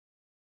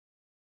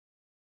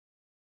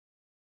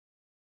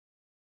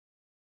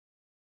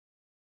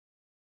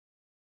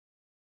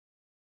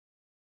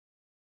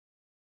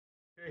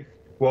Hey,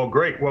 well,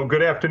 great. Well,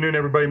 good afternoon,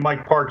 everybody.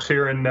 Mike Parks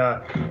here, and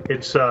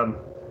it's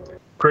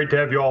great to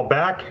have you all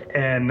back.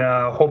 And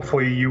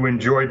hopefully, you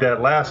enjoyed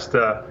that last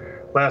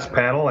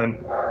panel.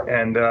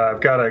 And I've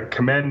got to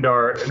commend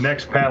our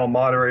next panel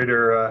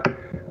moderator,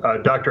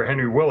 Dr.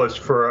 Henry Willis,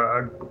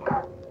 for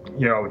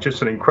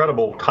just an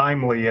incredible,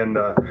 timely, and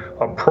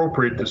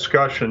appropriate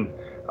discussion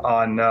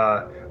on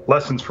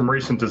lessons from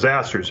recent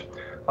disasters.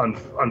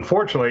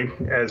 Unfortunately,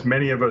 as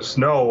many of us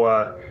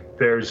know,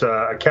 there's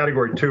a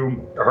Category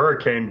 2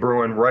 hurricane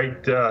brewing right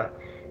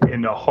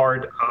in the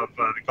heart of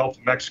the Gulf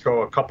of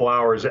Mexico, a couple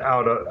hours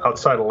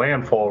outside of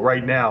landfall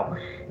right now,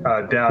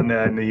 down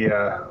in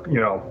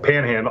the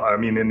Panhandle. I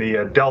mean, in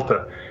the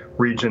Delta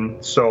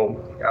region. So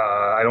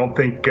I don't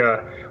think.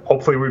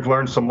 Hopefully, we've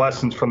learned some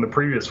lessons from the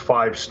previous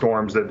 5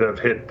 storms that have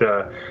hit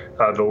the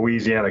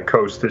Louisiana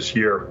coast this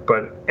year.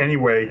 But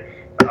anyway.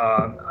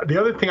 The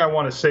other thing I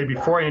want to say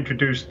before I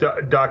introduce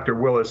Dr.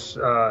 Willis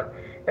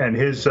and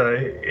his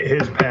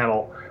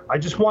panel, I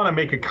just want to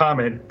make a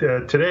comment.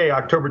 Today,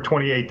 October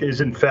 28th, is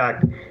in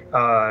fact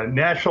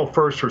National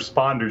First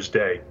Responders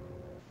Day.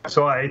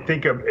 So I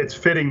think it's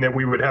fitting that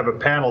we would have a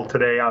panel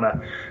today on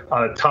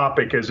a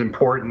topic as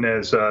important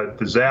as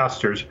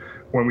disasters.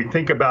 When we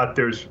think about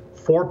there's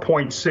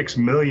 4.6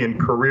 million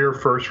career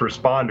first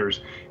responders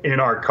in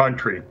our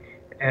country,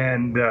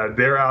 and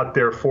they're out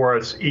there for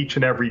us each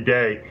and every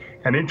day.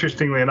 And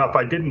interestingly enough,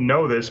 I didn't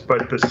know this,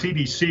 but the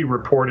CDC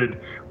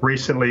reported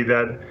recently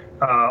that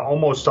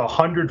almost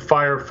 100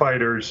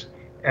 firefighters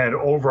and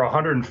over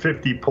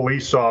 150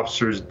 police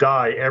officers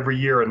die every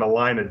year in the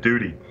line of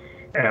duty.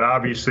 And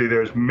obviously,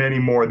 there's many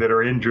more that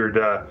are injured,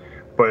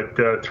 but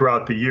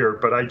throughout the year.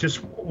 But I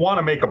just want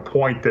to make a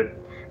point that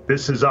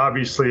this is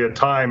obviously a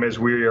time, as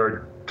we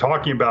are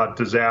talking about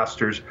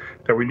disasters,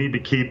 that we need to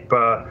keep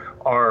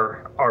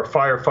our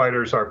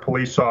firefighters, our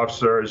police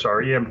officers,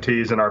 our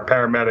EMTs, and our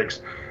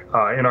paramedics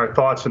in our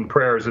thoughts and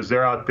prayers as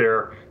they're out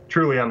there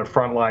truly on the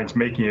front lines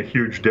making a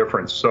huge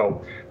difference.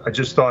 So I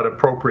just thought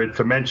appropriate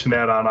to mention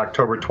that on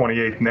October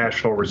 28th,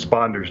 National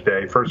Responders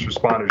Day, First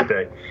Responders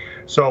Day.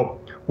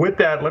 So with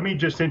that, let me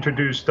just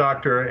introduce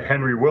Dr.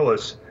 Henry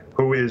Willis,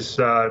 who is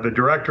the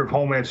Director of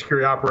Homeland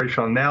Security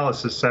Operational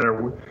Analysis Center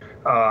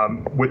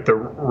with the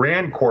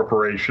RAND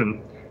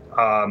Corporation.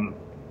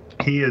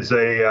 He is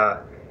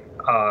a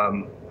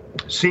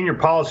senior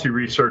policy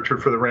researcher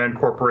for the RAND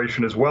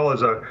Corporation, as well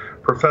as a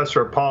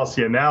professor of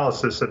policy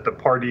analysis at the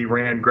Pardee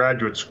RAND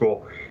Graduate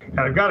School. And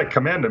I've got to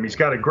commend him. He's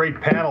got a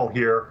great panel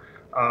here.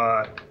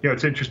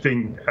 It's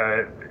interesting.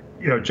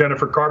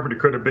 Jennifer Carpenter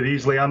could have been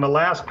easily on the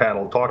last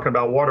panel talking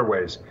about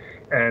waterways.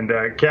 And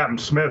Captain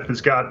Smith has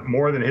got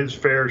more than his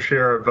fair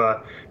share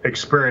of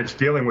experience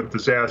dealing with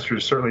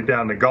disasters, certainly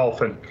down the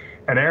Gulf. And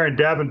Aaron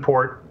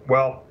Davenport,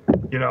 well,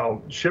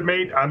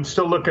 shipmate, I'm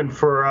still looking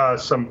for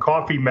some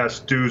coffee mess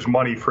dues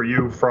money for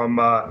you from,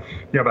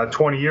 about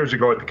 20 years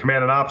ago at the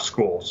Command and Ops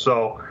School.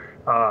 So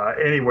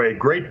anyway,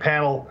 great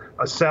panel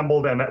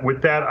assembled. And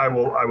with that, I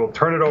will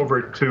turn it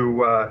over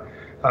to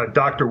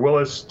Dr.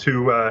 Willis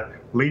to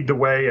lead the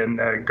way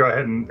and go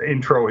ahead and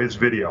intro his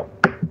video.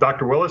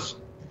 Dr. Willis?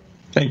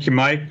 Thank you,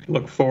 Mike.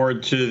 Look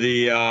forward to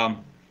the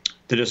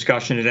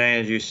discussion today.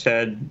 As you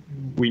said,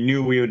 we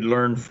knew we would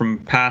learn from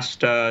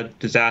past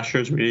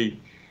disasters. We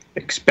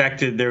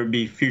expected there would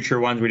be future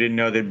ones. We didn't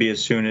know they'd be as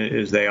soon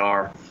as they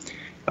are.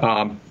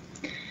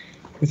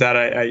 With that,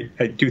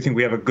 I do think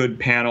we have a good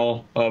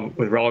panel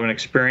with relevant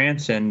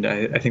experience, and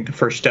I think the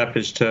first step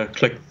is to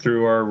click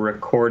through our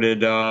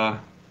recorded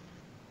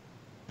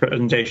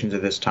presentations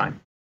at this time.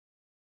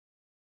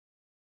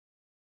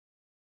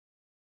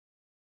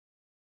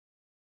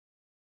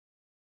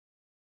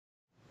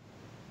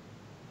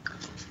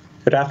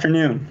 Good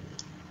afternoon.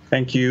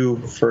 Thank you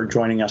for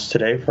joining us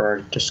today for our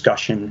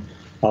discussion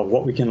of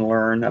what we can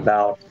learn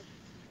about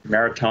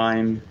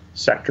maritime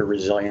sector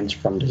resilience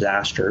from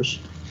disasters.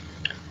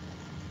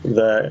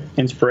 The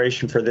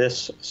inspiration for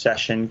this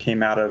session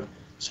came out of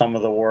some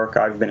of the work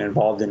I've been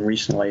involved in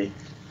recently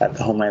at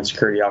the Homeland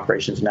Security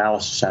Operations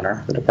Analysis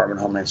Center, the Department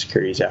of Homeland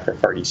Security's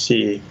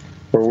FFRDC,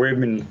 where we've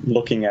been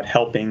looking at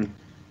helping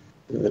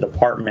the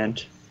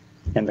department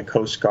and the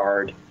Coast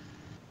Guard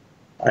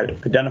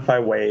identify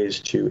ways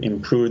to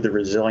improve the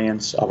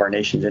resilience of our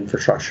nation's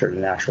infrastructure to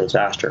natural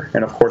disaster.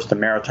 And of course, the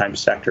maritime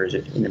sector is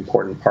an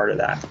important part of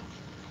that.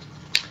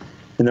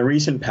 In the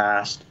recent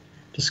past,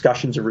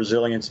 discussions of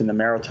resilience in the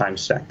maritime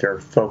sector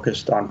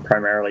focused on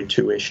primarily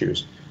 2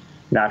 issues: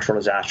 natural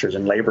disasters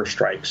and labor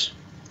strikes.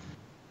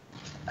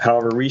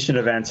 However, recent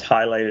events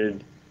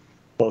highlighted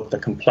both the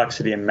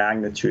complexity and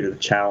magnitude of the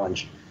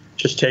challenge.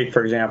 Just take,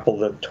 for example,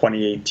 the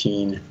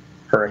 2018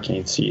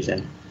 hurricane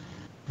season,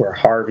 where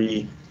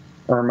Harvey,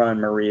 Irma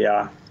and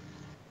Maria,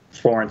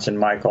 Florence and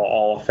Michael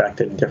all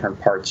affected different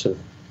parts of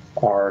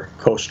our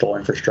coastal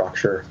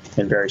infrastructure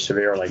and very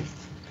severely.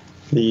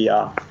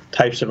 The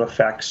types of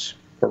effects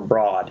were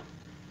broad.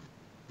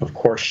 Of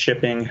course,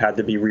 shipping had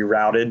to be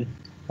rerouted,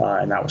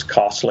 and that was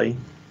costly.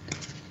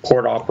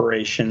 Port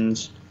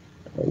operations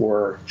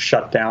were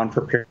shut down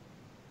for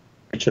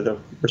each of the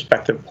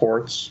respective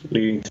ports,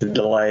 leading to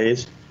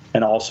delays,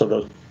 and also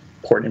those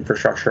port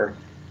infrastructure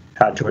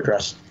had to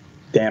address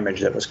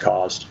damage that was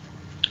caused.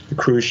 The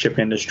cruise ship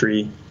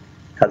industry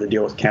had to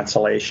deal with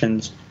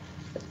cancellations,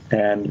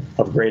 and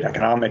of great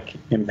economic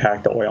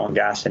impact, the oil and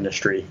gas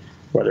industry,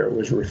 whether it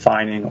was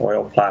refining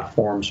oil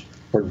platforms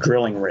or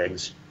drilling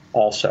rigs,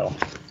 also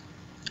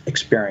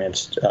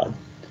experienced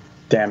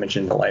damage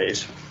and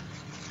delays.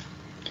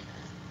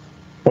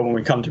 But when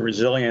we come to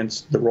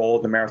resilience, the role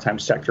of the maritime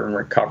sector in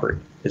recovery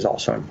is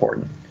also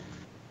important.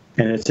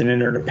 And it's an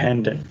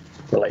interdependent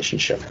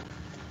relationship.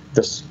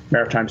 This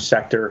maritime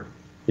sector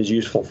is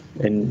useful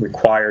and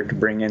required to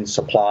bring in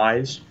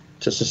supplies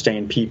to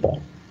sustain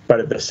people. But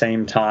at the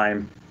same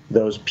time,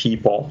 those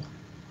people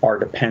are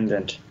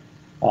dependent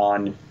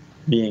on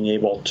being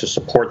able to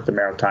support the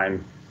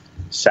maritime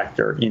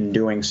sector in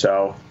doing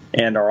so,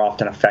 and are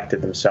often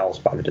affected themselves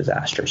by the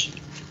disasters.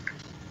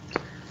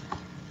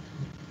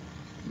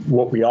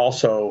 What we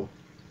also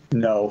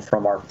know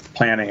from our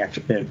planning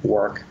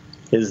work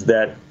is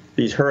that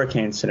these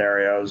hurricane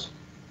scenarios,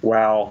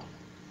 while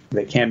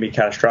they can be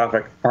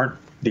catastrophic, aren't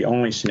the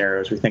only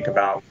scenarios we think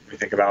about when we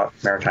think about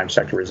maritime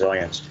sector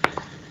resilience.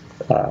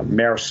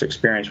 Maersk's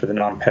experience with the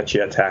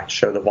NotPetya attack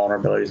showed the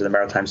vulnerabilities of the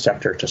maritime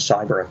sector to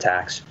cyber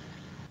attacks.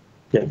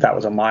 Yet that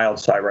was a mild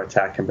cyber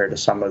attack compared to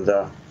some of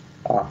the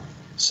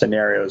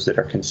scenarios that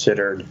are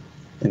considered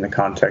in the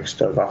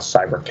context of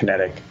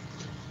cyberkinetic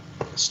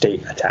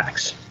state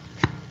attacks.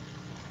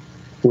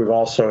 We've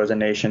also, as a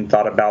nation,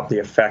 thought about the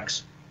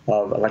effects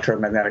of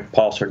electromagnetic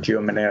pulse or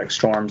geomagnetic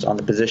storms on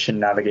the position,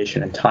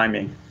 navigation, and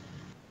timing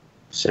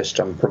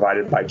system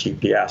provided by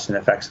GPS and the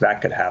effects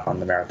that could have on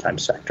the maritime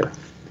sector.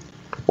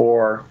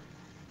 Or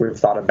we've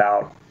thought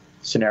about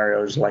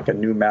scenarios like a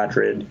New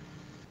Madrid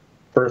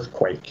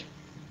earthquake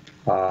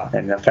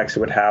and the effects it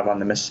would have on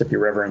the Mississippi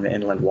River and the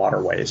inland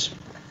waterways.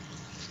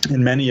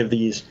 In many of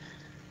these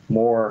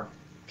more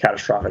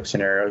catastrophic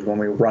scenarios, when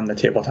we run the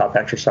tabletop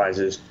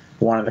exercises,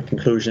 one of the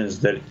conclusions is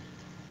that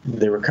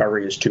the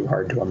recovery is too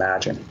hard to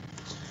imagine.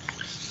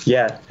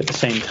 Yet, at the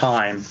same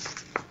time,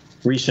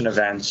 recent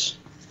events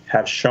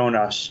have shown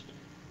us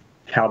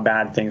how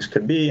bad things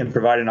could be and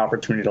provide an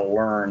opportunity to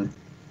learn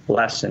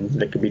lessons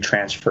that could be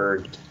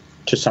transferred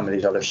to some of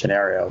these other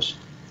scenarios.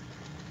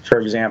 For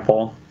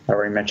example, I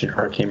already mentioned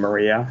Hurricane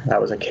Maria.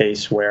 That was a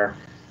case where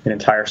an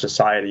entire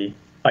society,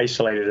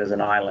 isolated as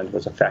an island,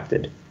 was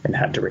affected and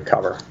had to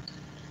recover.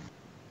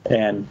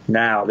 And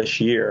now, this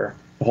year,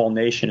 the whole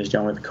nation is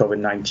dealing with the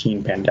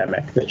COVID-19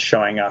 pandemic that's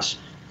showing us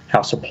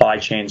how supply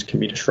chains can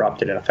be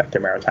disrupted and affect the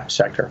maritime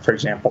sector, for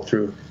example,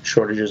 through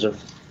shortages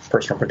of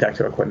personal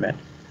protective equipment,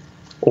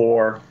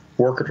 or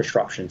worker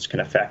disruptions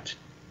can affect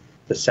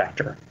the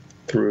sector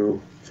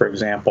through, for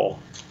example,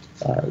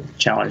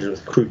 challenges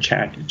with crew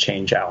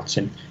change-outs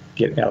and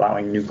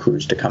allowing new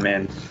crews to come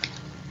in,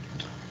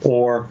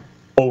 or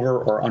over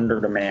or under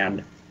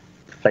demand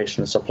placed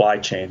in the supply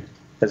chain.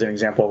 As an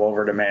example of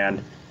over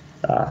demand,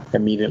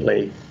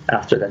 immediately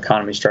after the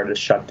economy started to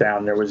shut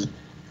down, there was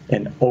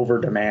an over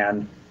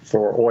demand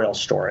for oil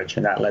storage,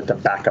 and that led to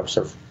backups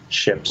of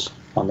ships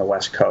on the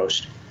West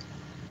Coast.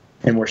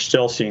 And we're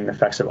still seeing the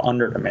effects of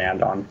under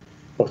demand on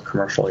both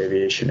commercial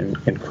aviation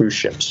and cruise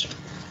ships.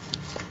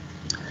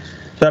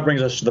 So that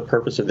brings us to the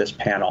purpose of this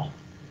panel.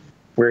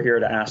 We're here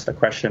to ask the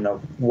question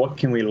of what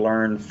can we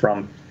learn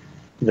from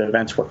the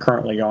events we're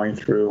currently going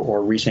through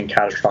or recent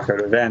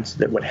catastrophic events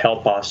that would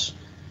help us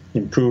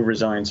improve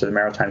resilience of the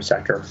maritime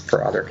sector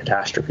for other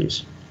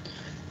catastrophes.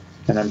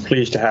 And I'm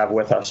pleased to have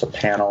with us a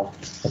panel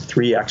of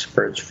three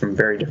experts from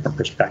very different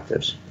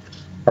perspectives.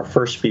 Our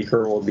first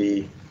speaker will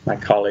be my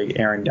colleague,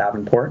 Aaron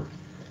Davenport.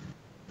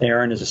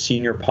 Aaron is a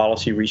senior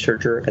policy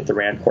researcher at the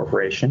RAND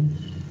Corporation.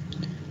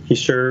 He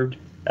served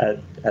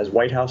as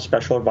White House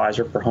Special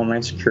Advisor for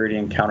Homeland Security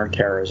and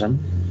Counterterrorism,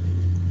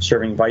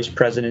 serving Vice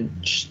President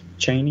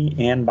Cheney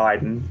and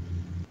Biden,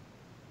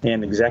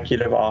 and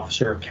Executive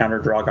Officer of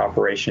Counter-Drug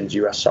Operations,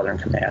 U.S. Southern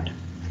Command.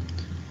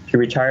 He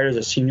retired as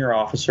a senior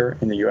officer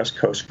in the U.S.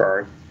 Coast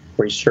Guard,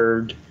 where he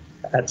served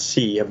at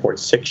sea aboard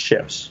 6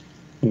 ships,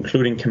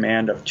 including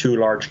command of 2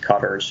 large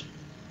cutters,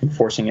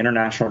 enforcing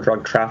international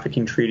drug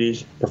trafficking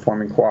treaties,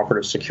 performing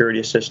cooperative security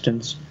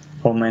assistance,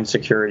 homeland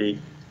security,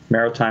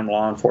 maritime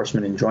law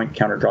enforcement, and joint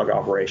counter-drug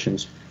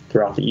operations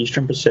throughout the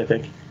Eastern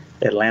Pacific,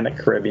 Atlantic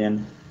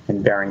Caribbean,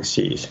 and Bering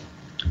Seas.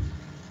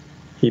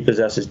 He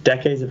possesses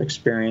decades of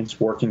experience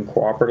working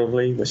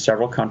cooperatively with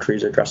several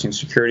countries addressing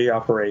security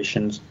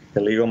operations,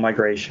 illegal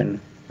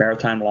migration,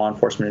 maritime law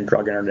enforcement, and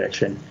drug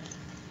interdiction,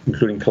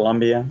 including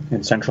Colombia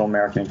and Central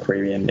American and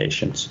Caribbean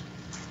nations.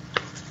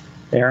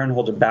 Aaron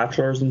holds a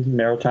bachelor's in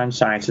maritime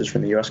sciences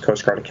from the U.S.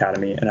 Coast Guard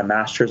Academy and a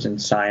master's in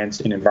science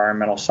in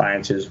environmental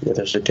sciences with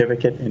a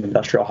certificate in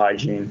industrial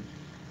hygiene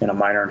and a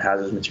minor in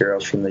hazardous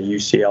materials from the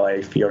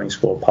UCLA Fielding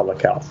School of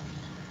Public Health.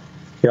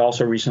 He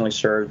also recently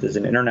served as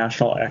an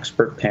international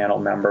expert panel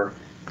member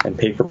and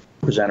paper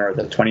presenter at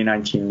the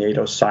 2019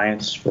 NATO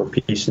Science for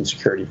Peace and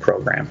Security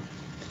Program,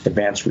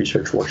 Advanced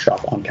Research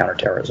Workshop on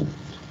Counterterrorism.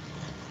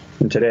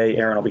 And today,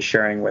 Aaron will be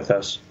sharing with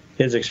us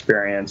his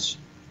experience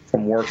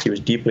from work he was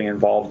deeply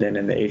involved in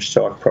the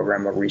HSOAC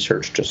program of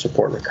research to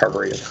support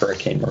recovery of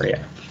Hurricane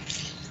Maria.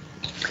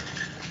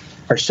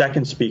 Our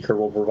second speaker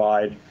will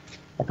provide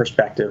a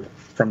perspective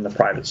from the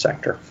private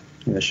sector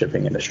in the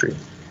shipping industry.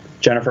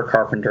 Jennifer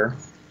Carpenter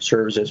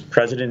serves as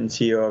President and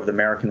CEO of the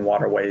American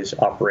Waterways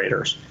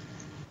Operators,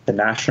 the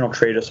national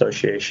trade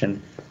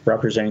association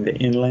representing the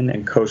inland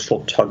and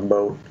coastal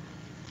tugboat,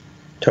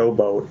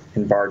 towboat,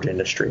 and barge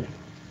industry.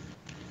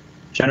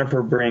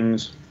 Jennifer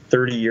brings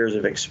 30 years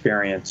of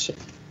experience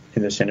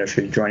in this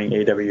industry, joining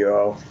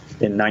AWO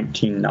in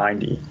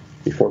 1990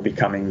 before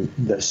becoming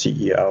the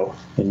CEO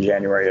in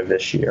January of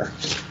this year.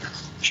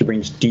 She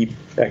brings deep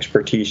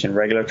expertise in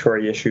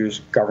regulatory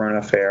issues,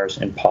 government affairs,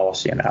 and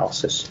policy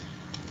analysis,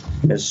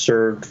 and has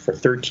served for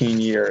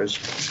 13 years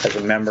as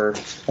a member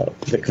of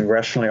the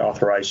congressionally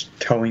authorized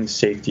Towing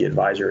Safety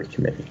Advisory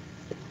Committee.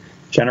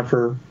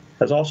 Jennifer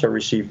has also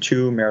received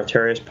 2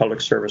 Meritorious Public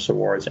Service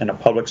Awards and a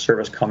Public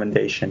Service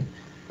Commendation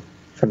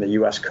from the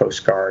U.S.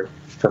 Coast Guard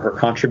for her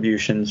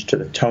contributions to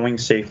the Towing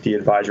Safety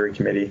Advisory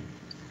Committee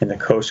and the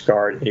Coast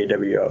Guard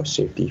AWO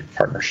Safety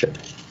Partnership.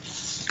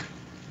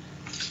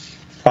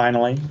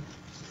 Finally,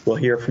 we'll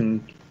hear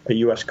from a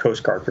U.S.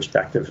 Coast Guard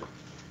perspective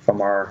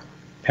from our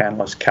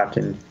panelist,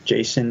 Captain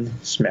Jason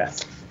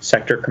Smith,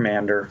 Sector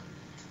Commander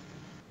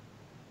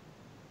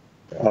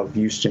of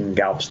Houston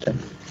Galveston.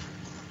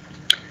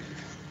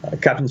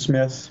 Captain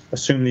Smith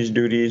assumed these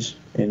duties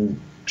in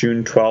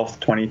June 12,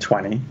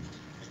 2020.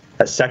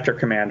 As Sector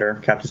Commander,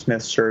 Captain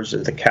Smith serves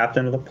as the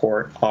captain of the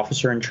port,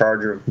 officer in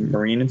charge of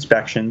marine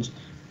inspections,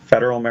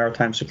 Federal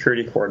Maritime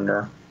Security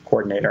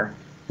Coordinator,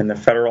 and the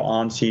Federal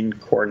On-Scene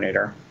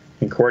Coordinator,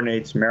 and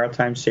coordinates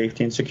maritime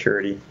safety and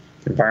security,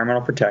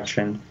 environmental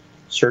protection,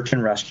 search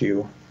and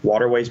rescue,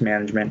 waterways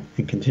management,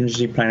 and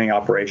contingency planning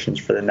operations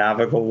for the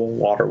navigable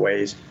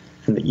waterways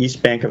from the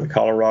east bank of the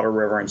Colorado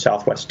River in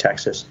southwest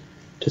Texas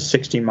to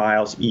 60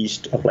 miles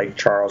east of Lake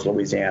Charles,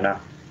 Louisiana,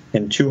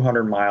 and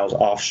 200 miles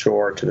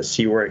offshore to the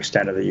seaward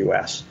extent of the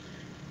U.S.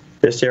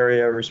 This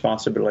area of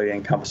responsibility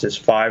encompasses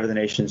 5 of the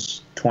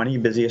nation's 20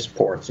 busiest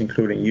ports,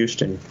 including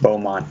Houston,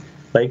 Beaumont,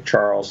 Lake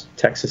Charles,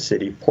 Texas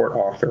City, Port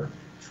Arthur,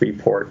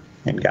 Freeport,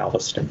 and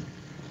Galveston.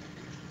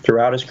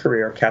 Throughout his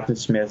career, Captain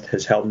Smith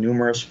has held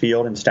numerous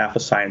field and staff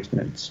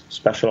assignments,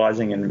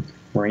 specializing in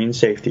marine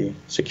safety,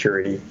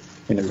 security,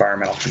 and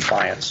environmental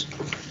compliance.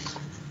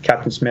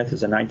 Captain Smith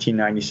is a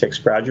 1996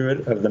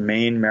 graduate of the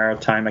Maine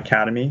Maritime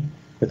Academy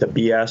with a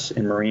BS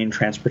in Marine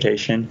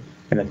Transportation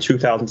and a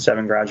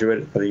 2007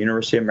 graduate of the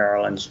University of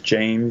Maryland's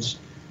James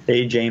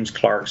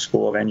Clark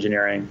School of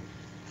Engineering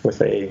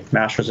with a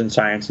Master's in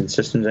Science in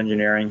Systems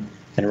Engineering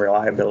and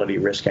Reliability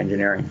Risk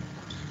Engineering.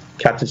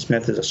 Captain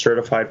Smith is a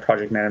certified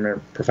project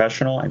management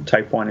professional and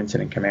Type 1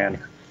 incident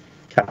commander.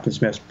 Captain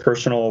Smith's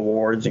personal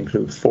awards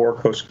include 4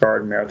 Coast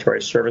Guard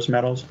Meritorious Service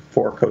Medals,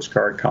 4 Coast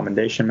Guard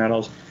Commendation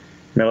Medals,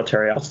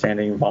 Military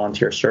Outstanding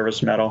Volunteer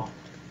Service Medal,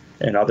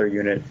 and other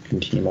unit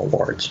and team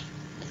awards.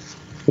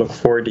 Look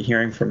forward to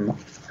hearing from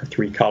our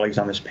 3 colleagues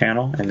on this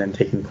panel and then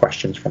taking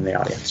questions from the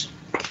audience.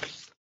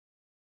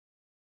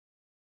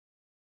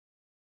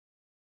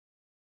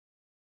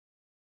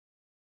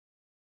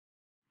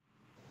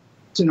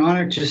 It's an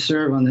honor to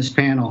serve on this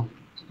panel.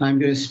 I'm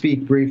going to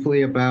speak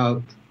briefly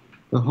about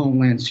the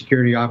Homeland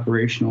Security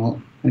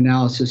Operational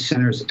Analysis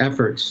Center's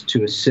efforts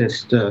to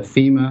assist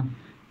FEMA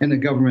and the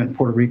government of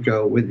Puerto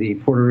Rico with the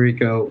Puerto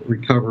Rico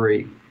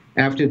recovery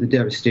after the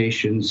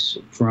devastations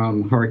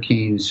from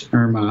Hurricanes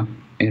Irma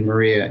and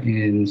Maria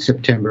in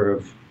September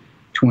of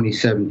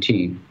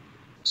 2017.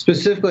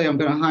 Specifically, I'm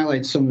going to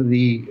highlight some of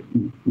the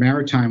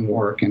maritime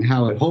work and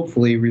how it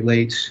hopefully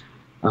relates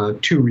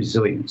to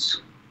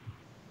resilience.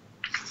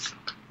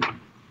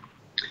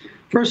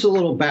 First, a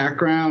little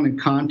background and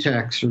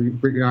context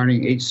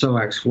regarding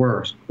HSOAC's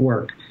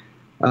work.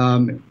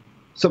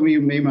 Some of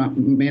you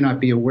may not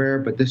be aware,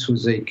 but this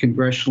was a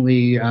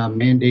congressionally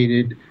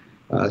mandated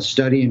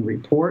study and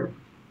report,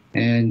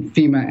 and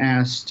FEMA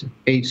asked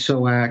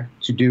HSOAC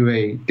to do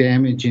a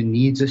damage and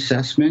needs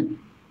assessment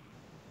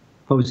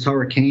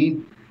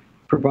post-hurricane,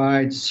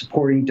 provide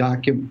supporting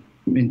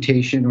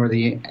documentation or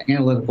the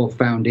analytical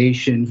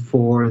foundation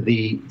for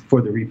the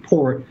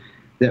report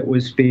that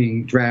was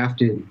being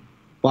drafted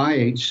by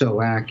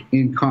HSOAC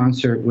in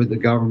concert with the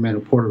government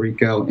of Puerto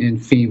Rico and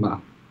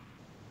FEMA.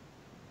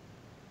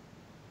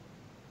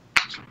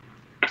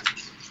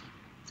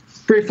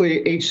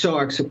 Briefly,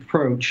 HSOAC's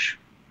approach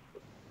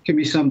can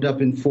be summed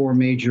up in 4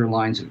 major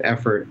lines of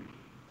effort.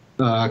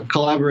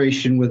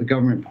 Collaboration with the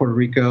government of Puerto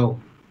Rico,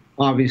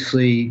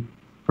 obviously,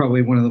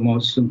 probably one of the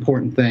most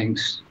important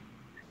things.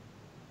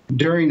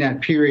 During that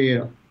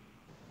period,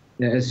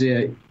 as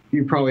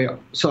you probably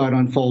saw it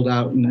unfold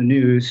out in the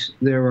news,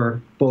 there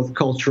were both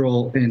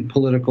cultural and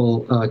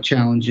political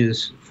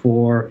challenges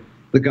for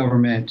the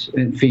government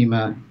and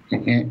FEMA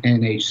and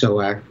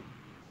HSOAC.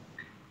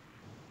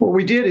 What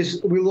we did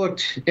is we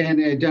looked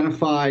and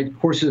identified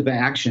courses of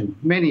action,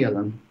 many of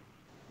them,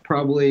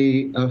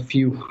 probably a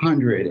few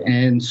hundred.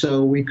 And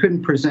so we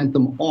couldn't present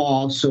them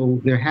all, so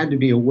there had to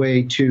be a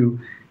way to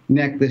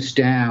neck this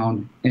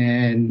down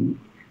and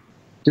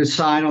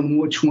decide on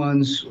which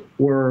ones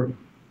were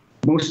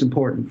most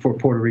important for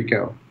Puerto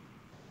Rico.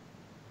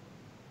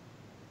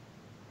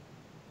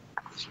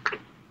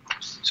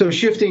 So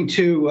shifting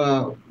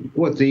to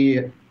what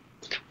we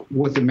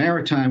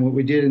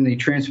did in the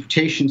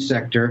transportation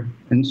sector,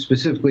 and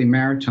specifically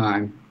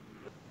maritime,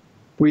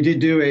 we did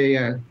do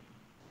a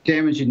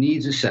damage and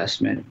needs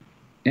assessment.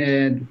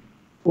 And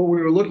what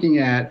we were looking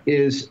at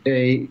is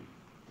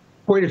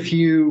quite a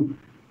few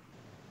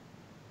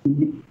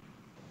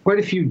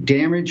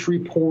damage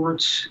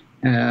reports,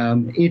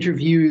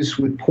 interviews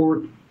with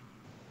port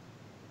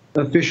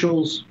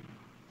officials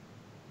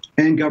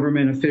and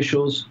government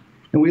officials,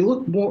 and we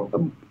looked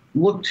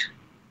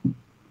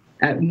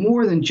at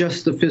more than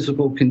just the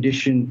physical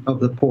condition of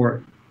the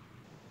port.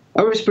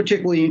 I was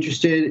particularly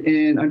interested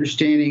in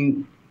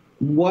understanding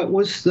what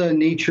was the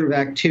nature of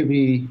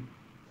activity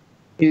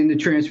in the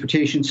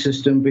transportation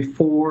system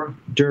before,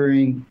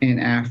 during, and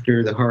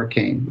after the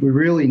hurricane. We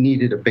really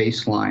needed a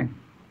baseline.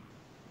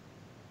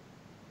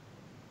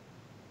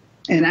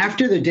 And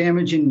after the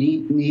damage and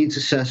needs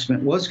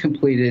assessment was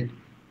completed,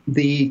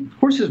 the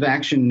courses of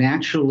action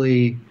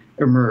naturally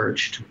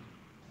emerged.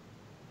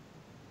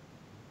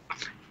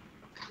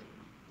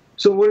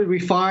 So what did we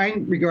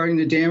find regarding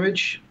the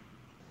damage?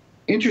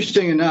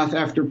 Interesting enough,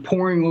 after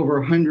poring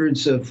over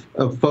hundreds of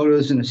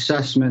photos and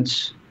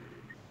assessments,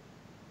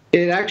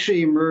 it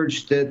actually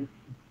emerged that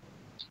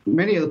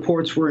many of the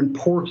ports were in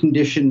poor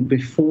condition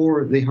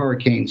before the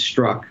hurricane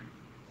struck.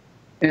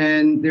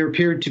 And there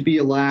appeared to be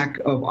a lack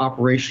of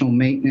operational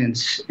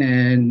maintenance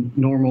and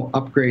normal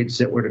upgrades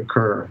that would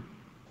occur.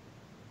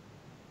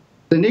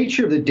 The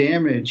nature of the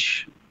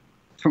damage,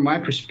 from my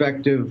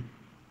perspective,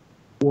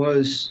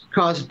 was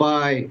caused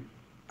by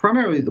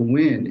primarily the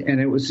wind,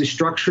 and it was the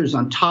structures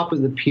on top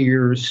of the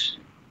piers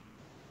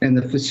and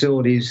the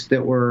facilities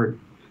that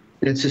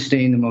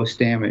sustained the most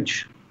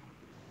damage.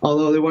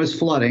 Although there was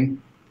flooding,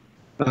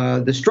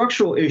 the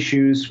structural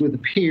issues with the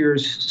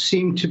piers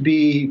seemed to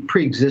be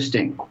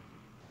pre-existing.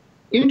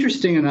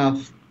 Interesting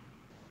enough,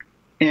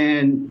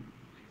 and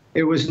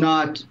it was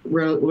not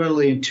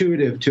readily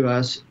intuitive to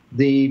us,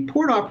 the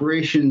port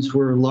operations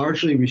were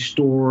largely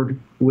restored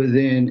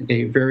within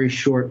a very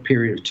short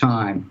period of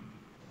time.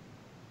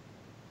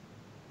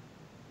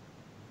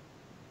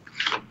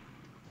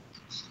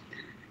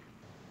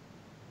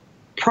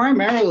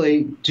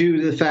 Primarily due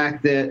to the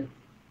fact that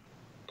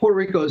Puerto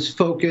Rico is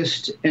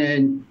focused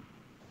and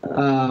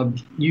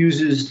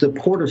uses the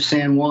port of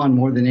San Juan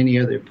more than any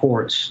other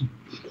ports.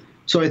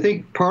 So I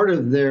think part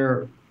of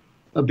their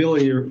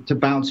ability to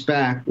bounce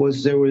back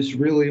was there was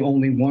really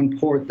only one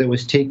port that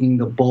was taking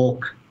the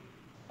bulk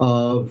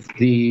of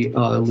the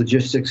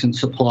logistics and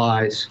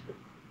supplies.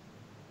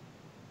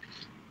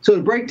 So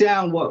to break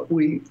down what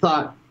we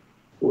thought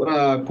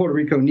Puerto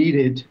Rico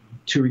needed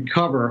to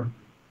recover,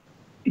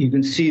 you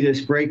can see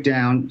this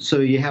breakdown so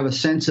you have a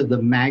sense of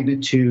the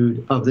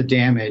magnitude of the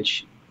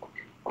damage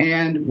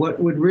and what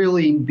would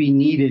really be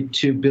needed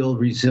to build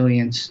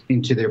resilience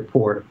into their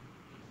port.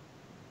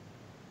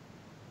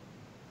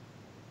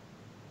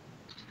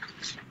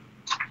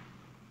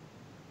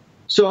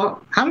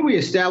 So how do we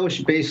establish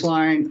a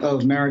baseline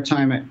of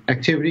maritime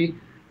activity?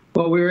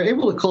 Well, we were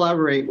able to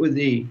collaborate with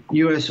the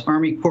U.S.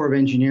 Army Corps of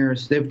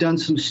Engineers. They've done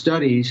some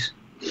studies,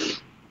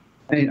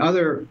 and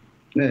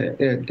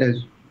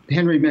as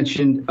Henry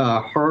mentioned,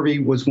 Harvey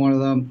was one of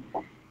them,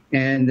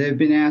 and they've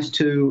been asked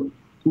to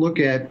look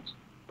at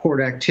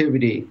port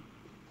activity.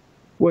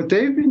 What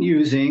they've been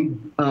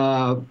using,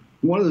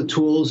 one of the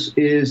tools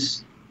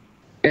is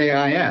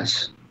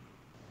AIS,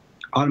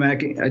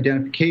 Automatic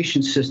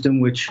Identification System,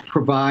 which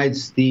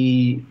provides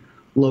the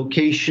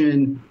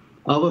location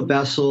of a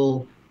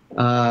vessel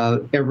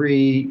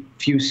every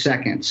few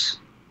seconds.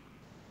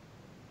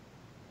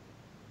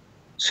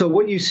 So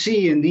what you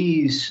see in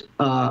these,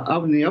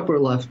 up in the upper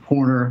left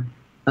corner,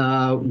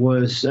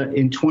 was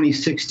in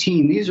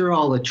 2016. These are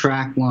all the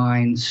track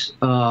lines.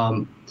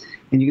 And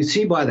you can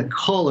see by the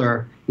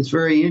color, it's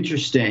very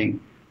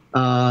interesting.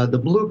 The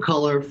blue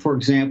color, for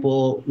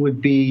example, would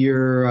be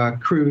your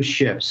cruise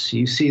ships.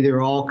 You see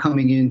they're all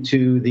coming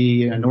into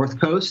the North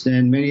Coast,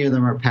 and many of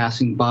them are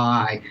passing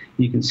by.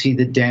 You can see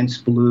the dense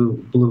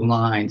blue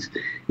lines.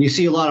 You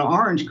see a lot of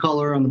orange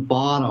color on the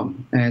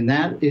bottom, and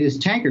that is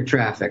tanker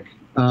traffic.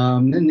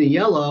 Then the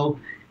yellow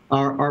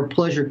are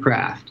pleasure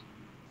craft.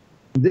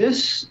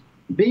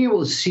 Being able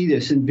to see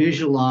this and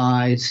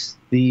visualize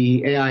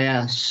the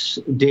AIS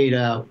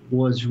data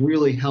was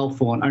really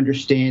helpful in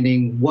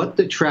understanding what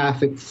the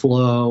traffic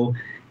flow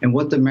and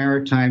what the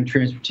maritime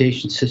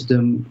transportation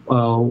system,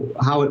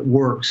 how it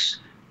works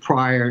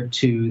prior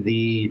to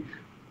the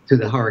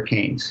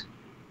hurricanes.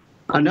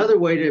 Another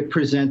way to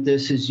present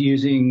this is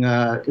using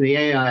the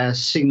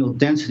AIS signal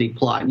density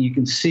plot. And you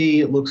can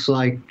see it looks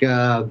like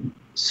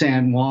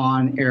San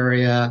Juan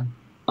area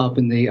up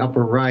in the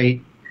upper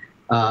right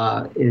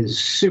is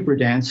super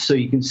dense, so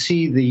you can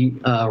see the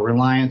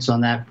reliance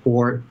on that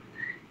port.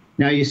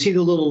 Now you see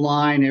the little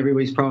line,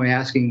 everybody's probably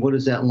asking, what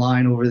is that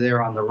line over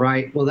there on the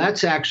right? Well,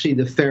 that's actually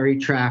the ferry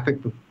traffic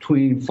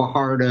between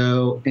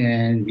Fajardo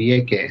and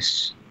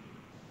Vieques.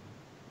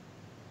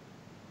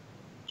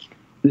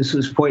 This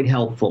was quite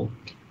helpful.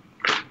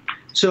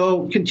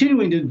 So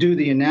continuing to do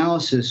the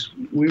analysis,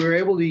 we were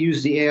able to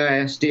use the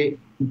AIS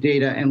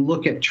data and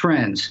look at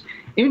trends.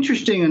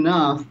 Interesting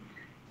enough,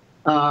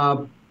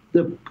 the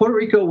Puerto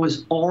Rico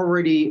was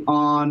already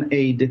on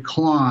a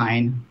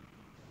decline.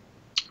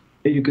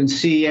 You can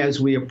see as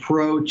we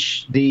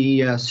approach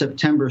the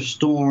September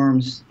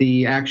storms,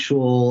 the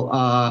actual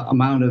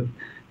amount of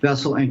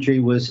vessel entry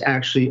was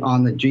actually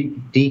on the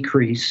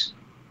decrease.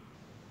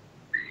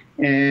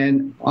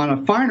 And on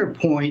a finer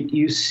point,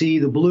 you see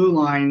the blue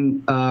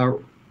line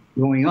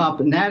going up,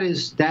 and that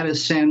is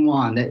San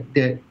Juan.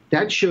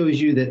 That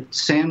shows you that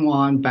San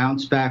Juan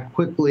bounced back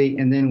quickly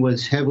and then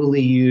was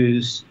heavily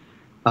used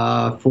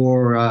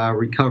for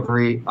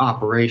recovery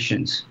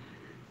operations.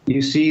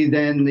 You see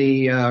then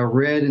the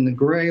red and the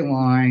gray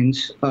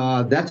lines.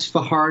 That's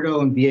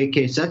Fajardo and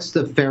Vieques. That's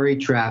the ferry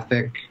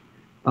traffic,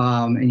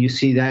 and you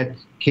see that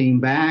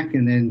came back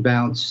and then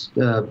bounced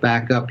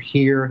back up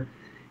here.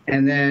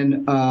 And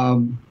then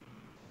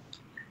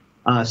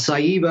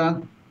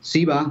Ceiba,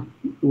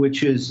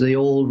 which is the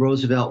old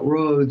Roosevelt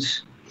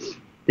Roads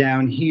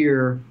down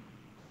here,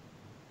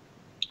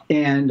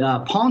 and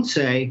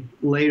Ponce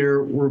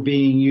later were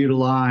being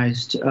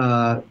utilized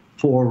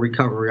for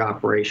recovery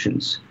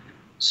operations.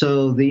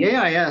 So the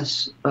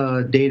AIS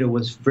data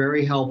was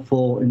very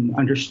helpful in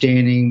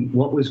understanding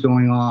what was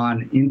going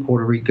on in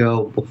Puerto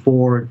Rico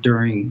before,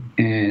 during,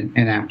 and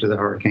after the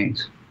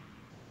hurricanes.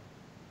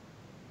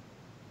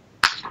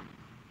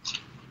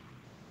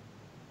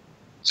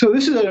 So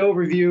this is an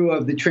overview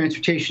of the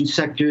transportation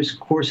sector's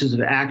courses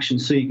of action,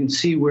 so you can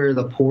see where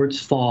the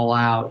ports fall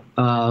out.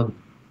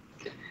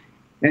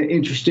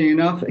 Interesting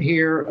enough,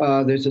 here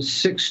there's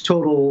 6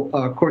 total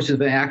courses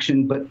of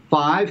action, but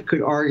 5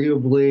 could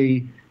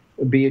arguably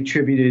be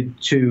attributed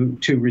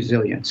to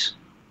resilience.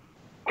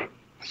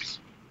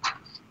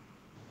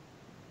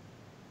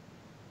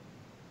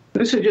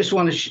 This I just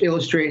want to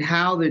illustrate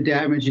how the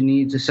damage and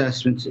needs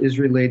assessments is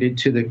related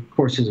to the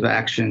courses of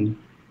action,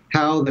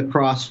 how the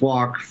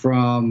crosswalk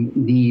from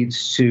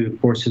needs to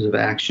courses of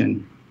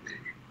action.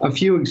 A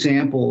few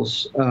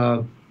examples.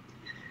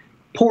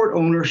 Port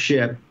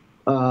ownership.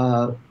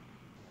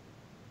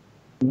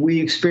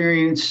 We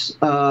experience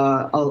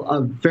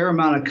a fair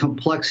amount of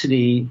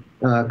complexity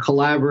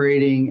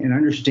collaborating and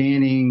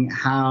understanding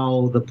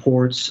how the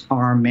ports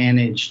are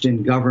managed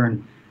and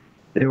governed.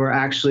 There were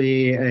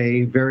actually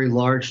a very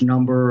large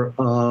number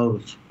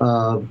of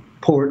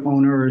port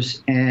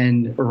owners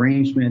and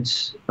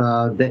arrangements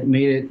that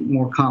made it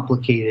more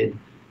complicated.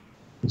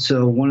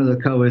 So one of the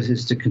COAs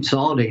is to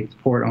consolidate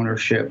port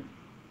ownership.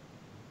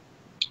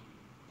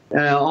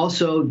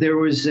 Also, there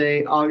was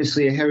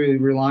obviously a heavy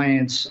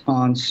reliance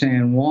on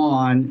San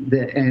Juan,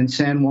 and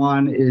San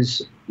Juan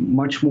is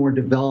much more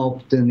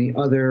developed than the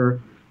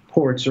other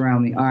ports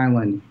around the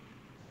island.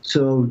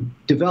 So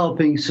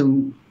developing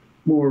some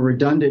more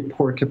redundant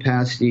port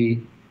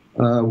capacity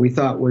we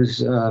thought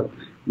was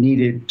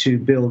needed to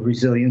build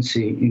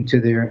resiliency into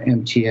their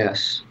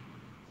MTS.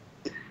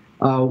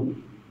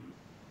 Also,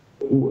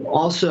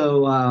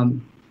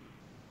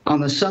 on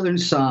the southern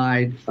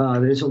side,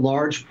 there's a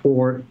large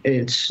port.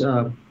 It's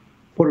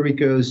Puerto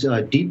Rico's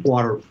deep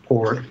water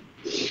port,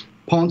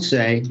 Ponce,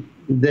 that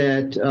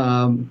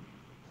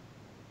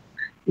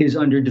is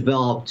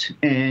underdeveloped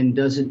and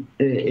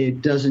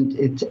it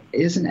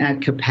isn't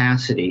at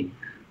capacity.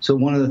 So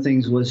one of the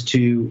things was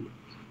to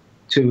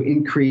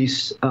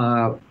increase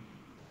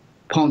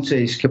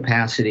Ponce's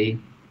capacity,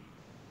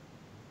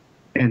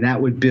 and that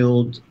would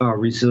build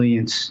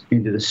resilience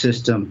into the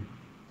system.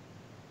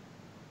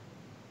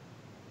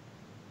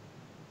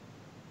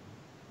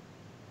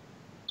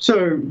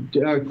 So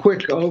a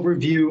quick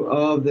overview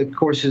of the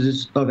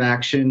courses of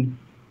action.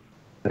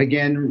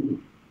 Again,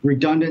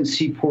 redundant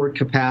seaport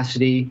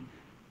capacity.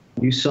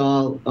 You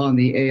saw on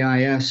the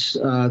AIS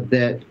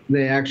that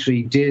they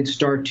actually did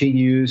start to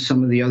use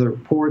some of the other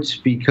ports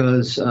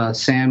because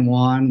San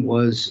Juan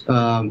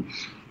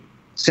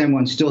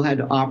still had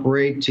to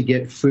operate to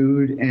get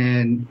food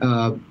and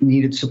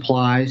needed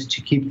supplies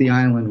to keep the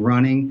island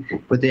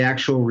running. But the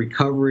actual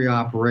recovery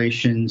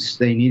operations,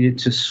 they needed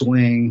to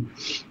swing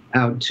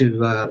out to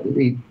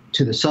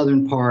the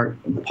southern part,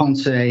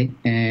 Ponce,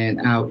 and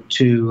out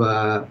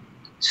to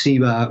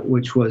Ceiba,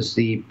 which was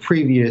the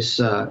previous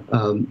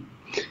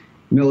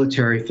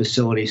military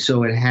facility.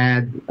 So it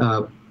had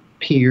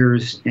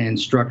piers and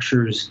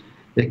structures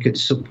that could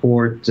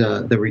support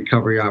the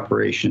recovery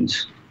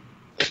operations.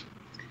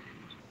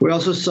 We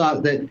also saw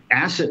that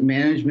asset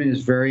management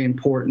is very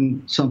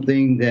important,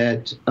 something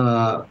that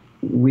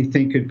we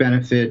think could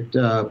benefit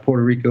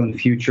Puerto Rico in the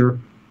future.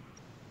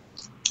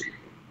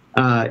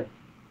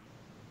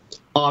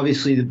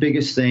 Obviously, the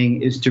biggest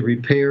thing is to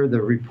repair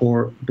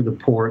the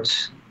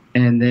ports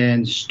and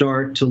then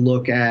start to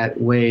look at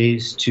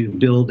ways to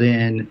build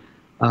in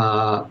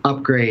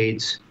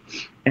upgrades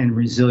and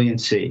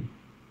resiliency.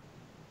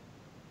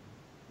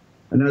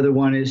 Another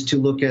one is to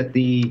look at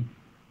the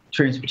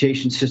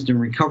transportation system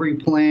recovery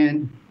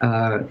plan,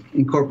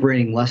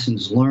 incorporating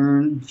lessons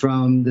learned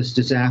from this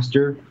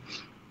disaster.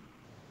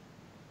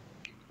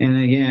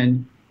 And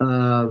again,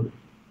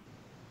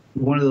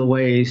 one of the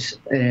ways,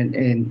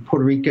 and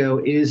Puerto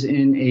Rico is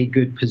in a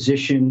good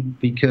position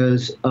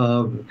because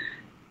of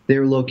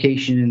their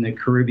location in the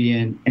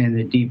Caribbean and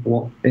the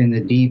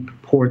deep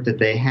port that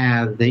they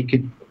have. They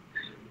could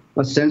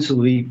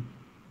ostensibly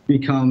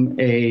become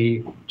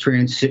a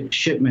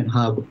transshipment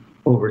hub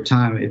over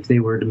time if they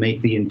were to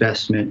make the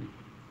investment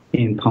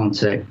in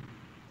Ponce. And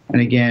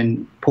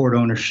again, port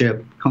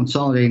ownership,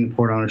 consolidating the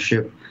port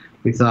ownership,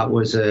 we thought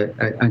was a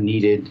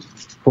needed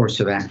course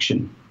of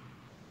action.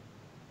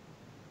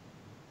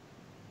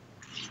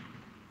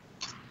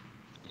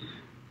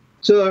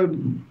 So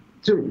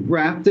to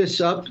wrap this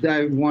up,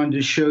 I wanted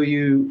to show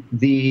you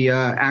the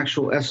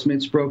actual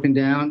estimates broken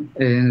down,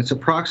 and it's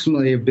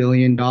approximately $1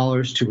 billion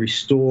to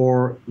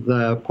restore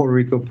the Puerto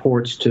Rico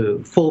ports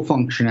to full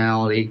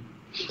functionality,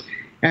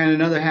 and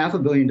another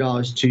 $500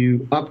 million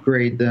to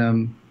upgrade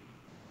them,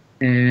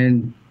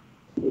 and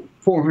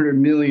 $400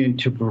 million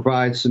to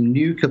provide some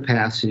new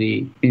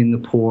capacity in the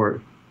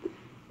port.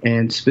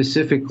 And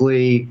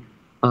specifically,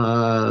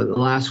 the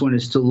last one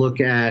is to look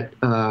at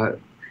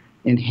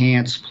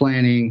enhanced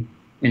planning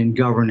and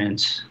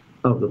governance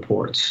of the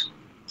ports.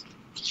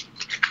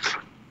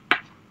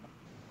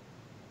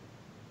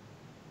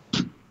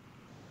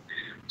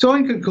 So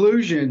in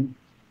conclusion,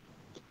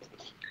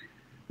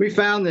 we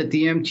found that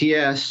the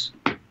MTS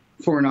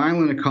for an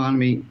island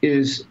economy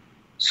is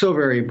so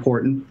very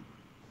important.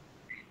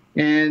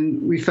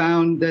 And we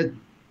found that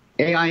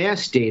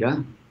AIS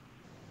data,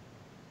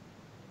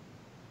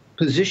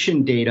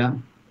 position data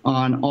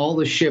on all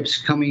the ships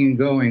coming and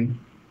going,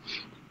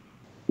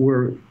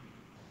 were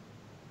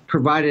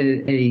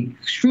provided an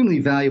extremely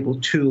valuable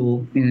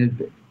tool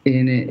in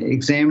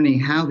examining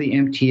how the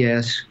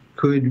MTS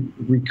could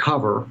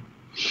recover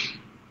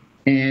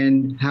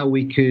and how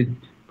we could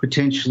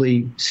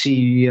potentially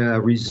see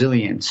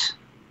resilience.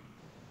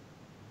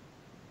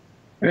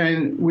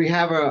 And we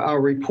have a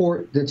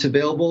report that's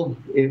available.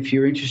 If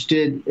you're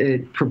interested,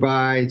 it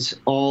provides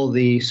all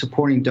the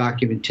supporting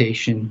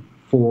documentation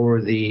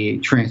for the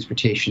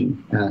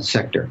transportation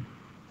sector.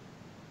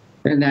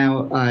 And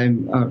now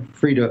I'm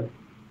free to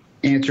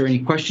answer any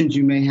questions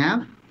you may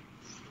have.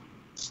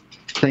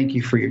 Thank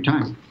you for your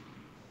time.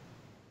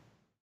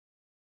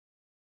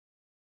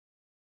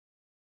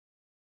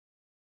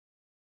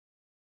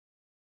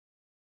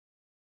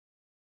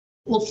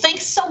 Well,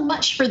 thanks so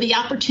much for the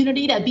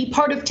opportunity to be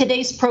part of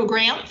today's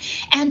program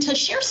and to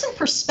share some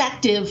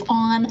perspective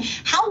on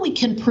how we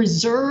can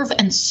preserve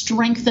and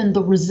strengthen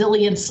the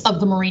resilience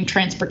of the marine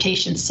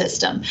transportation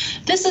system.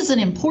 This is an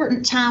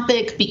important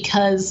topic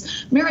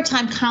because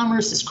maritime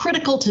commerce is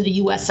critical to the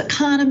U.S.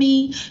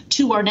 economy,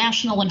 to our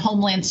national and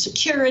homeland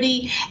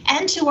security,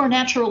 and to our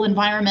natural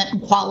environment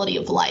and quality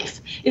of life.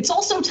 It's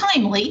also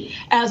timely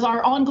as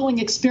our ongoing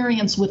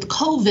experience with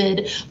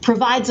COVID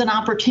provides an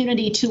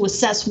opportunity to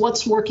assess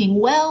what's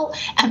working well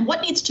and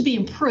what needs to be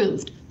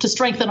improved to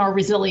strengthen our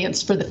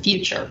resilience for the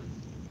future.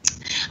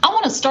 I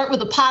want to start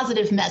with a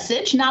positive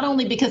message, not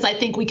only because I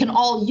think we can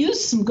all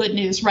use some good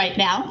news right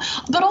now,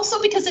 but also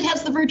because it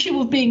has the virtue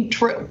of being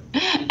true.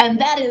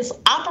 And that is,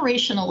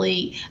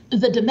 operationally,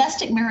 the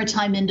domestic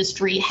maritime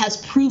industry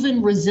has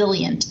proven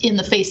resilient in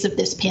the face of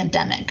this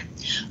pandemic.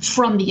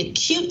 From the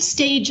acute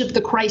stage of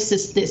the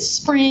crisis this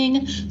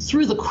spring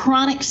through the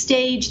chronic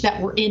stage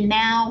that we're in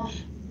now,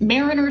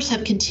 mariners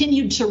have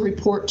continued to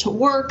report to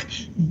work,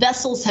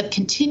 vessels have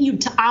continued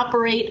to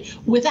operate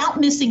without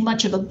missing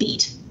much of a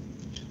beat.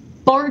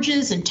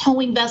 Barges and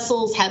towing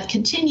vessels have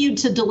continued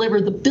to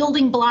deliver the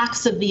building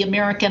blocks of the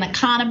American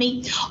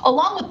economy,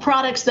 along with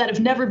products that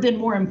have never been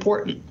more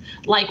important,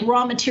 like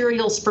raw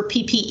materials for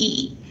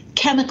PPE,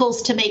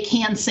 chemicals to make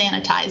hand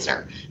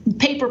sanitizer,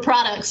 paper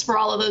products for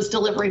all of those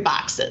delivery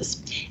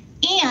boxes.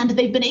 And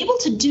they've been able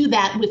to do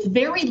that with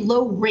very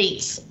low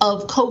rates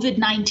of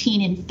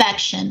COVID-19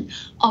 infection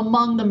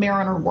among the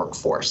mariner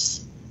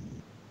workforce.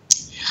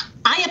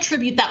 I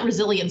attribute that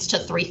resilience to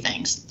three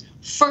things.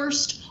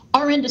 First,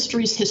 our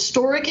industry's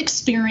historic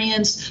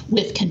experience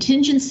with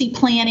contingency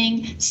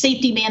planning,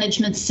 safety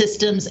management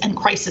systems, and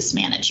crisis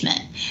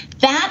management.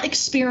 That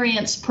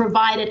experience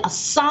provided a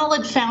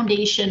solid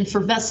foundation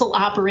for vessel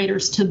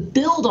operators to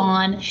build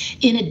on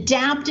in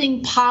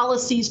adapting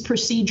policies,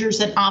 procedures,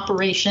 and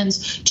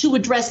operations to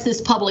address this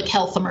public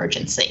health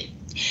emergency.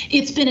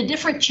 It's been a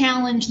different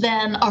challenge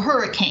than a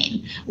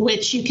hurricane,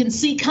 which you can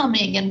see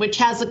coming and which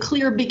has a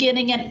clear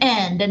beginning and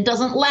end and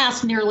doesn't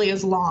last nearly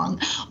as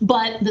long.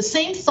 But the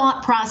same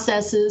thought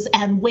processes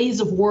and ways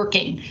of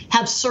working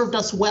have served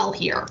us well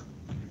here.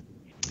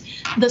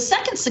 The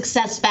second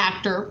success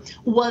factor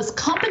was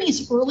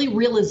companies' early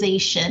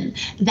realization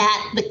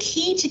that the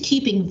key to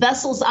keeping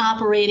vessels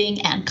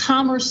operating and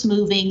commerce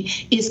moving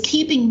is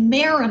keeping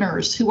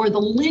mariners, who are the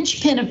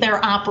linchpin of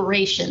their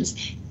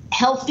operations,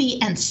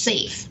 healthy and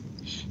safe.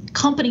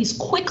 Companies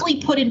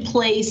quickly put in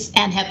place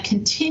and have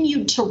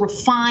continued to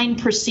refine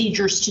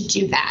procedures to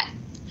do that.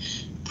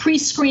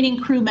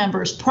 Pre-screening crew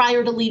members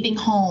prior to leaving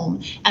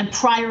home and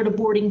prior to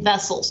boarding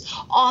vessels,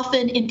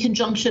 often in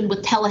conjunction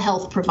with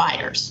telehealth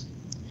providers.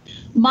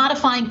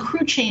 modifying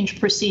crew change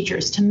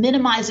procedures to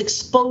minimize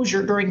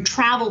exposure during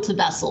travel to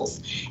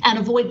vessels and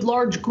avoid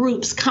large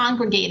groups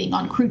congregating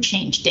on crew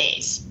change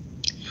days,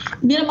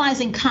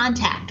 minimizing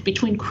contact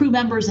between crew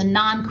members and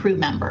non-crew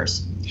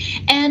members,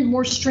 and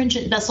more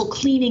stringent vessel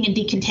cleaning and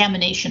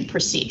decontamination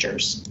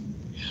procedures.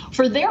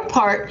 For their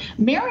part,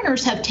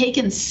 mariners have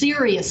taken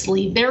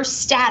seriously their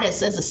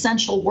status as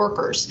essential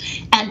workers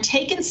and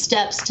taken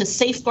steps to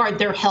safeguard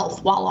their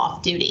health while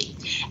off duty.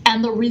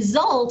 And the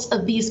result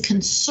of these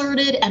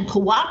concerted and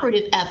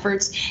cooperative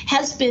efforts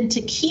has been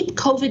to keep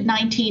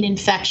COVID-19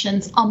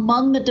 infections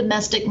among the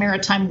domestic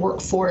maritime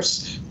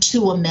workforce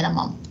to a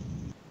minimum.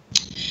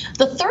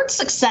 The third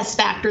success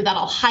factor that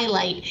I'll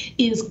highlight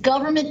is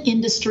government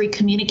industry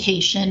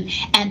communication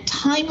and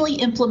timely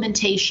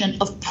implementation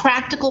of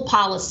practical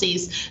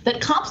policies that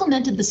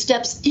complemented the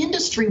steps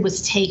industry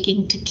was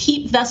taking to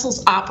keep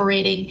vessels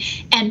operating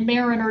and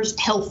mariners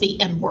healthy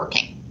and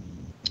working.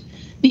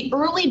 The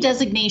early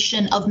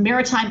designation of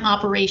maritime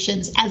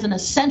operations as an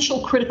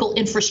essential critical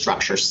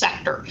infrastructure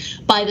sector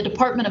by the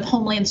Department of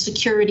Homeland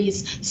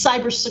Security's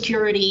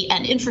Cybersecurity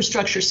and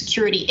Infrastructure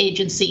Security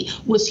Agency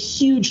was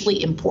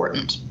hugely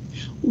important.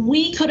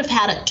 We could have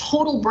had a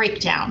total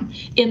breakdown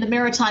in the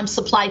maritime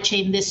supply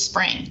chain this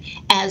spring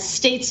as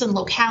states and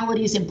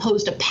localities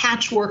imposed a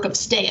patchwork of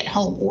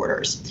stay-at-home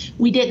orders.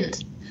 We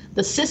didn't.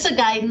 The CISA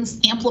guidance,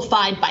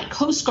 amplified by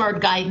Coast Guard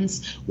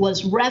guidance,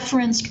 was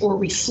referenced or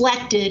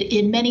reflected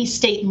in many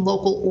state and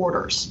local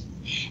orders.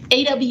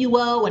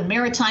 AWO and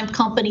maritime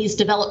companies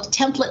developed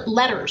template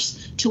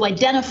letters to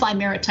identify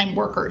maritime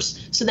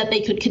workers so that they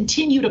could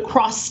continue to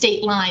cross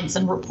state lines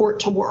and report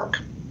to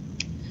work.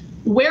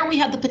 Where we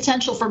had the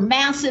potential for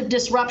massive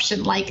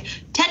disruption, like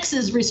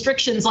Texas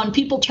restrictions on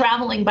people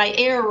traveling by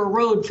air or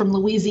road from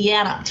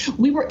Louisiana,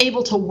 we were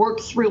able to work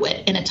through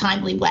it in a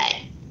timely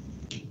way.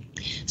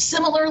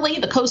 Similarly,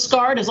 the Coast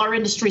Guard, as our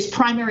industry's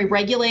primary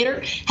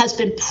regulator, has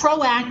been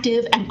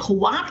proactive and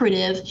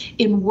cooperative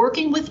in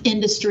working with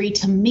industry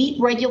to meet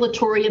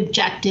regulatory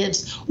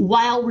objectives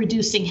while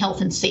reducing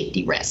health and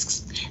safety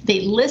risks.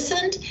 They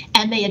listened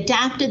and they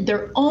adapted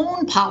their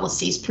own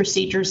policies,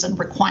 procedures, and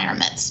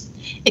requirements,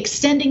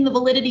 extending the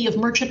validity of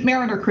merchant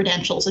mariner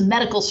credentials and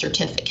medical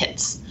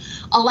certificates,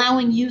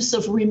 allowing use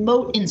of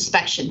remote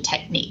inspection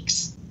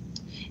techniques,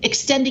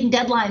 extending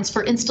deadlines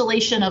for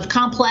installation of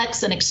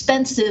complex and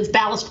expensive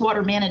ballast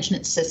water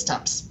management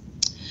systems.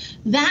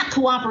 That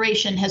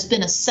cooperation has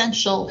been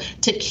essential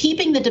to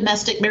keeping the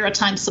domestic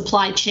maritime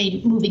supply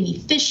chain moving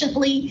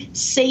efficiently,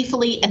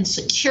 safely, and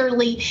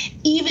securely,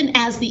 even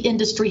as the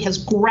industry has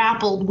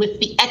grappled with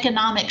the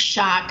economic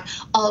shock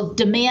of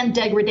demand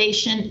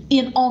degradation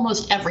in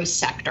almost every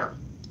sector.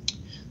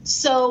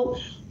 So,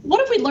 what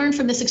have we learned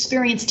from this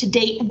experience to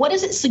date? What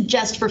does it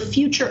suggest for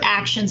future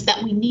actions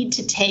that we need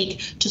to take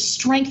to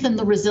strengthen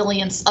the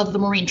resilience of the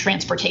marine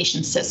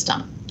transportation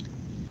system?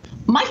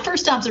 My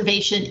first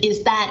observation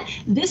is that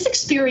this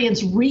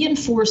experience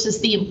reinforces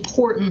the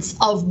importance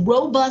of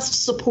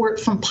robust support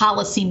from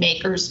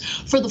policymakers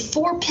for the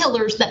four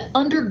pillars that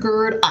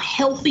undergird a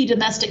healthy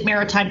domestic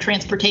maritime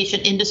transportation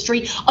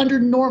industry under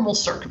normal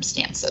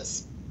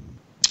circumstances.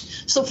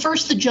 So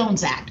first, the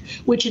Jones Act,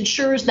 which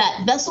ensures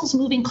that vessels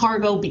moving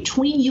cargo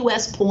between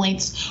U.S.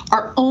 points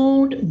are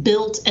owned,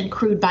 built, and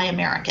crewed by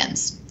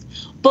Americans.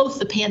 Both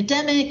the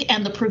pandemic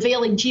and the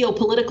prevailing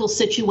geopolitical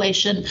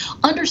situation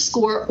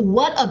underscore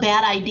what a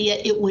bad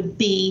idea it would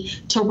be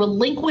to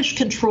relinquish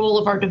control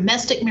of our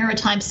domestic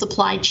maritime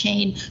supply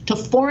chain to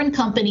foreign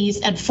companies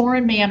and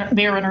foreign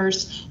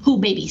mariners who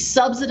may be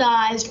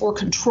subsidized or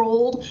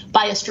controlled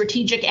by a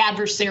strategic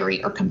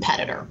adversary or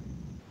competitor.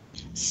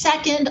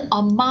 Second,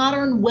 a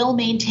modern,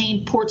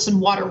 well-maintained ports and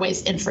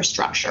waterways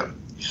infrastructure.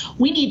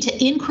 We need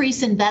to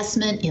increase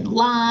investment in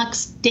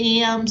locks,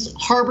 dams,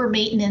 harbor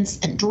maintenance,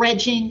 and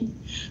dredging,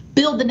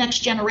 build the next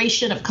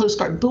generation of Coast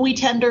Guard buoy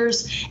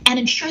tenders, and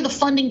ensure the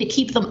funding to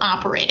keep them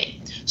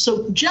operating.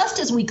 So just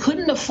as we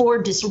couldn't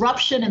afford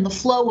disruption in the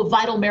flow of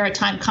vital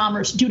maritime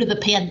commerce due to the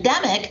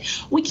pandemic,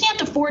 we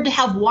can't afford to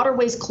have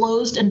waterways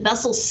closed and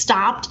vessels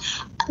stopped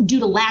due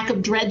to lack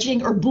of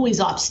dredging or buoys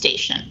off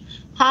station.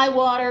 High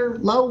water,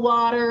 low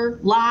water,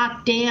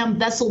 lock, dam,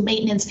 vessel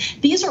maintenance,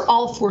 these are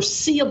all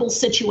foreseeable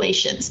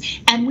situations,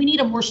 and we need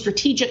a more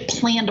strategic,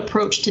 planned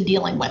approach to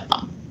dealing with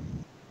them.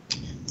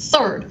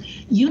 Third,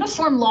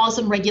 uniform laws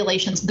and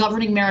regulations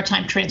governing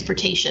maritime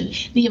transportation,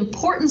 the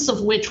importance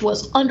of which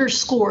was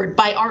underscored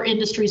by our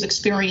industry's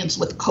experience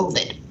with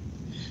COVID.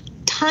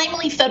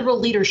 Timely federal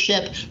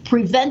leadership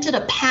prevented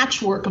a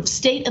patchwork of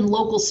state and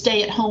local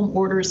stay-at-home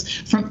orders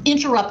from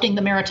interrupting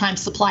the maritime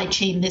supply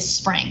chain this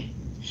spring.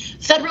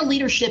 Federal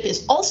leadership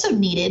is also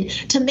needed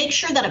to make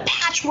sure that a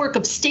patchwork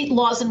of state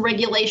laws and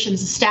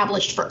regulations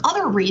established for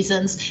other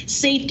reasons,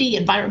 safety,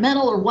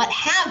 environmental, or what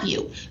have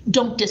you,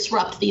 don't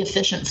disrupt the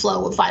efficient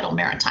flow of vital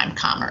maritime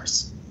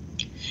commerce.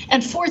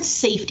 And fourth,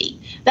 safety.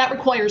 That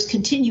requires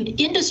continued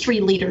industry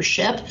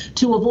leadership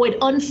to avoid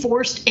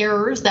unforced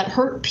errors that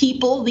hurt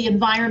people, the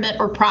environment,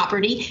 or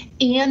property,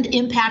 and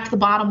impact the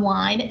bottom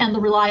line and the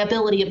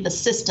reliability of the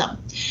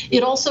system.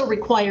 It also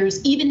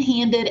requires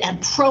even-handed and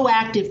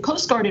proactive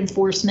Coast Guard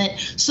enforcement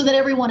so that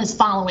everyone is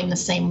following the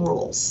same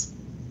rules.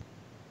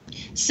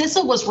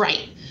 CISA was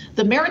right.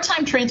 The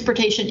maritime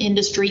transportation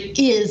industry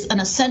is an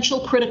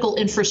essential critical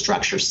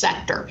infrastructure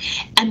sector,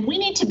 and we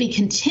need to be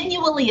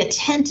continually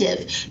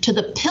attentive to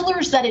the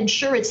pillars that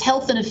ensure its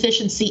health and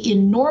efficiency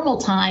in normal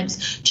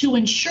times to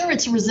ensure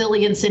its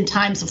resilience in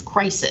times of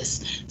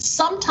crisis.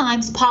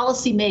 Sometimes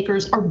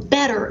policymakers are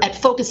better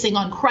at focusing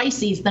on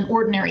crises than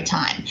ordinary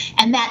time,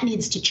 and that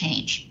needs to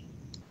change.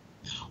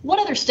 What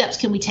other steps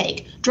can we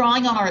take,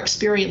 drawing on our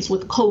experience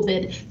with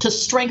COVID, to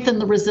strengthen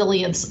the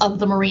resilience of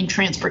the marine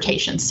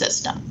transportation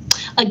system?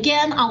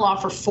 Again, I'll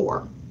offer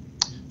four.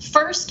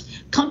 First,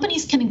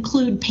 companies can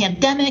include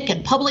pandemic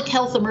and public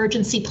health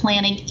emergency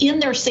planning in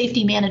their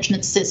safety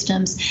management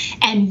systems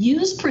and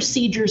use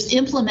procedures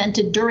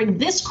implemented during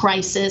this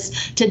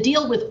crisis to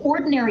deal with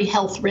ordinary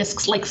health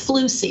risks like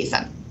flu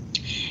season.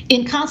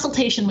 In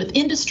consultation with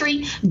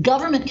industry,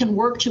 government can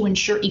work to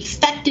ensure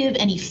effective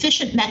and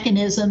efficient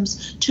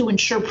mechanisms to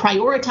ensure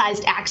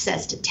prioritized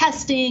access to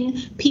testing,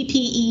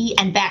 PPE,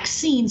 and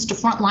vaccines to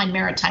frontline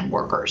maritime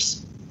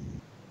workers.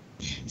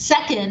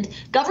 Second,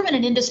 government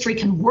and industry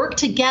can work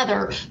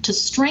together to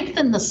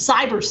strengthen the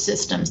cyber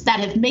systems that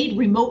have made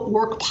remote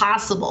work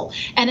possible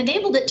and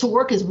enabled it to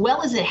work as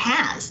well as it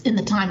has in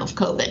the time of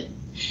COVID.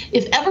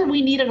 If ever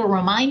we needed a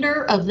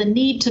reminder of the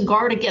need to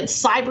guard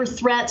against cyber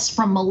threats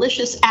from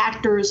malicious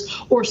actors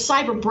or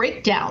cyber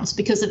breakdowns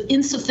because of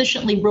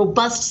insufficiently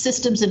robust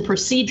systems and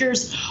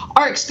procedures,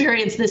 our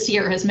experience this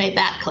year has made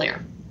that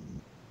clear.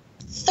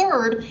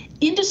 Third,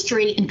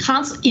 industry, in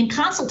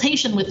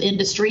consultation with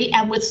industry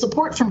and with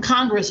support from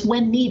Congress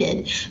when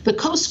needed, the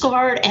Coast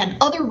Guard and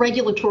other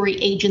regulatory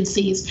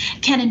agencies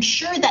can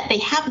ensure that they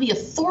have the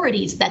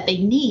authorities that they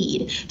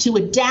need to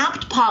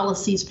adapt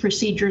policies,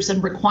 procedures,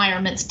 and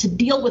requirements to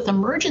deal with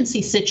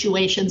emergency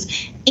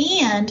situations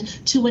and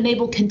to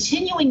enable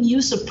continuing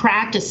use of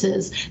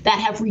practices that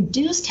have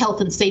reduced health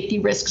and safety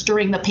risks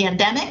during the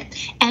pandemic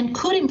and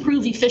could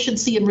improve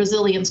efficiency and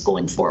resilience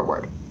going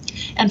forward.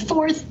 And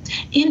fourth,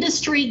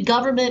 industry,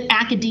 government,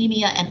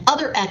 academia, and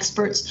other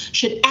experts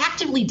should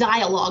actively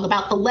dialogue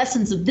about the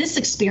lessons of this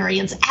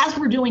experience, as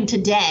we're doing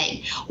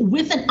today,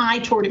 with an eye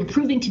toward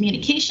improving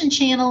communication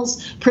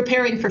channels,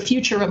 preparing for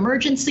future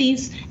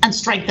emergencies, and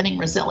strengthening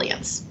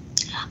resilience.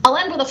 I'll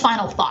end with a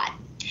final thought.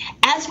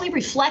 As we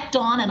reflect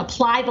on and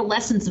apply the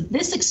lessons of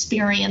this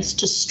experience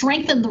to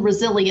strengthen the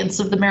resilience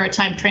of the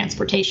maritime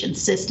transportation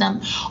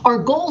system, our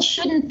goal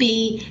shouldn't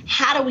be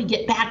how do we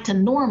get back to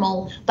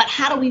normal, but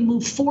how do we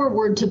move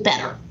forward to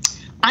better.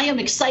 I am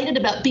excited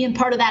about being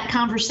part of that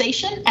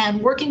conversation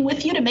and working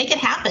with you to make it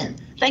happen.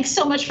 Thanks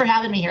so much for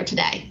having me here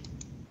today.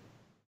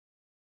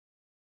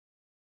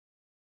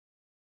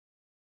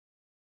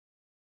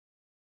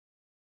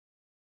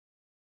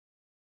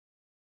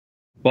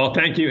 Well,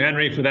 thank you,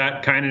 Henry, for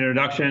that kind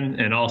introduction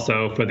and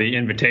also for the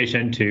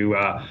invitation to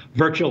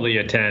virtually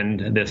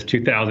attend this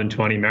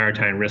 2020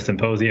 Maritime Risk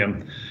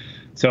Symposium.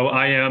 So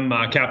I am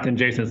Captain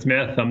Jason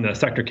Smith. I'm the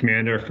Sector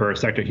Commander for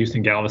Sector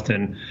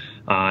Houston-Galveston.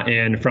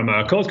 And from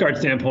a Coast Guard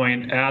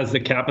standpoint, as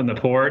the captain of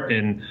the port,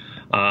 and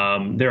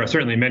there are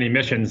certainly many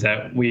missions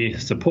that we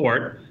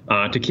support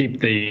to keep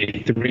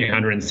the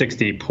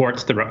 360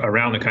 ports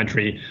around the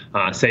country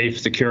safe,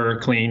 secure,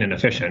 clean, and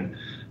efficient.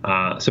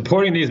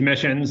 Supporting these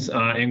missions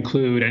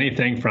include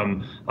anything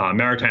from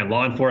maritime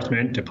law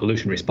enforcement to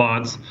pollution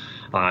response,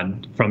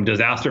 from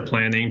disaster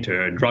planning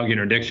to drug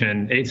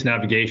interdiction, AIDS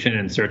navigation,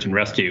 and search and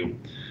rescue.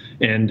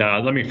 And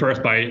let me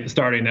first by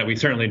starting that we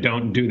certainly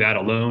don't do that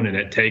alone, and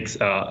it takes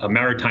a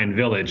maritime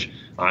village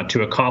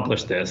to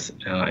accomplish this.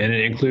 And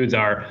it includes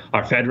our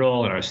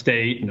federal and our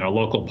state and our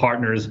local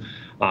partners,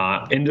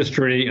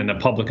 industry, and the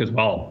public as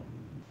well.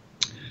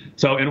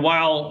 So, and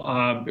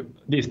while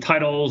these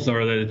titles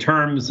or the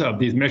terms of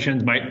these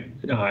missions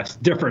might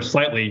differ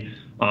slightly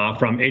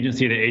from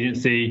agency to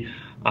agency,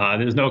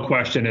 there's no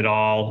question at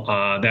all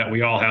that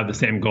we all have the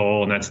same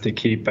goal, and that's to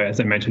keep, as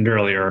I mentioned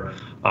earlier,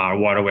 our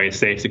waterways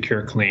safe,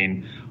 secure,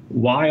 clean,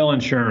 while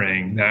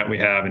ensuring that we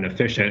have an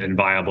efficient and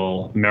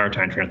viable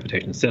maritime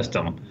transportation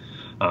system.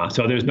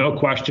 So there's no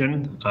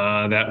question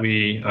that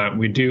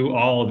we do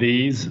all of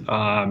these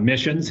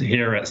missions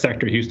here at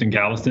Sector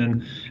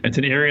Houston-Galveston. It's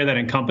an area that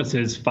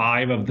encompasses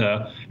 5 of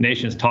the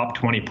nation's top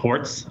 20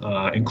 ports,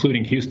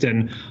 including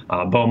Houston,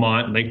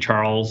 Beaumont, Lake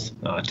Charles,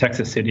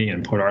 Texas City,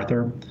 and Port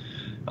Arthur.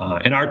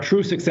 And our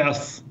true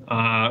success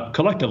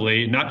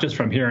collectively, not just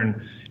from here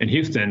in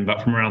Houston,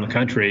 but from around the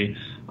country,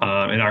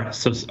 and our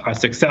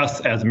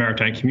success as a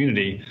maritime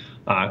community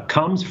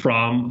comes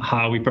from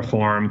how we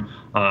perform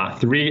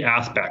 3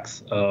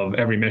 aspects of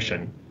every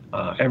mission.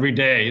 Every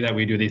day that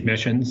we do these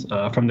missions,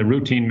 from the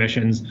routine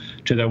missions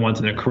to the ones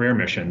in the career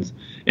missions.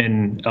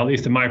 And at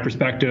least in my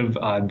perspective,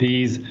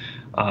 these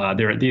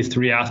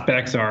 3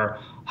 aspects are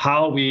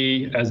how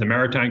we as a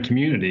maritime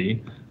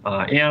community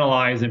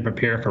analyze and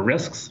prepare for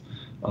risks,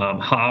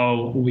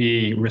 how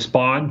we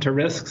respond to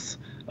risks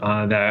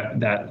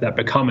that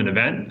become an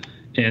event,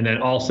 and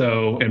then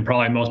also, and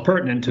probably most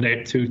pertinent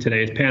to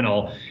today's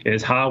panel,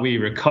 is how we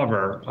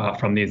recover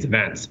from these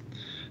events.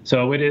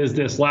 So it is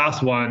this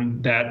last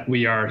one that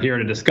we are here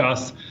to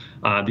discuss,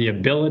 the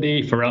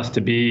ability for us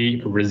to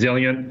be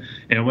resilient.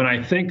 And when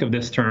I think of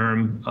this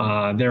term,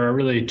 there are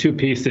really two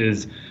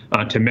pieces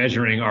to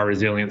measuring our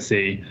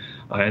resiliency.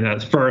 And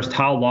that's first,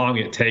 how long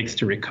it takes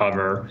to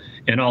recover,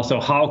 and also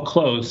how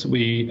close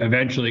we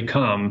eventually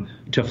come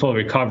to full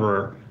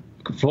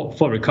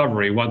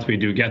recovery once we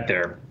do get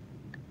there.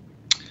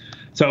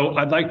 So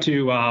I'd like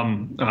to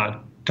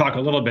talk a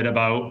little bit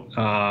about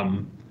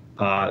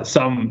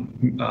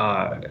some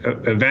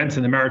events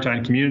in the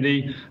maritime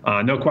community.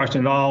 No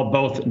question at all,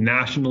 both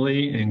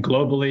nationally and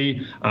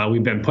globally,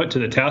 we've been put to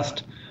the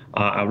test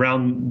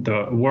around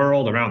the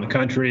world, around the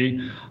country,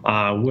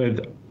 with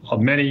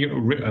many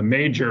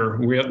major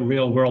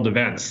real world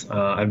events,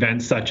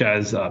 events such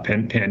as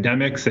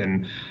pandemics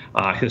and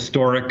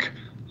historic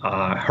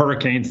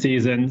hurricane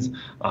seasons,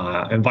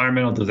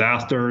 environmental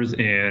disasters,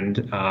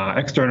 and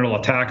external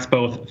attacks,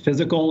 both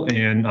physical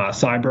and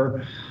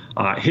cyber.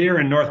 Here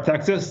in North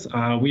Texas,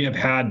 we have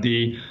had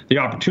the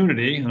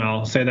opportunity, and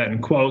I'll say that in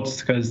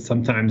quotes because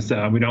sometimes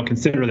we don't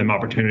consider them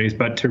opportunities,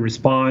 but to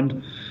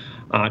respond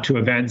to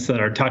events that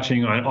are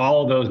touching on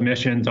all of those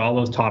missions, all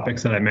those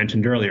topics that I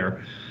mentioned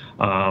earlier.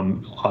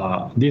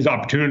 These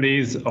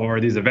opportunities or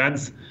these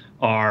events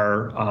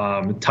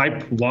are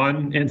type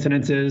 1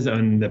 incidences.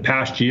 In the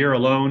past year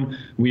alone,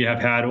 we have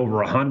had over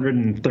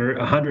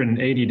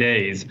 180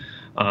 days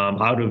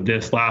out of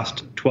this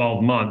last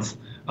 12 months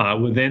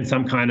within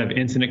some kind of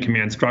incident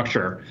command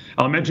structure.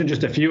 I'll mention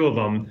just a few of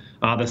them.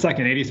 The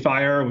Second 80s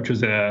fire, which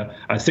was a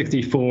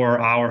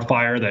 64-hour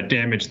fire that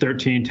damaged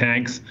 13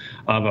 tanks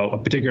of a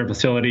particular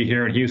facility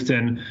here in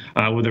Houston,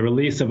 with a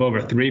release of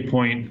over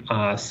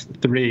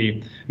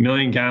 3.3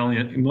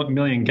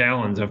 million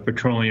gallons of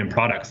petroleum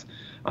products.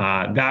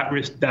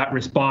 That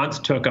response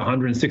took a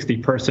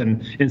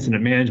 160-person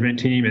incident management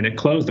team, and it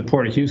closed the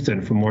Port of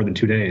Houston for more than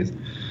 2 days.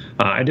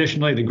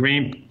 Additionally, the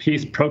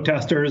Greenpeace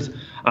protesters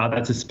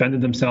that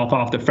suspended themselves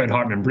off the Fred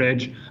Hartman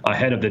Bridge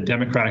ahead of the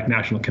Democratic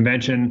National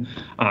Convention,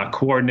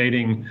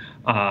 coordinating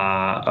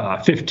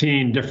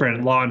 15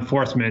 different law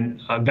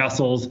enforcement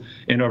vessels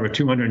and over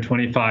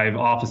 225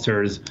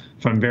 officers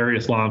from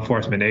various law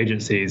enforcement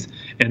agencies.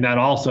 And that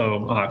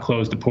also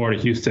closed the Port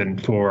of Houston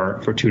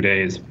for 2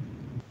 days.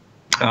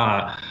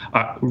 A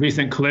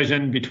recent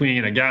collision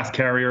between a gas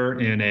carrier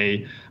and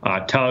a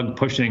tug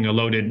pushing a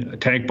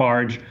loaded tank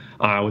barge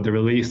with the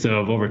release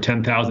of over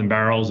 10,000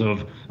 barrels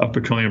of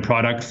petroleum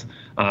products,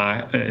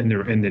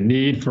 and the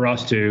need for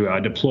us to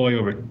deploy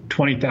over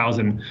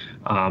 20,000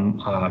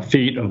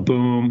 feet of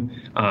boom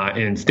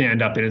and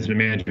stand up an incident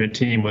management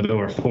team with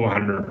over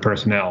 400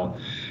 personnel.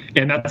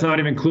 And that's not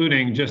even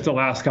including just the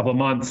last couple of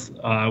months,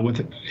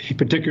 with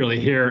particularly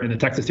here in the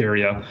Texas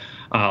area,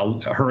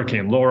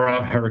 Hurricane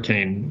Laura,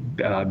 Hurricane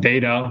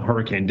Beta,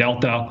 Hurricane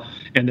Delta,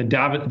 and the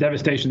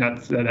devastation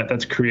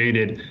that's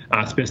created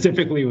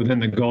specifically within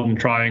the Golden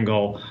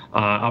Triangle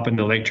up in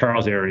the Lake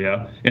Charles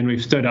area. And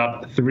we've stood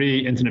up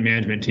 3 incident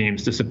management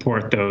teams to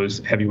support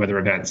those heavy weather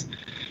events.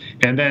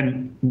 And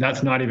then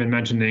that's not even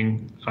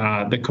mentioning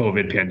the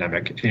COVID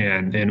pandemic.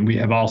 And we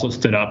have also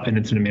stood up an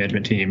incident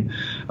management team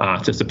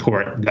to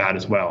support that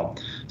as well.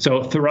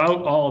 So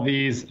throughout all of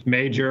these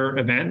major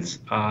events,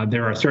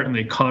 there are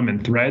certainly common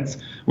threads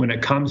when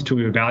it comes to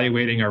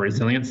evaluating our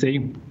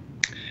resiliency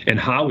and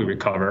how we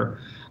recover.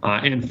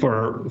 And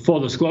for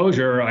full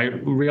disclosure, I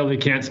really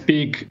can't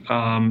speak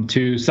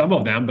to some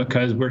of them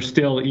because we're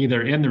still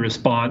either in the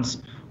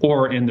response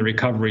or in the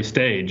recovery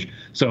stage.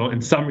 So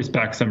in some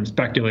respects, I'm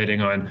speculating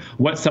on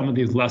what some of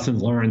these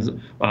lessons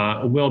learned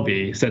will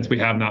be, since we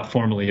have not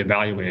formally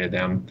evaluated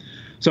them.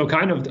 So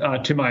kind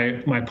of to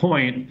my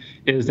point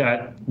is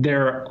that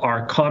there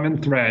are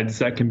common threads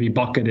that can be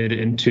bucketed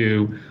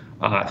into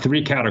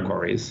 3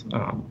 categories.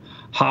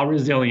 How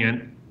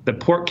resilient the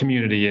port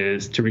community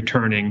is to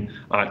returning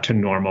to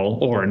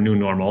normal or a new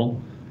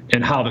normal,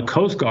 and how the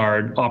Coast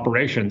Guard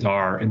operations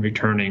are in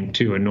returning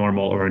to a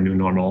normal or a new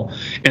normal,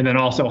 and then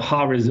also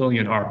how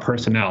resilient our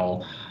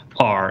personnel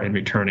are in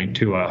returning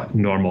to a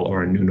normal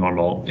or a new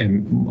normal.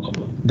 And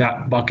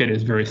that bucket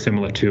is very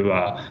similar to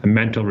a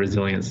mental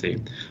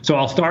resiliency. So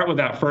I'll start with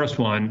that first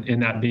one, in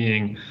that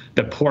being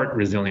the port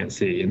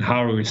resiliency and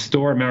how we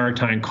restore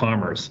maritime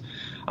commerce.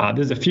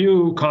 There's a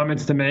few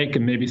comments to make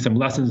and maybe some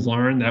lessons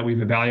learned that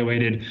we've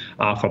evaluated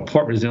for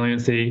port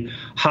resiliency.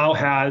 How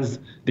has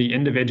the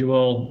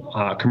individual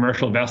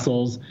commercial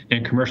vessels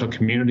and commercial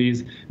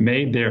communities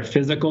made their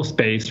physical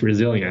space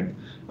resilient,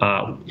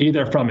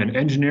 either from an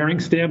engineering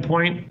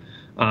standpoint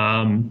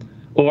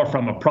or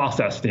from a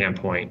process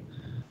standpoint?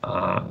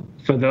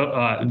 For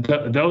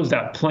those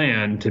that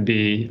plan to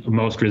be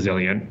most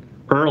resilient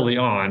early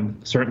on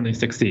certainly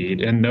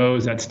succeed, and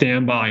those that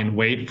stand by and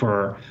wait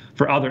for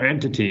other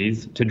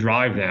entities to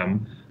drive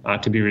them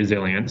to be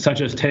resilient,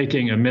 such as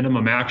taking a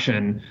minimum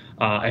action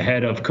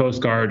ahead of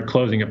Coast Guard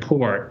closing a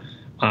port,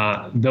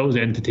 those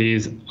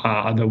entities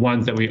are the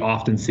ones that we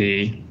often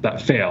see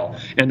that fail.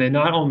 And they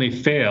not only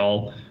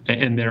fail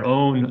in their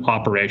own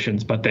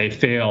operations, but they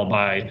fail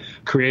by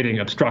creating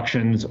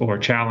obstructions or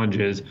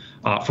challenges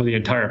for the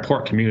entire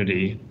port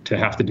community to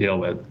have to deal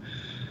with.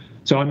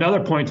 So another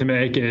point to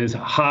make is,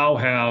 how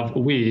have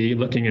we,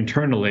 looking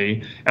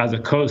internally as a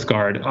Coast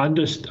Guard,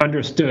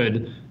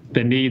 understood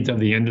the needs of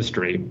the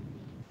industry?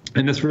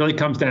 And this really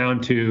comes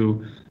down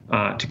to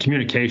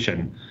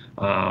communication.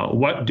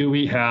 What do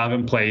we have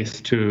in place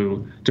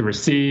to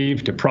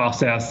receive, to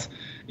process,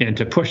 and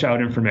to push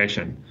out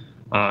information?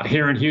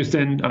 Here in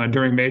Houston,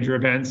 during major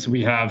events,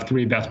 we have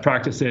 3 best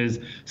practices,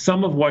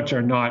 some of which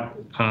are not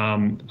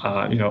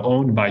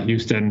owned by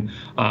Houston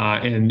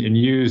and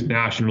used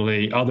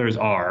nationally. Others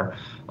are.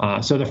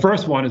 So the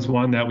first one is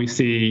one that we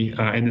see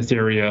in this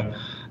area,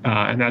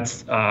 and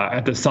that's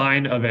at the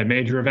sign of a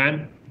major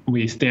event,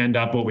 we stand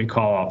up what we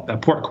call a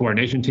port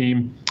coordination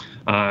team.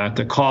 It's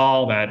a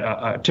call that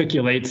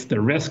articulates the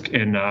risk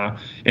and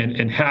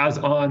has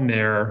on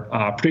their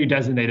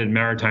pre-designated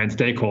maritime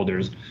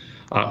stakeholders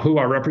who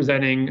are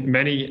representing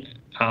many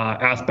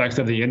aspects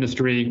of the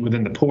industry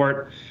within the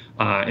port,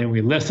 and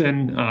we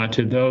listen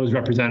to those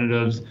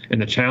representatives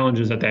and the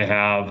challenges that they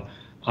have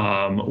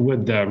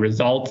with the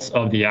results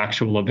of the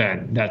actual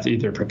event that's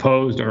either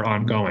proposed or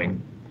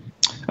ongoing.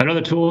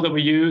 Another tool that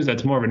we use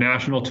that's more of a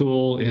national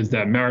tool is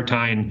the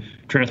Maritime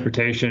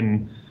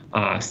Transportation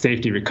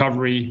Safety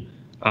Recovery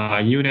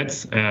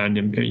units,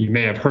 and you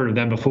may have heard of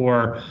them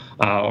before,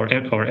 or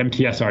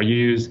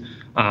MTSRUs.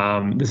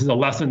 This is a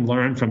lesson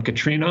learned from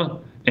Katrina,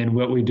 and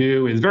what we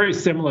do is very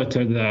similar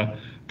to the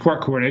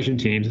port coordination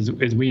teams,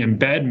 is we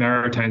embed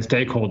maritime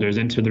stakeholders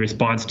into the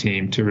response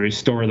team to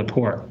restore the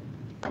port.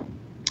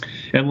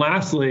 And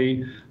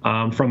lastly,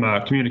 from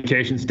a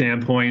communication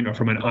standpoint or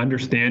from an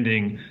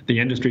understanding the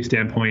industry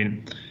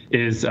standpoint,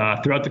 is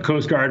throughout the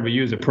Coast Guard, we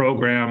use a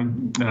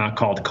program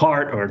called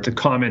CART, or it's a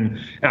Common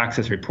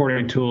Access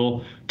Reporting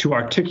Tool, to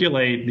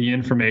articulate the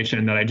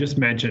information that I just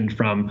mentioned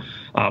from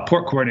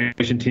port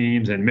coordination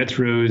teams and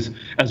MTSRUs,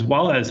 as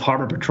well as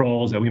harbor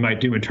patrols that we might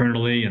do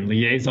internally, and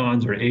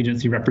liaisons or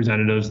agency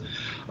representatives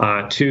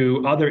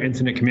to other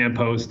incident command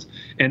posts.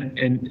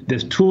 And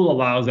this tool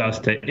allows us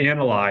to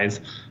analyze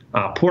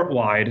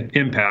port-wide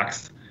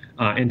impacts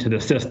into the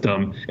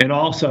system, and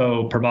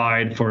also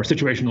provide for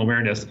situational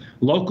awareness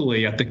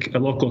locally at the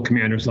local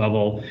commander's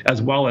level,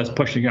 as well as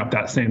pushing up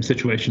that same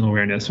situational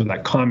awareness, or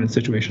that common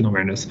situational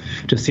awareness,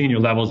 to senior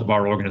levels of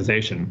our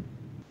organization.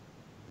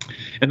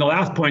 And the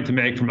last point to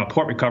make from a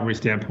port recovery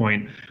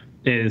standpoint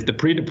is the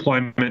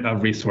pre-deployment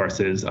of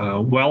resources.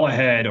 Well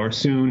ahead or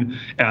soon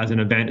as an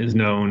event is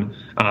known,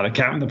 the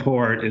captain of the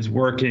port is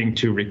working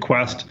to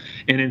request,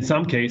 and in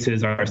some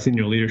cases our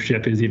senior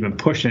leadership is even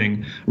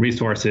pushing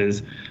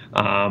resources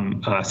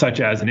such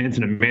as an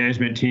incident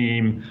management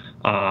team,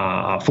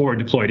 forward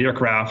deployed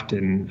aircraft,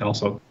 and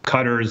also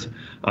cutters,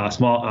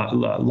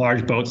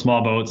 large boats,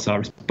 small boats,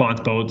 response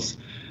boats,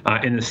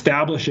 in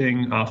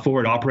establishing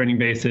forward operating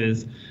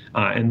bases,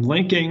 and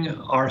linking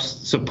our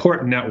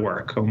support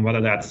network,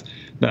 whether that's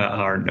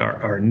our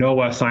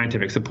NOAA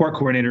scientific support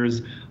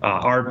coordinators,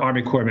 our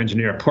Army Corps of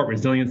Engineers port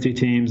resiliency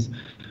teams,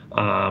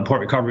 port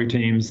recovery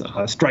teams,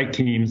 strike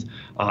teams,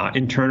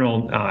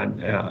 internal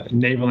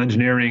naval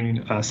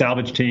engineering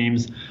salvage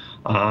teams,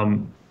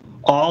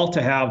 all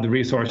to have the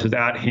resources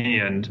at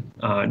hand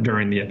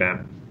during the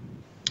event.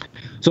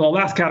 So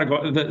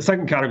the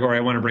second category I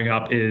want to bring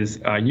up is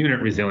unit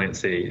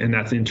resiliency, and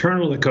that's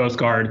internal to the Coast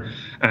Guard.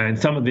 And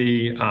some of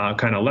the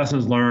kind of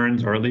lessons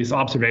learned, or at least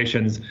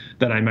observations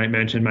that I might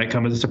mention, might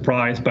come as a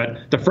surprise.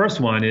 But the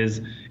first one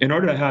is, in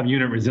order to have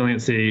unit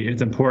resiliency,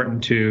 it's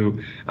important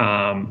to,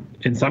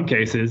 in some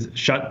cases,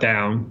 shut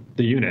down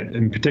the unit,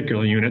 in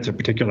particular units or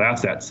particular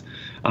assets,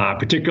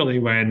 particularly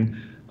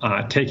when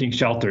taking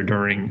shelter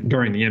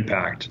during the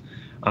impact.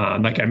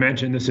 Like I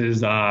mentioned, this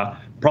is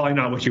probably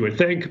not what you would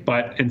think,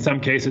 but in some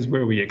cases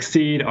where we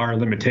exceed our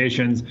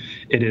limitations,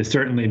 it is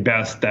certainly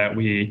best that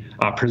we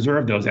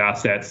preserve those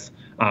assets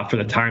for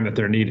the time that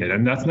they're needed.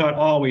 And that's not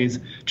always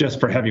just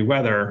for heavy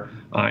weather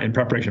in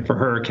preparation for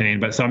hurricane,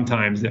 but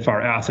sometimes if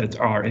our assets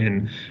are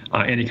in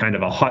any kind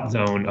of a hot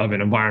zone of an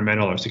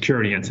environmental or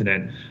security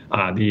incident,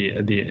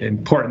 the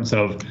importance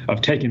of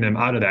taking them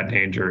out of that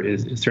danger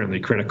is certainly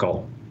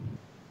critical.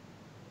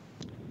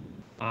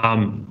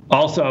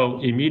 Also,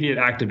 immediate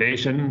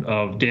activation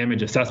of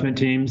damage assessment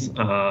teams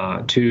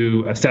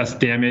to assess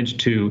damage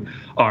to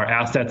our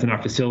assets and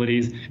our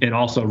facilities, and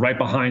also right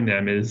behind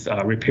them is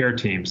repair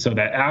teams, so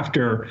that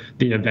after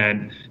the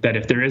event, that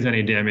if there is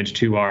any damage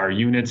to our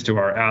units, to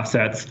our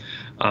assets,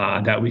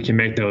 that we can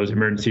make those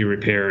emergency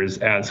repairs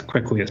as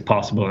quickly as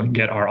possible and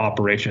get our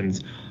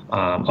operations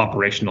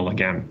operational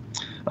again.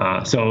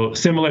 So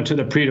similar to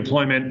the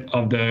pre-deployment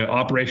of the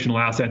operational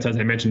assets, as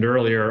I mentioned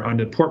earlier,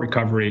 under port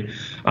recovery,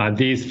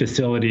 these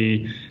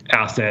facility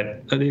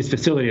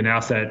and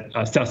asset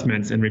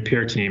assessments and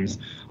repair teams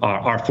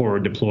are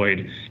forward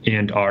deployed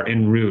and are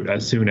en route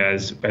as soon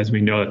as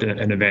we know that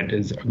an event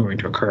is going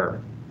to occur.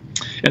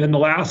 And then the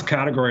last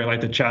category I'd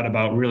like to chat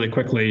about really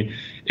quickly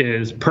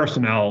is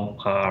personnel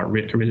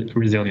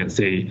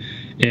resiliency.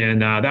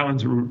 And that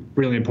one's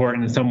really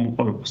important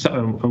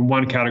in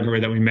one category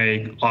that we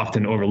may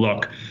often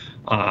overlook.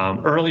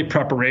 Early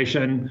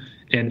preparation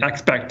and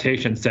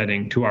expectation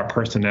setting to our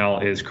personnel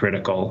is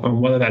critical, and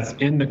whether that's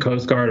in the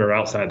Coast Guard or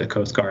outside the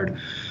Coast Guard.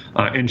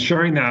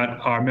 Ensuring that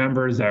our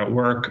members that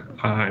work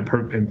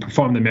and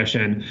perform the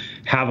mission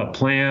have a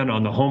plan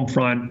on the home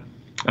front,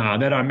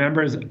 that our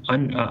members'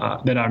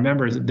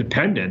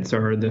 dependents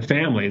or the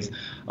families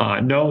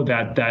know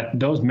that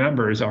those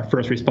members are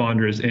first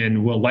responders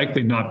and will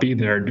likely not be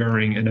there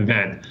during an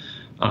event.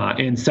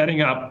 In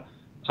setting up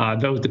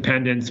those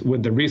dependents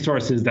with the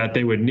resources that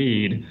they would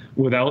need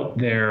without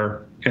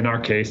their, in our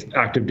case,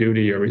 active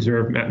duty or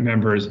reserve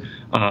members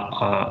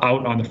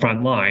out on the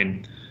front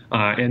line.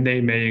 And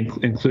they may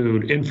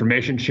include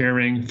information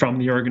sharing from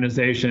the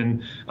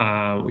organization,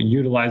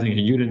 utilizing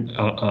a unit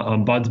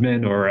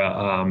ombudsman or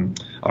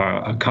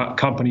a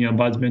company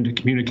ombudsman to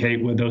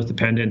communicate with those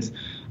dependents,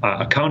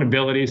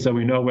 accountability so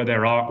we know where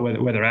they're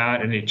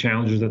at, any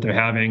challenges that they're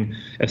having,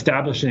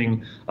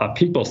 establishing a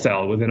people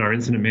cell within our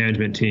incident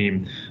management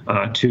team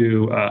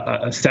to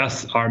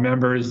assess our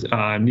members'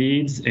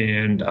 needs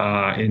and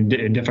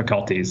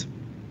difficulties.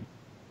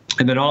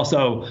 And then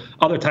also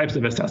other types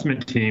of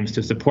assessment teams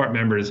to support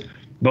members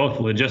both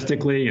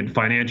logistically and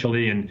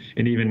financially and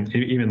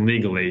even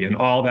legally. And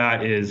all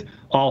that is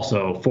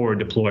also forward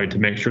deployed to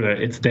make sure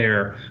that it's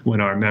there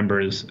when our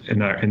members and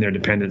their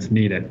dependents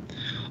need it.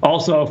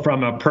 Also,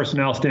 from a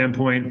personnel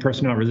standpoint,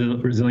 personnel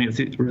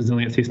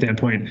resiliency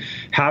standpoint,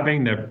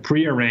 having the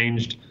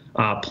prearranged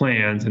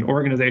plans and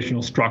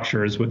organizational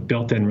structures with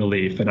built-in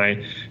relief. And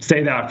I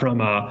say that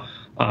from a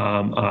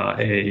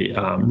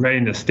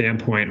readiness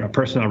standpoint, or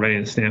personnel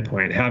readiness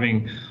standpoint,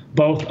 having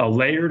both a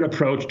layered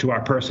approach to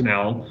our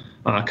personnel,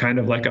 kind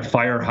of like a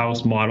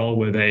firehouse model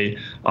with a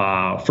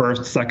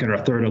first, second, or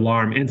third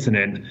alarm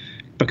incident,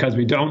 because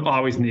we don't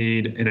always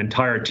need an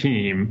entire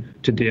team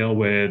to deal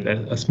with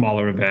a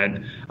smaller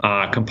event.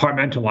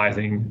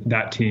 Compartmentalizing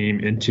that team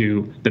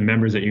into the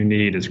members that you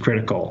need is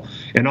critical.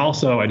 And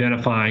also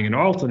identifying an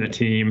alternate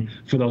team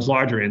for those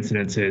larger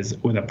incidences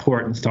with a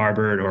port and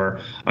starboard or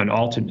an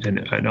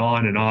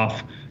on and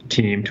off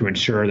team to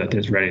ensure that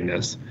there's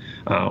readiness.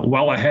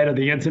 Well ahead of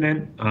the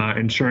incident,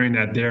 ensuring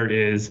that there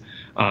is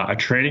a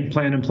training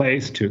plan in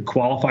place to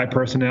qualify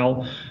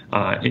personnel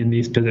in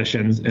these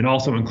positions, and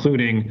also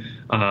including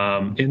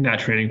in that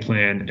training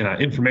plan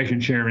information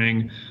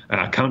sharing,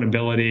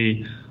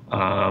 accountability,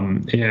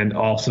 and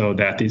also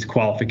that these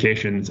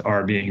qualifications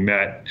are being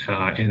met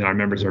and our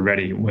members are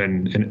ready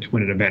when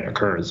an event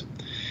occurs.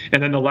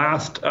 And then the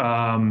last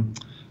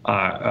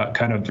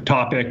kind of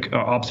topic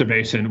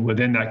observation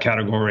within that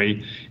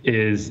category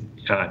is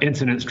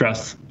incident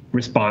stress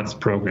response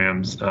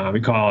programs.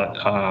 We call it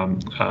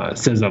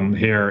CISM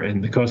here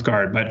in the Coast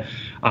Guard, but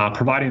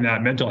providing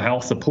that mental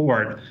health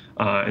support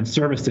and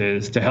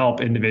services to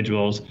help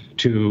individuals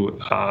to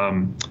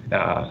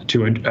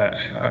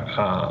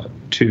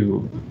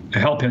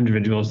help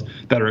individuals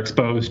that are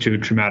exposed to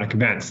traumatic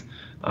events.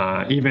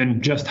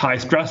 Even just high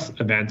stress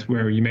events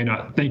where you may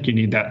not think you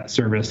need that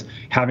service,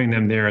 having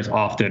them there is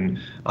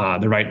often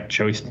the right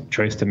choice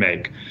to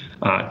make.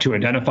 To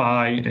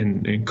identify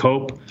and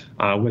cope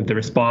with the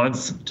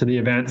response to the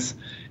events.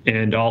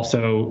 And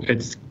also,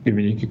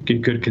 you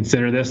could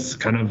consider this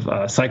kind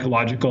of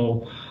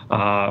psychological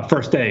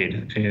first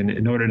aid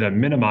in order to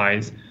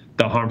minimize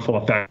the harmful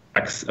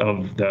effects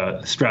of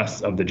the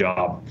stress of the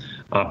job,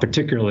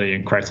 particularly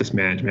in crisis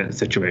management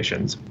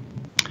situations.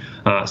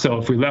 So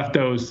if we left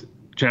those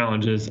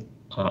challenges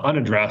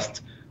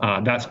unaddressed,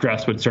 that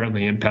stress would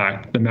certainly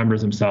impact the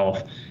members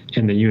themselves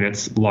and the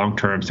unit's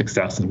long-term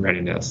success and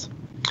readiness.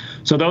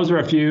 So those are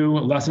a few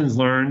lessons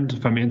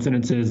learned from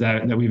incidences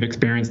that we've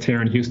experienced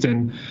here in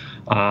Houston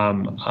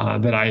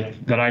that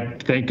I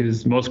think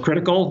is most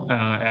critical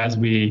as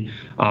we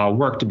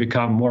work to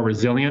become more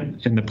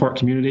resilient in the port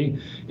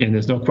community. And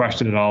there's no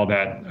question at all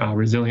that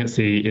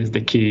resiliency is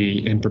the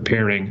key in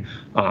preparing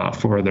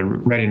for the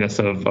readiness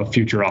of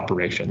future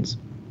operations.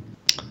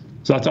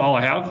 So that's all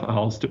I have.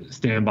 I'll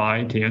stand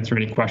by to answer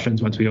any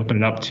questions once we open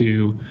it up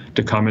to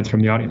comments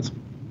from the audience.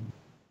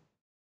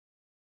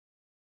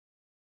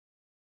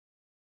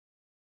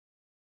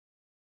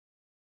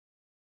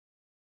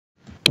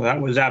 Well,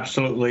 that was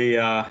absolutely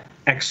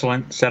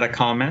excellent set of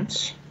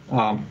comments.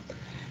 I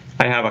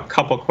have a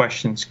couple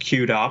questions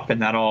queued up,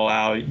 and that'll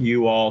allow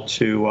you all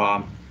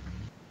to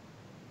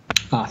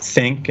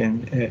think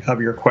of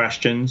your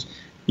questions.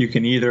 You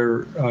can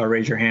either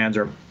raise your hands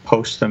or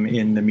post them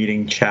in the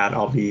meeting chat.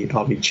 I'll be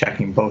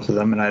checking both of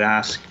them, and I'd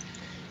ask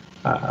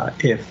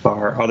if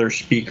our other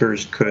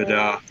speakers could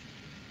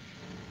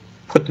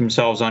put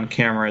themselves on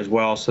camera as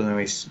well, so then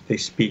they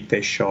speak,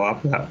 they show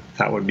up.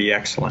 That would be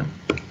excellent.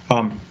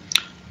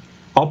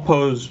 I'll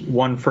pose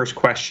one first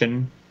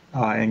question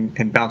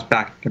and bounce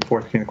back and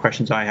forth between the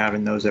questions I have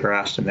and those that are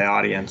asked in the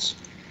audience.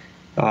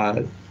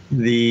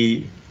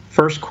 The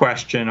first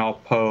question I'll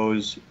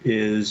pose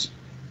is,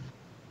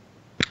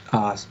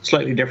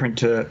 slightly different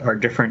to our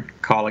different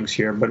colleagues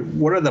here, but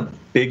what are the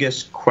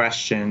biggest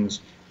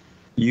questions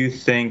you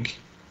think,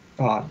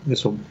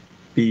 this will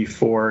be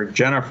for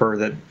Jennifer,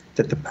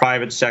 that the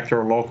private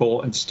sector,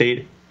 local and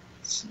state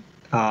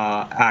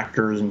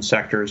actors and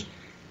sectors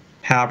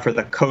have for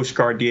the Coast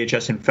Guard,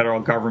 DHS, and federal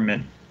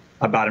government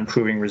about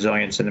improving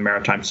resilience in the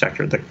maritime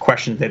sector, the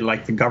questions they'd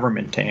like the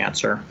government to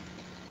answer?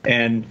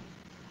 And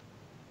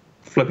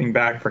flipping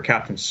back for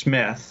Captain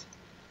Smith,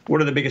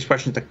 what are the biggest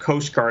questions the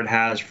Coast Guard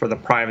has for the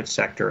private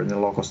sector and the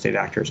local state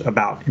actors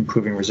about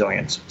improving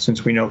resilience,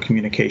 since we know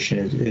communication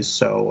is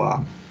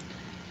so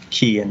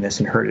key in this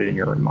and heard it in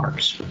your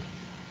remarks?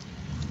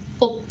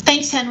 Well,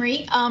 thanks,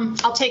 Henry.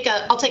 I'll take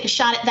a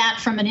shot at that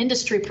from an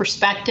industry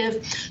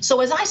perspective. So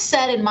as I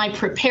said in my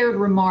prepared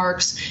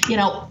remarks,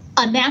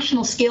 a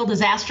national scale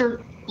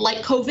disaster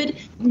like COVID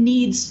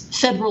needs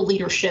federal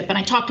leadership. And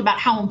I talked about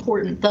how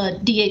important the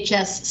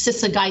DHS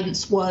CISA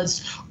guidance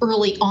was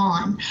early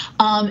on.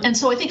 And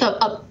so I think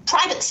a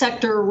private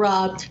sector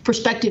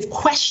perspective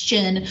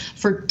question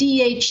for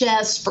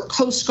DHS, for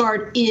Coast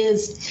Guard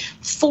is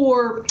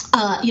for,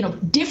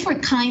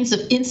 different kinds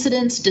of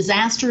incidents,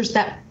 disasters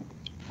that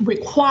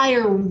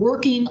require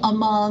working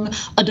among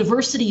a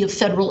diversity of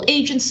federal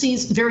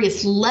agencies,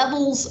 various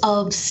levels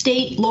of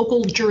state,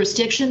 local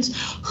jurisdictions.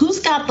 Who's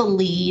got the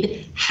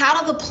lead? How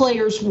do the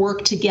players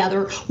work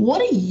together? What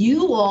do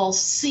you all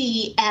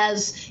see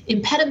as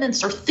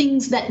impediments or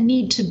things that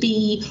need to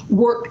be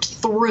worked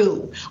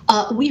through?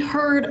 We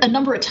heard a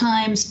number of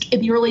times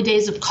in the early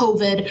days of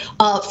COVID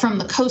from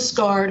the Coast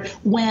Guard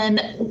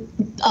when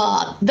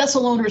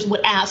vessel owners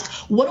would ask,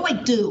 what do I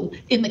do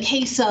in the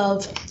case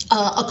of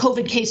a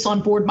COVID case on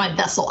board my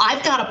vessel?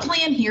 I've got a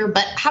plan here,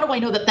 but how do I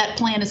know that that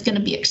plan is going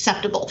to be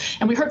acceptable?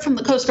 And we heard from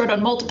the Coast Guard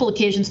on multiple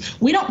occasions,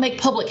 we don't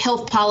make public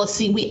health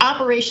policy.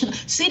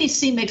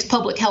 CDC makes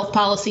public health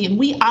policy, and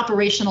we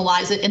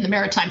operationalize it in the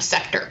maritime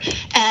sector.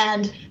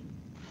 And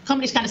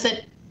companies kind of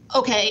said,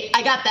 okay,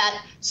 I got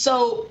that.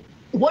 So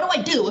what do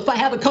I do if I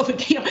have a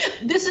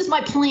COVID? This is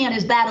my plan.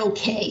 Is that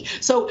okay?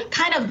 So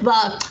kind of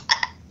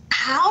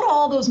how do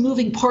all those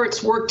moving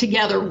parts work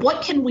together?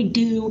 What can we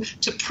do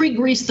to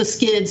pre-grease the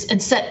skids and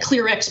set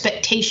clear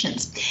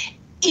expectations?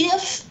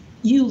 If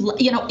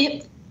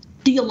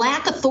do you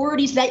lack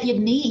authorities that you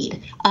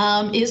need?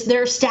 Is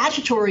there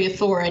statutory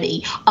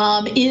authority?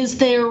 Are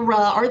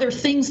there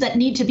things that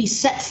need to be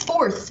set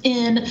forth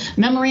in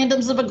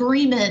memorandums of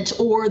agreement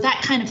or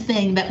that kind of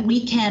thing that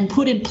we can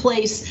put in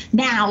place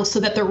now so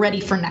that they're ready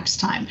for next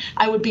time?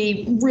 I would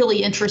be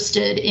really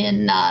interested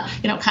in,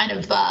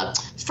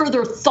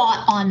 further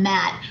thought on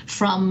that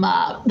from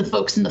the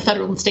folks in the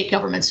federal and state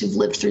governments who've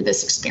lived through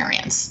this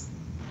experience.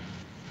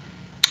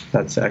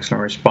 That's an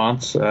excellent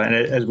response. And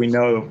as we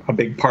know, a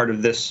big part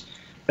of this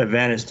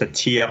event is to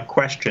tee up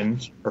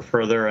questions for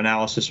further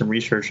analysis and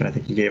research, and I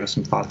think you gave us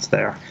some thoughts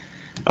there.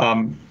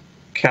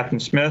 Captain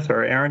Smith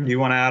or Aaron, do you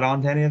want to add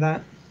on to any of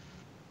that?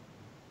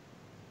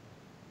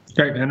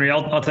 Great, Henry.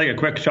 I'll take a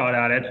quick shot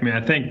at it. I mean,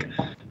 I think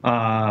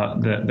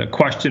the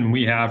question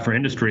we have for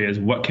industry is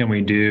what can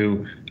we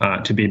do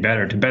to be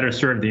better, to better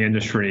serve the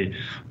industry?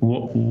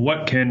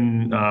 What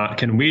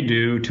can we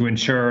do to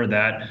ensure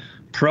that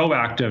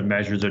proactive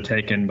measures are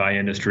taken by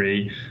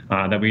industry,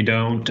 that we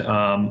don't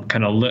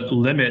kind of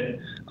limit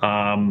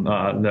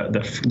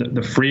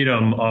the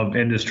freedom of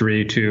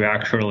industry to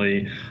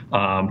actually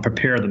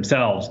prepare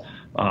themselves.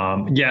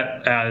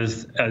 Yet,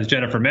 as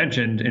Jennifer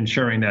mentioned,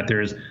 ensuring that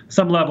there's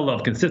some level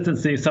of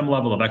consistency, some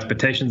level of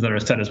expectations that are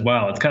set as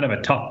well. It's kind of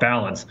a tough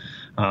balance.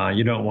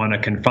 You don't want to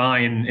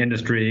confine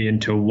industry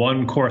into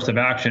one course of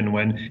action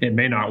when it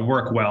may not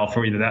work well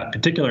for either that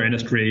particular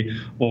industry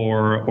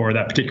or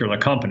that particular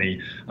company.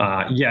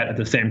 Yet, at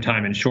the same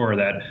time, ensure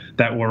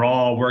that we're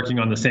all working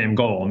on the same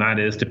goal, and that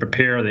is to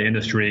prepare the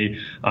industry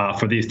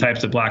for these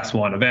types of black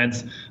swan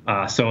events,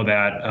 so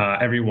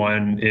that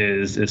everyone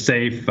is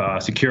safe,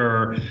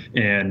 secure,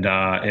 and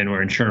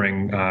we're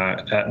ensuring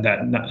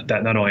that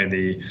not only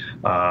the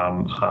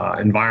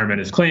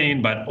environment is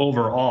clean, but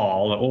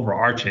overall, the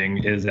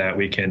overarching is that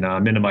we can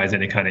minimize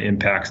any kind of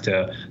impacts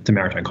to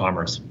maritime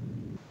commerce.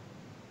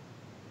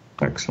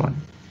 Excellent.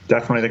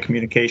 Definitely the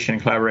communication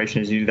and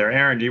collaboration is needed there.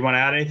 Aaron, do you want to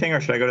add anything,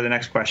 or should I go to the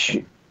next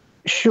question?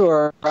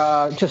 Sure.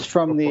 Just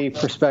from the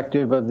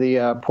perspective of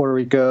the Puerto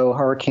Rico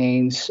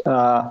hurricanes,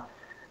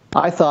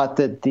 I thought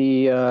that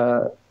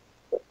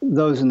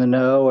those in the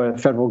know, or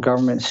federal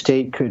government,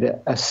 state, could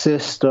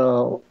assist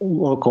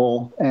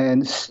local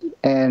and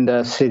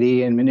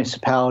city and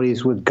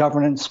municipalities with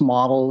governance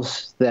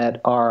models that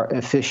are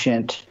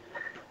efficient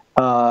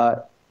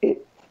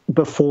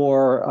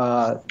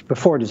before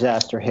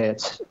disaster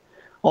hits.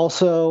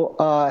 Also,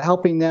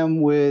 helping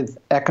them with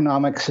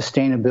economic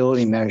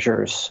sustainability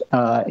measures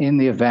in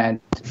the event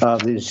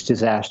of these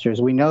disasters.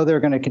 We know they're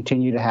going to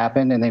continue to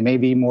happen, and they may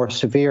be more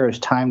severe as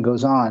time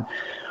goes on.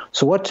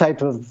 So what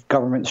type of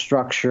government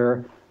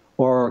structure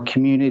or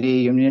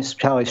community or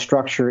municipality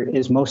structure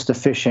is most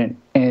efficient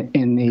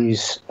in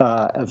these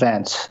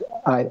events?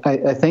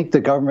 I think the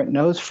government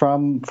knows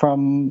from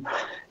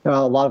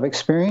a lot of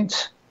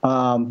experience.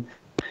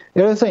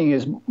 The other thing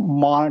is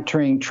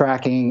monitoring,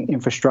 tracking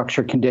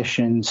infrastructure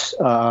conditions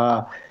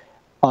throughout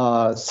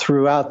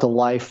the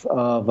life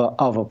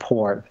of a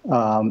port,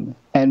 and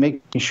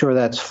making sure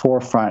that's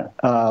forefront.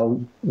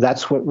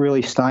 That's what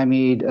really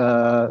stymied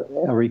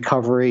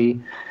recovery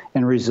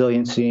and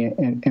resiliency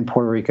in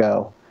Puerto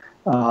Rico.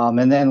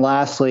 And then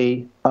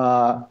lastly,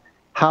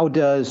 how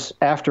does,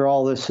 after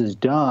all this is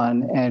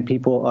done and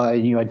people,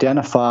 you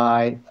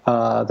identify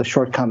the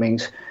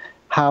shortcomings,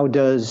 how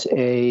does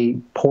a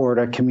port,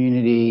 a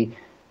community,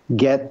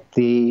 get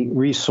the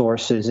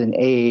resources and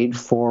aid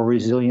for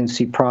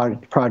resiliency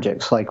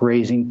projects like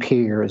raising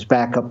piers,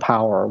 backup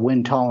power,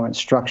 wind-tolerant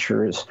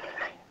structures?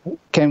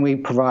 Can we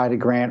provide a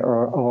grant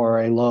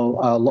or a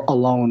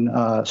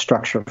loan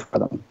structure for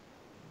them?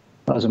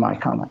 Those are my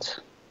comments.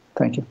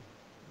 Thank you.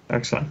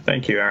 Excellent.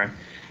 Thank you, Aaron.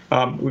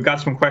 We've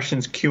got some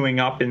questions queuing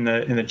up in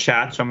the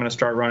chat, so I'm going to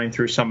start running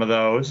through some of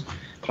those.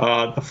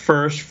 The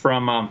first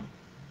from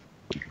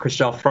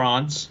Christelle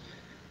France.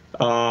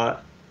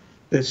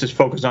 This is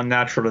focused on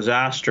natural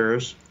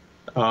disasters.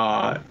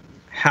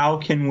 How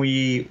can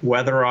we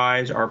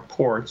weatherize our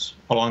ports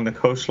along the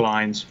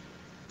coastlines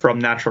from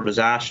natural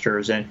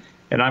disasters? And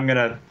I'm going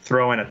to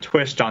throw in a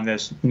twist on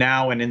this,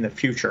 now and in the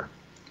future.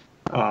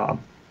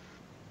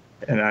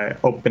 And I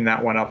open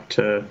that one up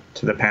to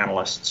the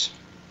panelists.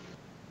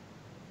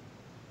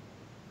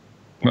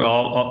 Well,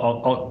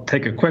 I'll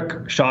take a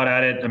quick shot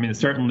at it. I mean,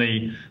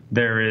 certainly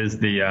there is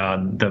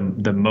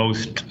the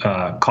most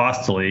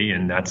costly,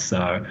 and that's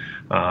down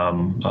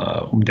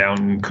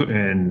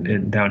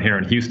here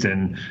in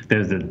Houston.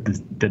 There's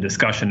the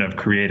discussion of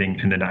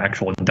creating an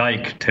actual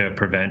dike to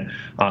prevent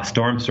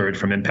storm surge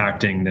from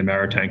impacting the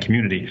maritime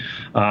community.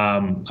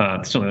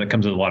 Certainly that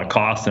comes with a lot of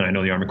cost, and I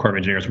know the Army Corps of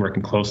Engineers is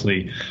working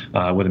closely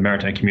with the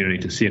maritime community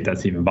to see if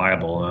that's even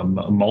viable.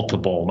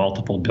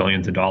 Multiple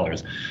billions of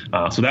dollars.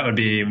 So that would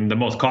be the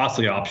most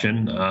costly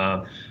option.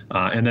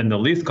 And then the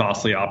least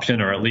costly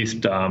option, or at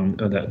least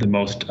the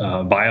most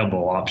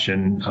viable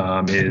option,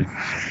 is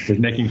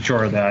making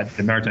sure that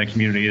the maritime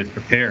community is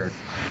prepared.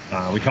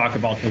 We talk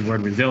about the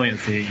word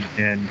resiliency,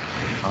 and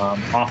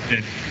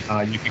often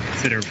you can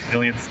consider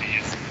resiliency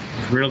as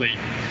really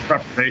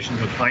preparation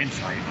with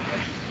hindsight. But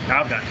you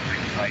have that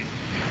hindsight,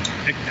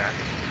 pick that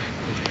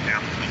as an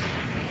example.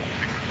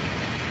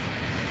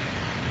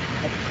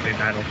 Hopefully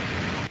that'll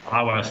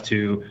allow us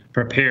to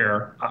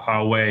prepare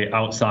our way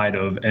outside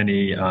of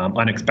any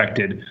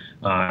unexpected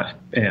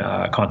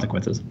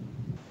consequences.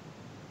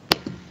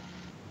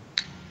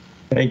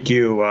 Thank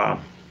you,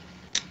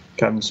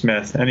 Captain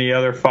Smith. Any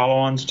other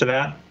follow-ons to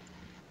that?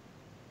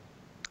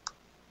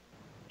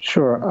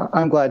 Sure,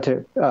 I'm glad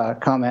to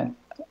comment.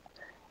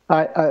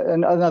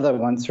 Another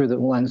one through the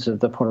lens of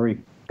the Puerto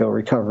Rico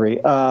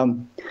recovery.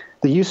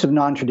 The use of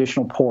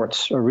non-traditional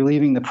ports, or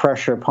relieving the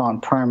pressure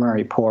upon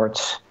primary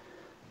ports.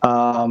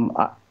 As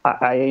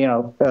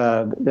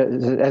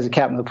a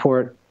captain of the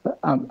port,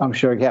 I'm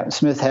sure Captain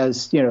Smith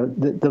has,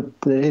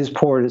 his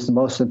port is the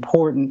most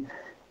important.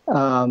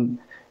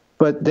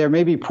 But there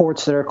may be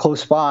ports that are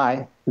close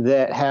by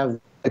that have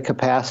the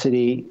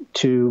capacity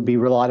to be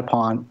relied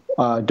upon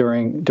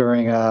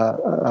during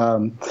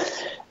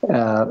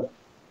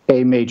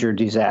a major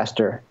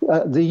disaster.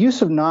 The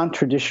use of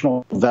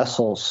non-traditional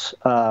vessels,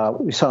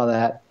 we saw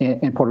that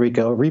in Puerto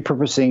Rico,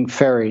 repurposing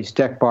ferries,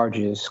 deck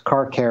barges,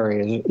 car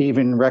carriers,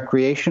 even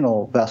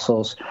recreational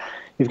vessels.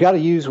 You've got to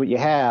use what you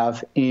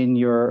have in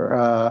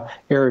your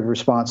area of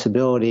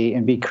responsibility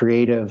and be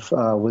creative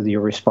with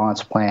your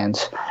response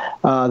plans.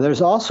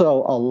 There's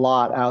also a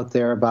lot out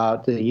there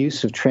about the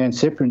use of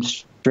transshipment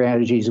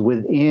strategies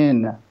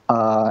within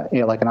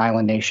like an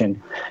island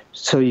nation,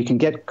 so you can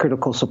get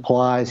critical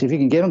supplies. If you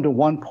can get them to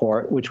one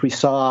port, which we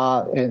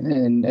saw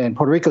in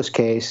Puerto Rico's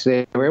case,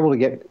 they were able to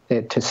get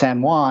it to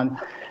San Juan,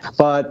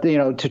 but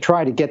to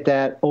try to get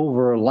that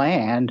over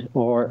land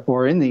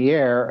or in the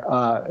air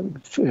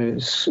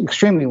is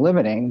extremely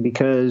limiting,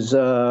 because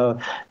the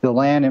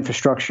land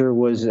infrastructure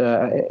was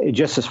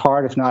just as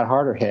hard, if not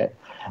harder hit.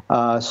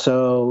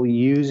 So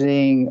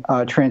using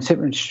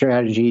transshipment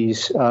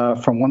strategies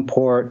from one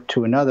port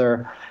to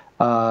another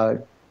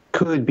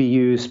could be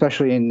used,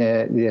 especially in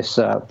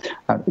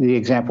the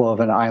example of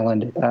an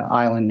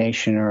island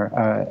nation or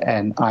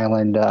an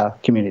island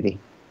community.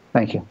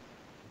 Thank you.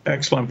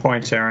 Excellent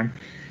points, Aaron.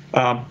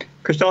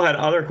 Christelle had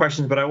other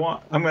questions, but I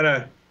want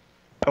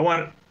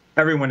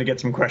everyone to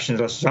get some questions.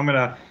 So I'm going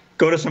to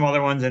go to some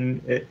other ones,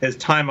 and as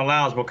time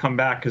allows, we'll come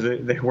back, because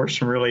there were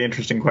some really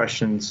interesting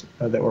questions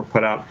that were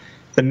put out.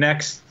 The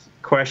next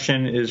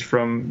question is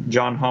from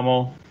John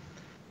Hummel,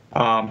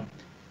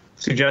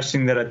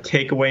 suggesting that a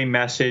takeaway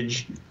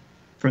message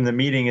from the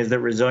meeting is that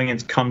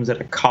resilience comes at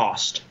a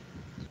cost.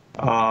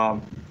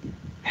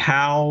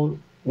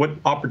 What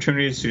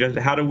opportunities suggest?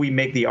 How do we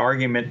make the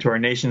argument to our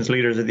nation's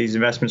leaders that these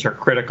investments are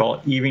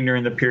critical, even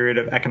during the period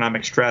of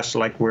economic stress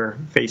like we're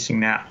facing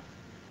now?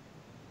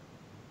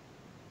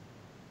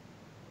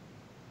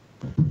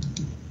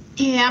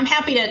 Yeah, I'm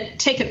happy to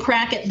take a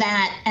crack at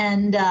that.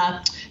 And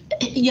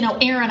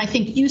Aaron, I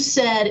think you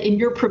said in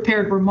your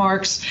prepared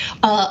remarks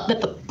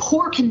that the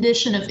poor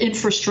condition of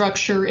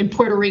infrastructure in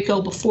Puerto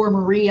Rico before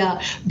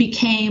Maria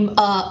became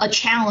a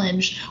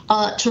challenge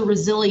to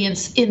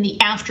resilience in the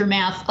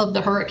aftermath of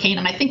the hurricane.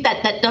 And I think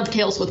that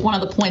dovetails with one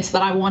of the points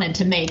that I wanted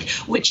to make,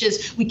 which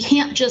is we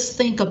can't just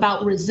think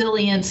about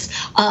resilience,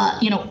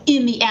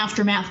 in the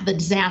aftermath of the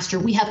disaster.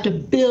 We have to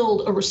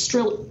build a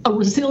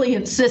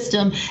resilient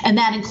system, and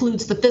that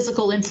includes the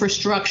physical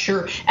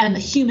infrastructure and the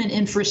human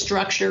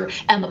infrastructure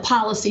and the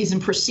policies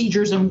and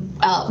procedures and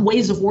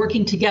ways of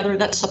working together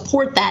that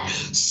support that,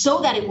 so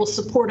that it will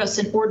support us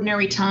in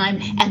ordinary time,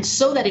 and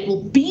so that it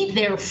will be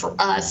there for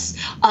us,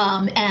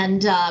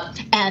 and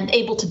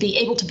able to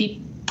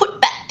be put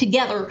back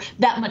together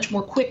that much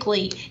more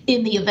quickly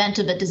in the event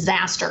of a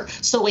disaster.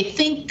 So I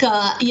think, to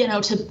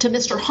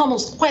Mr.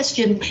 Hummel's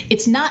question,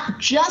 it's not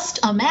just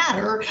a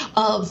matter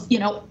of,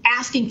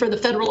 asking for the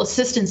federal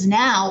assistance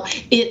now.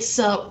 It's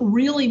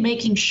really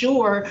making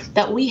sure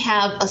that we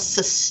have a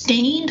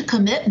sustained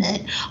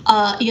commitment,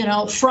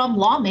 from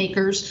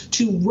lawmakers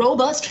to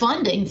robust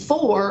funding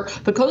for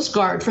the Coast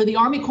Guard, for the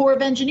Army Corps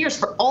of Engineers,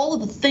 for all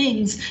of the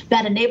things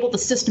that enable the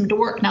system to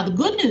work. Now, the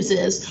good news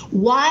is,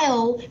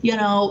 while,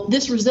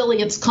 this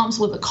resilience comes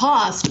with a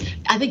cost,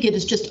 I think it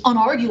is just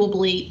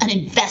unarguably an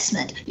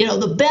investment.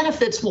 The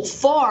benefits will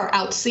far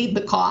exceed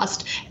the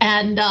cost,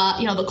 and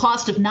the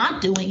cost of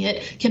not doing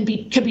it can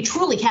be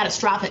truly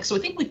catastrophic. So I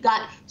think we've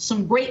got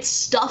some great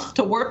stuff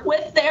to work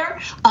with there,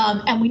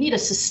 and we need a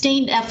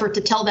sustained effort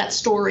to tell that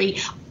story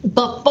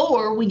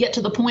before we get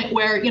to the point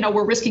where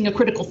we're risking a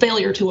critical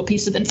failure to a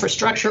piece of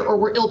infrastructure, or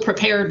we're ill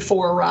prepared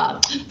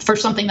for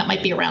something that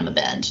might be around the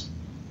bend.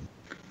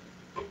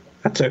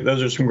 That's it.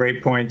 Those are some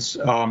great points.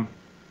 I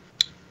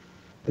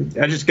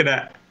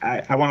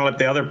want to let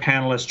the other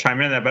panelists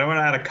chime in there, but I want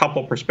to add a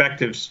couple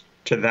perspectives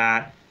to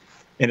that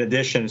in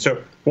addition.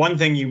 So one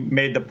thing you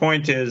made the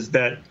point is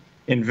that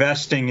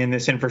investing in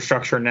this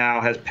infrastructure now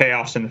has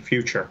payoffs in the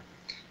future.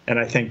 And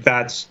I think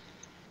that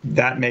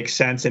makes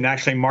sense. And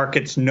actually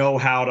markets know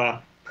how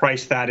to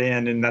price that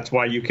in, and that's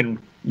why you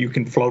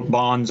can float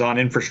bonds on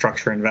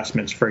infrastructure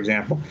investments, for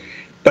example.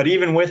 But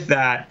even with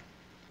that,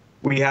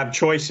 we have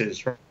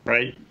choices,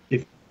 right?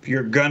 If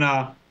you're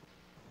gonna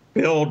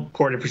build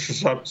port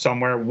infrastructure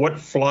somewhere, what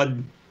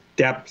flood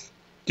depth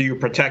do you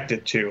protect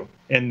it to?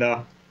 And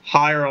the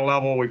higher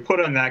level we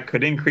put on that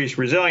could increase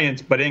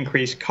resilience, but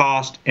increase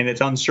cost, and it's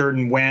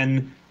uncertain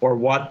when or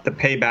what the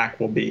payback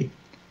will be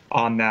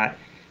on that.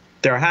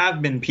 There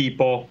have been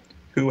people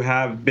who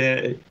have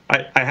been,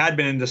 I had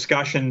been in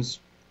discussions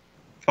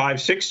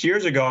 5-6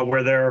 years ago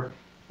where there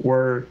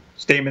were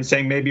statements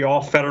saying maybe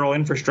all federal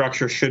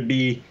infrastructure should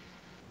be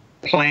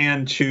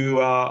planned to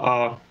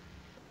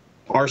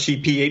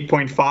RCP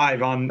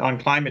 8.5 on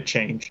climate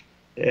change,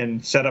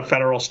 and set a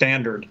federal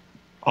standard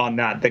on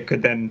that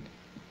could then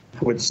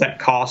would set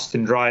costs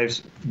and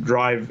drive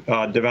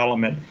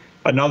development.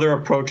 Another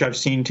approach I've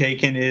seen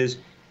taken is,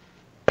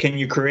 can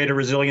you create a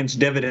resilience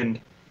dividend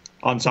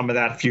on some of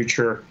that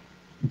future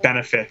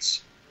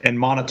benefits and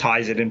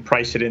monetize it and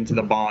price it into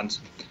the bonds?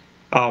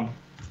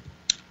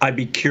 I'd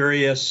be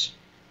curious,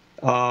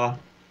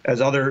 as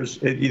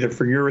others, either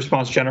for your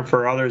response,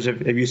 Jennifer, or others,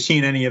 have you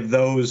seen any of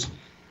those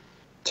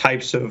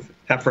types of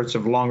efforts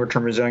of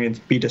longer-term resilience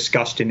be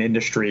discussed in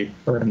industry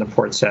or in the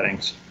port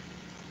settings?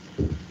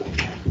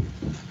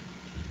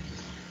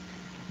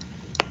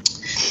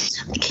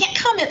 I can't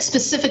comment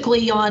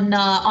specifically on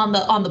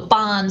the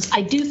bonds.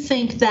 I do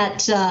think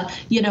that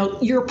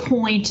your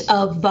point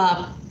of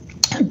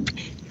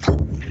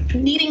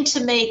needing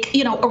to make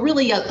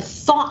a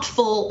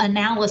thoughtful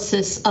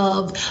analysis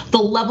of the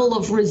level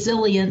of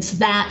resilience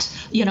that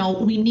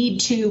we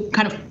need to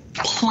kind of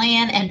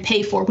plan and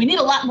pay for. We need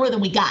a lot more than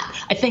we got.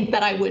 I think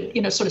that I would,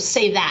 sort of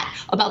say that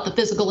about the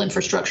physical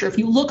infrastructure. If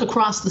you look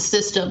across the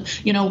system,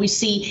 we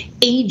see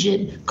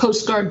aged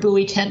Coast Guard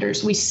buoy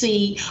tenders. We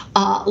see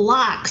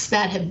locks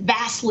that have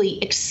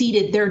vastly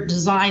exceeded their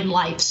design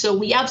life. So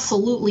we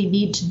absolutely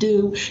need to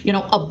do,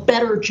 a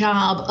better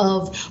job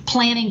of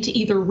planning to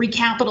either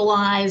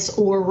recapitalize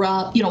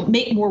or,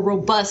 make more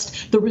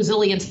robust the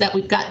resilience that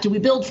we've got. Do we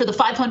build for the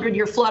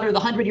 500-year flood or the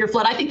 100-year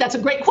flood? I think that's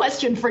a great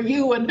question for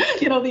you and,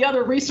 the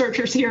other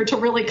researchers here to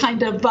really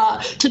kind of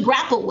to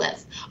grapple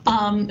with.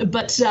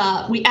 But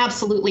we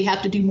absolutely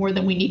have to do more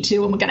than we need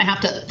to, and we're going to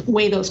have to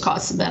weigh those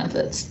costs and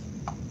benefits.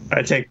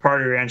 I take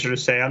part of your answer to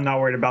say, I'm not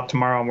worried about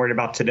tomorrow, I'm worried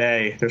about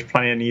today. There's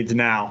plenty of needs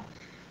now.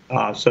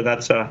 So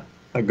that's a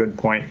good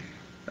point.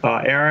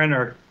 Aaron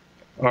or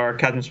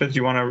Captain Smith, do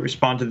you want to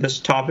respond to this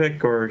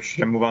topic, or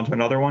should I move on to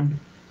another one?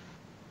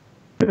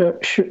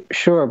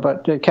 Sure,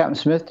 but Captain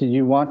Smith, did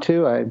you want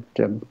to? I'm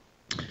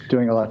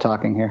doing a lot of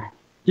talking here.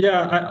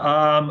 Yeah,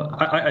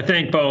 I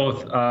think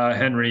both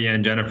Henry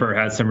and Jennifer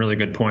had some really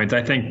good points.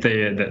 I think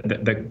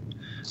the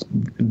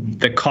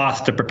the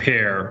cost to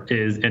prepare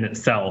is in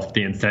itself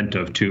the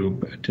incentive to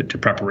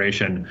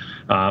preparation.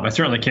 I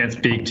certainly can't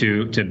speak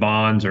to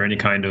bonds or any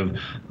kind of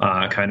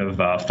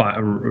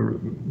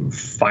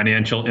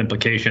financial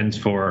implications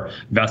for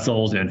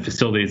vessels and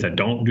facilities that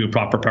don't do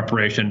proper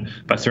preparation,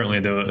 but certainly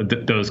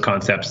those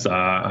concepts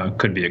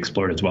could be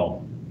explored as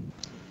well.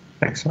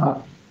 Thanks.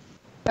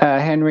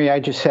 Henry, I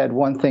just had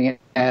one thing to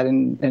add,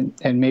 and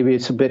maybe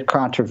it's a bit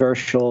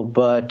controversial,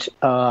 but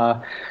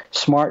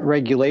smart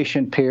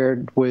regulation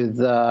paired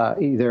with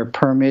either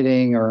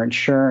permitting or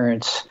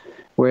insurance,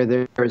 where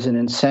there's an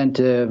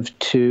incentive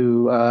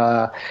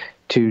to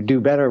do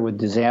better with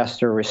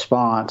disaster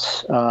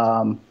response.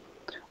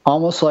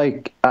 Almost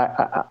like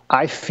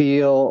I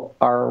feel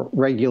our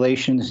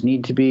regulations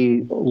need to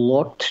be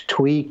looked,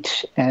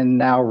 tweaked, and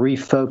now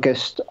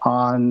refocused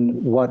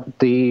on what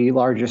the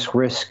largest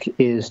risk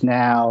is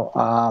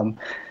now.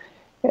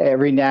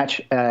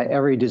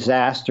 Every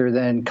disaster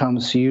then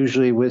comes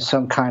usually with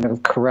some kind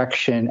of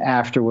correction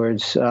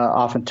afterwards,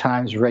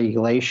 oftentimes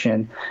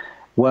regulation.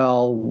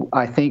 Well,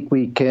 I think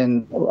we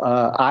can,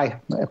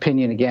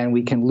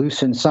 we can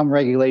loosen some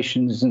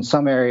regulations in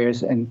some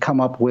areas and come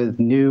up with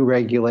new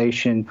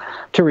regulation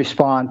to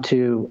respond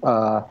to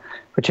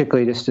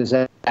particularly this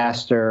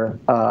disaster,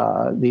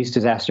 these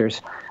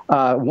disasters.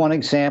 One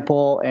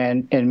example,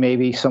 and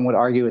maybe some would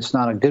argue it's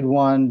not a good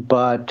one,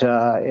 but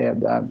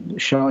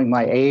showing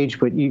my age,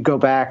 but you go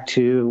back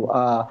to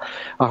a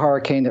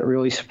hurricane that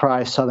really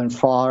surprised southern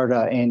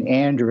Florida in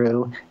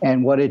Andrew,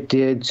 and what it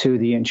did to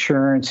the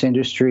insurance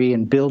industry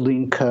and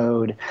building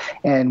code.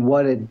 And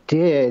what it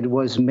did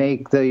was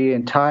make the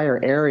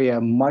entire area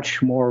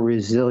much more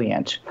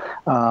resilient.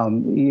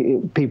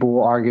 People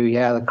will argue,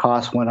 yeah, the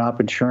cost went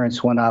up,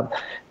 insurance went up.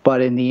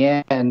 But in the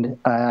end,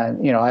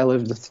 I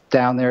lived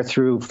down there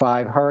through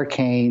 5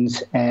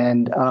 hurricanes,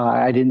 and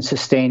I didn't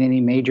sustain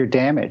any major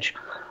damage.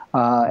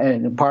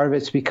 And part of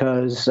it's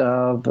because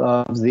of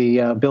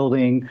the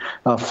building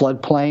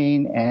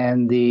floodplain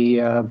and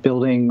the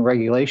building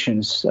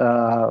regulations.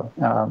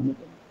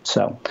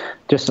 So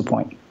just a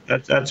point.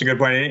 That's a good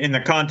point. In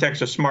the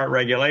context of smart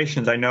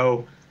regulations, I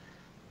know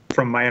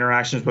from my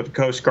interactions with the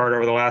Coast Guard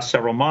over the last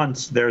several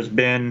months, there's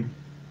been,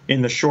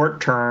 in the short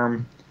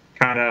term,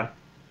 kind of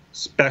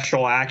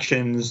special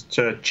actions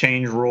to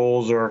change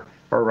rules or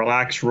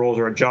relax rules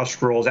or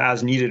adjust rules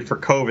as needed for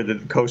COVID that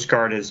the Coast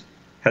Guard has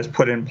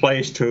put in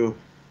place to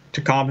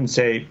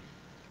compensate,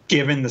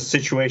 given the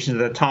situation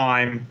at the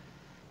time,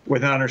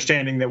 with an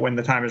understanding that when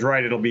the time is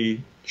right, it'll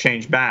be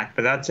changed back.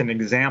 But that's an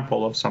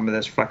example of some of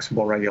this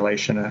flexible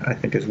regulation, I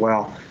think, as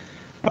well.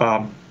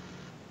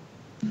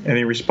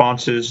 Any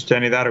responses to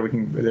any of that, or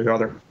there's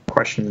other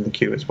questions in the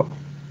queue as well?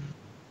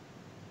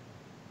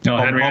 No,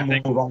 Henry, I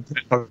think one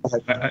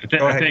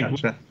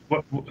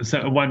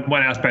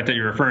aspect that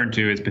you're referring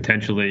to is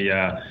potentially,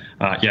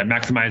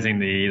 maximizing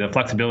the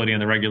flexibility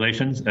in the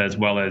regulations, as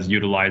well as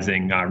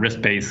utilizing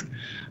risk-based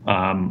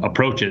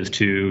approaches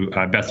to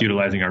best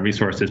utilizing our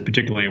resources,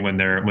 particularly when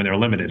they're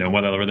limited, and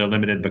whether they're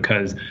limited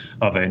because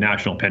of a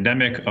national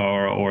pandemic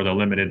or they're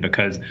limited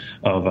because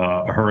of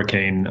a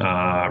hurricane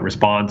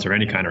response or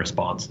any kind of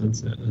response.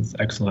 That's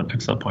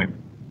excellent point.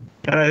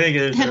 And I think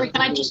there's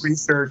a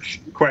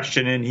research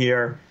question in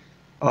here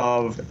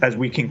as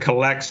we can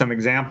collect some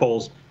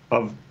examples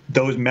of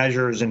those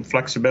measures and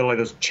flexibility,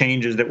 those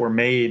changes that were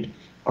made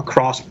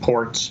across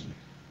ports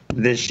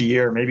this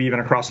year, maybe even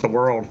across the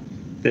world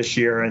this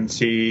year, and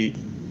see,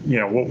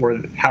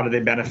 how did they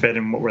benefit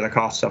and what were the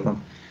costs of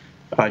them.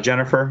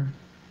 Jennifer?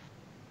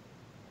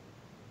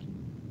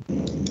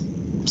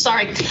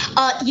 Sorry.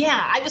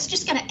 I was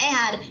just going to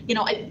add,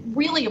 I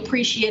really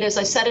appreciate, as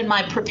I said in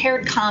my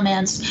prepared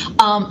comments,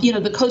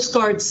 the Coast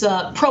Guard's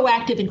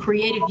proactive and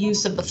creative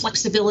use of the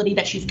flexibility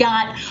that you've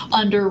got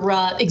under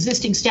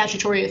existing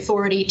statutory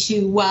authority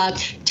to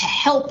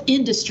help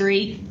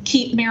industry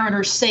keep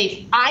mariners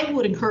safe. I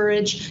would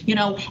encourage,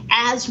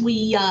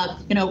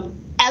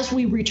 as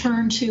we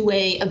return to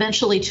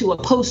eventually to a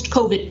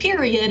post-COVID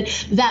period,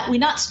 that we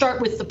not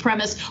start with the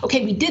premise,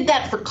 okay, we did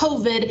that for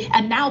COVID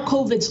and now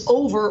COVID's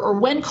over, or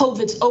when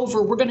COVID's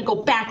over, we're going to go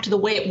back to the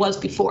way it was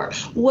before.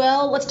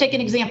 Well, let's take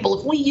an example.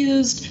 If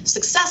we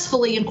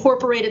successfully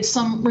incorporated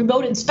some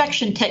remote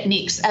inspection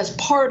techniques as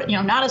part,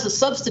 not as a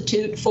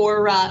substitute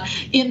for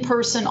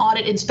in-person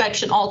audit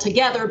inspection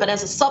altogether, but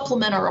as a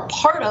supplement or a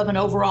part of an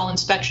overall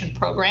inspection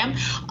program,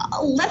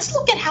 let's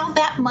look at how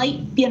that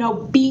might,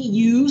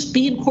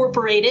 be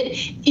incorporated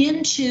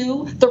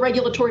into the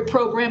regulatory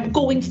program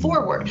going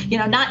forward.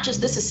 Not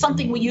just this is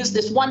something we use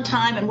this one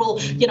time and we'll,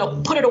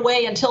 put it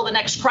away until the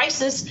next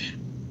crisis.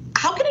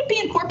 How can it be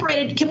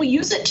incorporated? Can we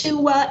use it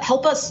to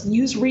help us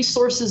use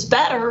resources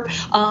better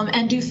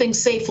and do things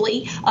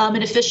safely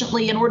and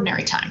efficiently in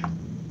ordinary time?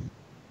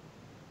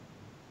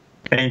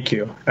 Thank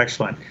you.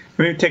 Excellent.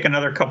 Let me take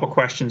another couple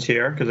questions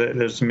here because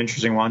there's some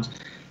interesting ones.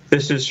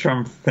 This is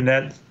from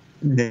Nanette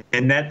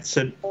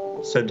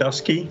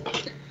Sadusky.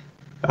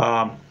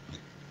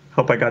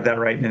 Hope I got that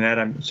right, Nanette.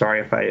 I'm sorry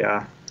if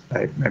I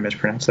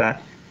mispronounced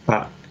that.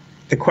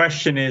 the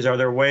question is, are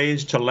there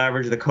ways to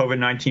leverage the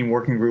COVID-19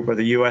 working group of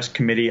the U.S.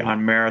 Committee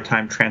on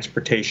Maritime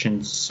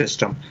Transportation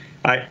System?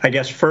 I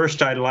guess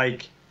first I'd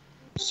like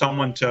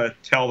someone to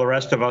tell the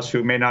rest of us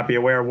who may not be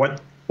aware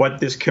what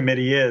this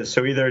committee is.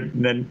 So either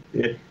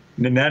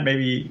Nanette,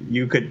 maybe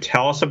you could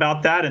tell us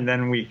about that, and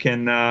then we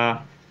can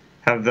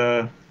have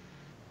the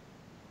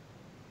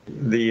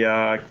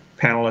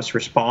panelists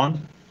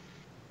respond.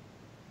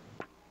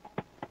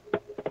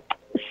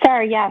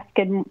 Sure, yes.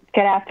 Good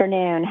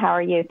afternoon. How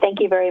are you?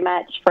 Thank you very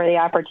much for the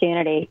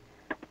opportunity.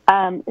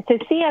 So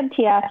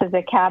CMTS is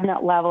a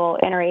cabinet-level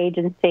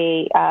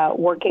interagency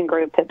working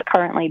group that's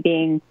currently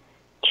being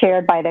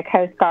chaired by the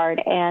Coast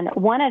Guard. And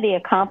one of the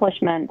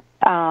accomplishments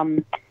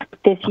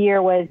this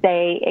year was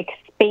they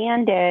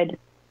expanded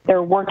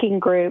their working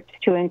groups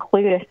to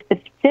include a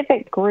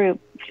specific group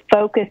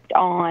focused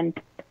on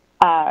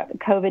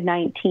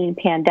COVID-19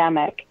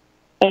 pandemic.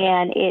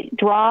 And it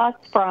draws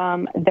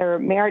from their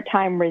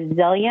Maritime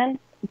Resilience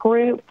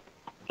Group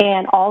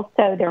and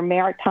also their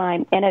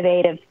Maritime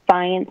Innovative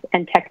Science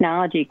and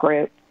Technology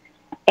Group.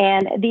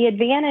 And the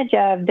advantage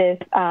of this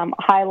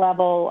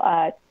high-level,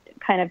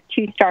 kind of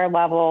two-star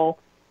level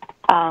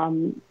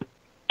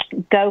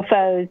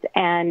GOFOs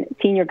and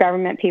senior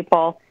government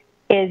people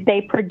is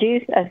they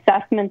produce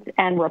assessments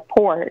and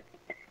reports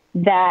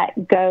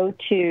that go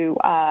to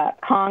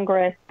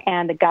Congress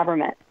and the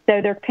government.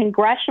 So they're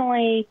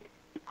congressionally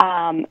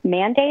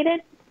mandated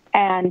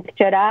and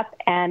stood up,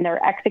 and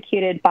they're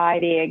executed by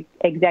the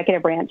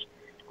executive branch.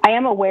 I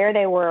am aware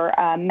they were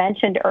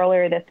mentioned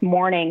earlier this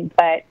morning,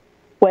 but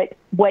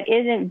what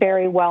isn't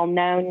very well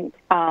known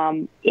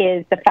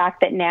is the fact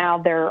that now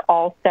they're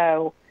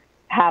also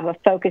have a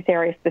focus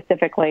area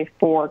specifically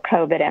for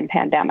COVID and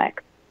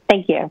pandemic.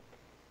 Thank you.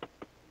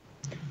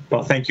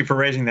 Well, thank you for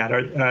raising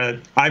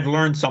that. I've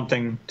learned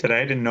something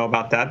today. I didn't know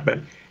about that, but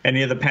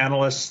any of the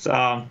panelists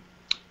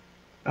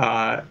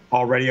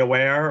already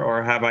aware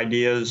or have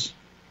ideas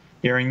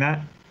hearing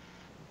that?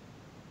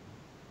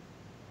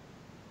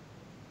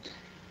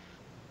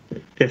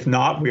 If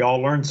not, we all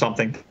learned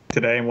something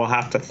today, and we'll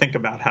have to think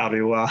about how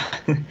to,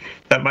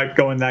 that might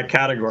go in that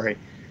category.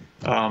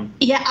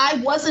 Yeah, I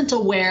wasn't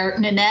aware,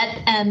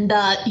 Nanette, and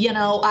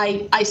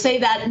I say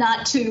that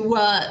not to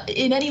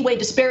in any way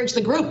disparage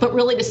the group, but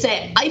really to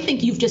say I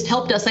think you've just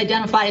helped us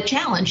identify a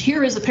challenge.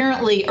 Here is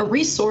apparently a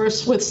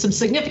resource with some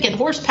significant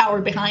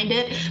horsepower behind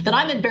it that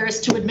I'm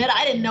embarrassed to admit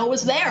I didn't know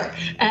was there,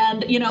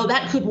 and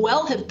that could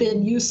well have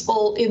been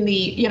useful in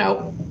the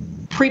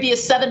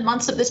previous 7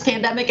 months of this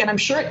pandemic, and I'm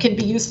sure it can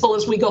be useful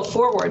as we go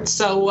forward.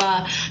 So,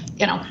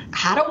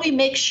 how do we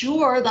make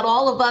sure that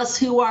all of us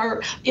who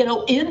are,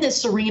 in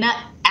this arena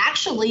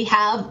actually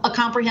have a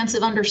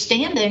comprehensive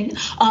understanding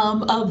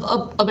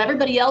of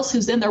everybody else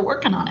who's in there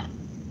working on it?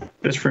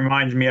 This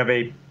reminds me of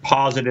a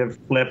positive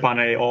flip on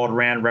a old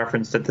Rand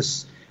reference that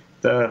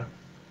the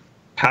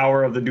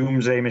power of the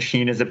doomsday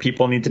machine is that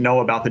people need to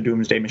know about the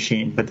doomsday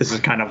machine, but this is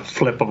kind of a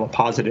flip of a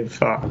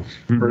positive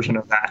version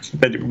of that.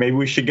 But maybe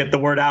we should get the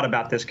word out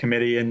about this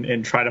committee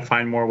and try to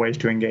find more ways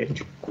to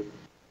engage.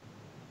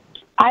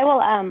 I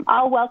will.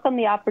 I'll welcome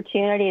the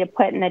opportunity to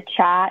put in the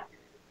chat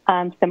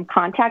some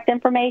contact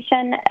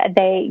information.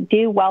 They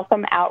do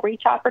welcome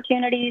outreach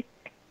opportunities,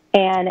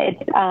 and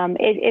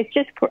it's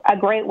just a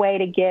great way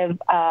to give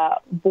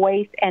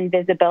voice and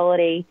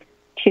visibility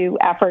to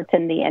efforts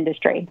in the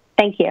industry.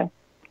 Thank you.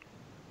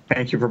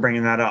 Thank you for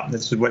bringing that up.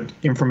 This is what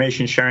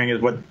information sharing is,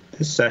 what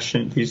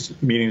these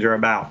meetings are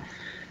about.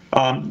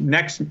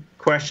 Next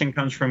question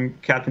comes from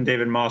Captain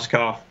David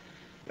Moskoff.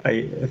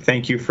 I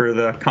thank you for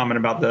the comment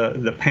about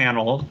the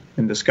panel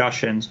and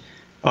discussions.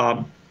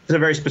 It's a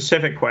very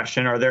specific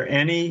question. Are there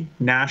any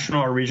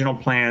national or regional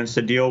plans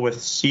to deal with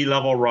sea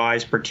level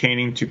rise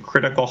pertaining to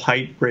critical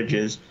height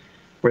bridges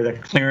where the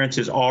clearance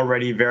is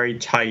already very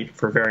tight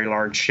for very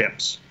large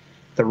ships?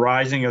 The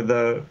raising of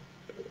the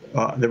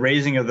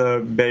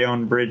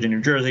Bayonne Bridge in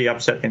New Jersey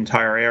upset the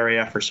entire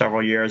area for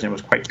several years and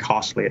was quite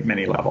costly at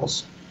many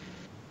levels.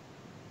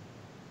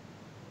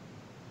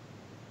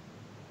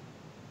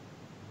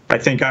 I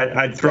think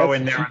I'd throw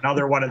in there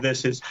another one of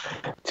this is...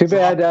 Too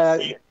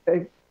bad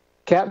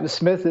Captain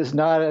Smith is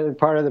not a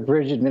part of the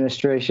bridge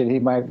administration. He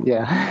might,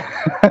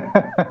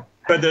 yeah.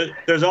 But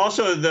there's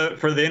also,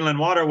 for the inland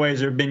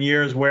waterways, there have been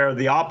years where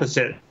the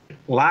opposite,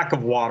 lack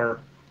of water,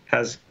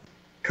 has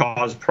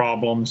caused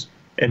problems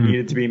and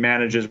needed to be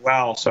managed as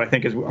well. So I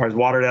think as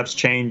water depths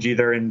change,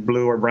 either in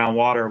blue or brown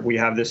water, we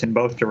have this in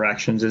both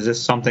directions. Is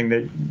this something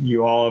that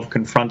you all have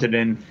confronted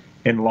in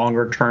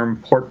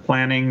longer-term port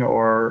planning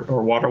or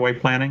waterway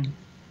planning?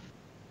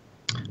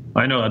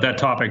 I know that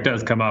topic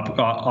does come up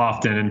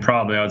often, and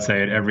probably I would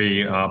say at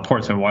every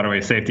ports and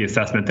waterway safety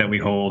assessment that we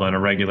hold on a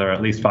regular,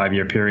 at least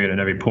 5-year period in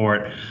every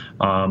port.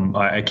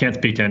 I can't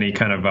speak to any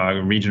kind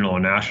of regional or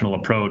national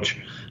approach,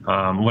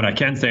 What I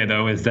can say,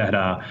 though, is that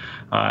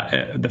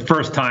the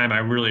first time I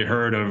really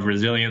heard of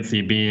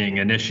resiliency being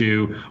an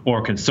issue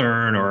or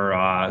concern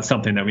or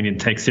something that we need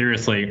to take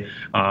seriously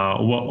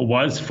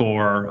was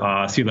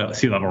for sea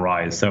level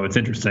rise. So it's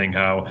interesting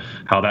how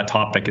that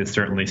topic is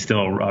certainly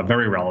still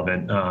very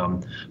relevant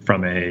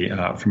from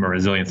a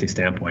resiliency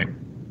standpoint.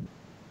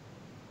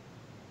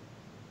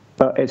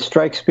 It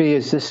strikes me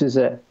as this is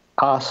an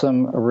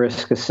awesome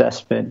risk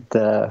assessment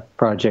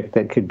project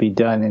that could be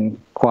done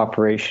in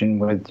cooperation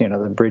with,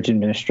 the Bridge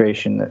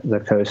Administration, the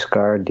Coast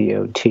Guard,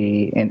 DOT,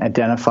 in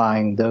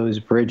identifying those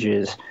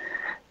bridges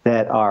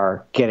that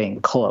are getting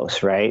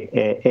close, right?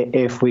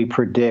 If we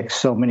predict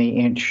so many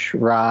inch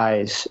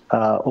rise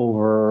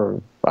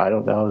over, I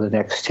don't know, the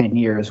next 10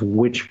 years,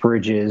 which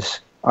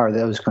bridges are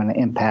those going to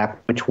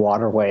impact, which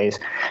waterways,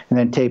 and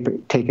then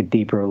take a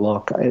deeper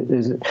look.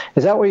 Is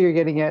that what you're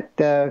getting at,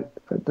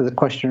 the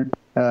question,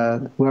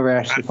 whoever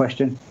asked the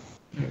question?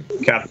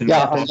 Captain.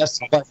 Yeah, I asked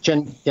the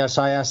question. Yes,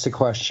 I asked the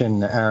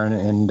question, Aaron,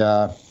 and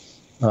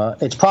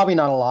it's probably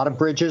not a lot of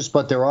bridges,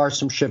 but there are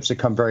some ships that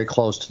come very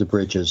close to the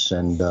bridges,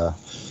 and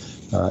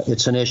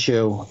it's an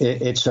issue.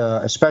 It's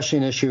especially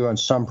an issue on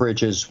some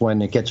bridges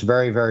when it gets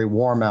very, very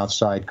warm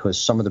outside, because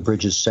some of the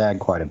bridges sag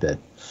quite a bit.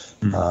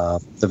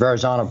 The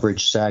Verrazano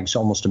Bridge sags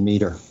almost a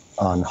meter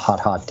on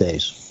hot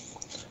days,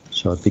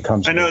 so it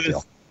becomes a big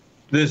deal.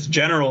 This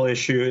general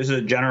issue is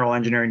a general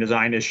engineering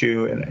design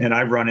issue, and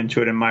I've run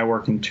into it in my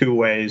work in two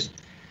ways.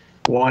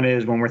 One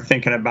is when we're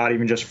thinking about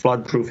even just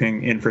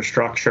flood-proofing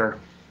infrastructure,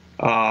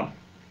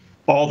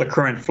 all the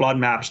current flood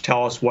maps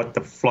tell us what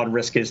the flood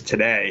risk is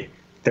today.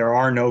 There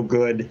are no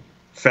good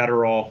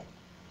federal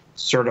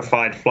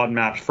certified flood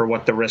maps for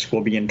what the risk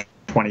will be in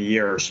 20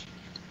 years.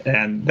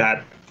 And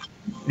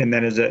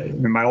then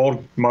in my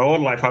old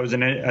life, I was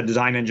a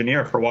design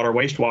engineer for water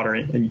wastewater,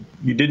 and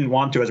you didn't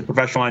want to, as a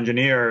professional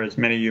engineer, as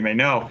many of you may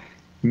know,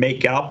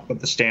 make up what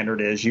the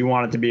standard is. You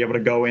wanted to be able to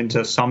go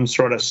into some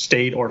sort of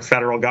state or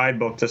federal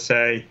guidebook to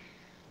say,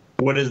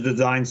 what is the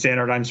design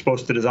standard I'm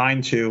supposed to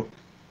design to?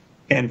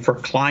 And for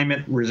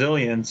climate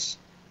resilience,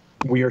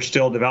 we are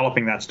still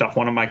developing that stuff.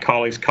 One of my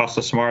colleagues,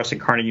 Kostas Samaras at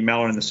Carnegie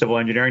Mellon in the civil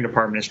engineering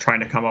department, is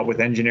trying to come up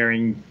with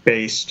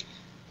engineering-based,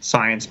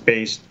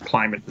 science-based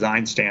climate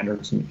design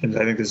standards. And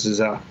I think this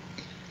is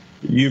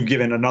you've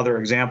given another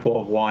example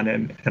of one.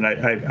 And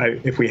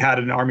if we had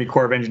an Army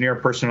Corps of Engineer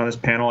person on this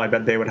panel, I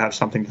bet they would have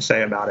something to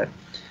say about it.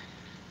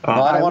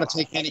 Well, I don't want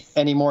to take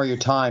any more of your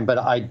time, but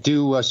I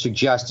do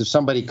suggest if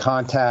somebody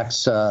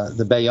contacts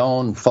the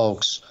Bayonne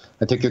folks,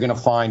 I think you're going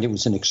to find it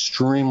was an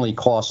extremely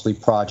costly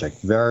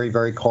project, very,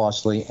 very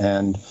costly.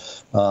 And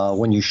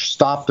when you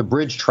stop the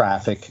bridge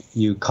traffic,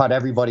 you cut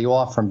everybody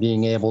off from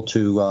being able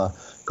to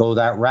go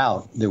that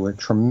route. There were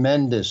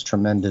tremendous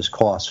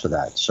costs for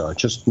that. So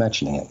just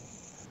mentioning it.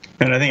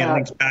 And I think it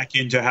links back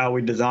into how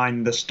we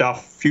design the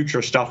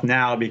future stuff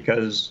now,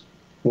 because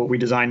what we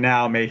design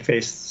now may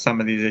face some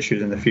of these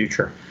issues in the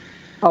future.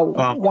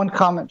 One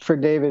comment for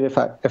David, if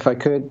I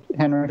could,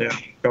 Henry. Yeah,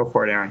 go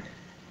for it, Aaron.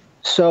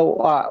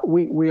 So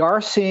we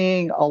are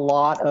seeing a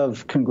lot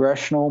of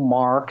congressional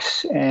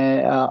marks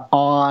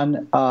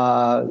on.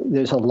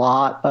 There's a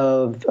lot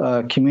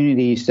of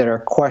communities that are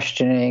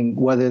questioning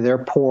whether their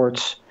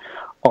ports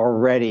are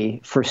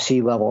ready for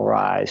sea level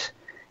rise.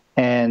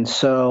 And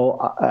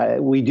so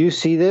we do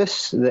see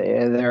this.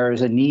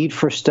 There's a need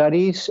for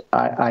studies.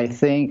 I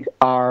think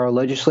our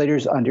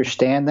legislators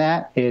understand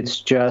that. It's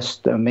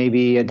just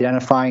maybe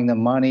identifying the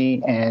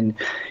money and,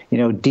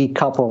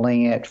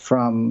 decoupling it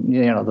from,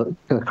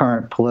 the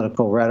current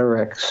political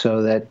rhetoric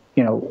so that,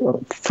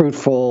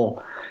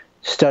 fruitful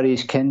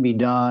studies can be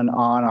done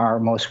on our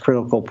most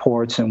critical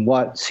ports and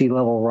what sea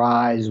level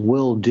rise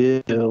will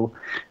do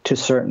to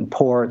certain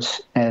ports,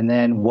 and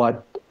then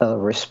what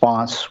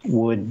response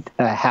would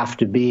have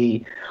to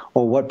be,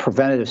 or what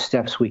preventative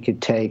steps we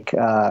could take.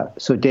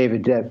 So,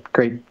 David,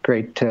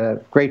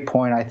 great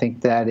point. I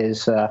think that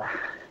is.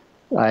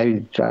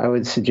 I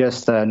would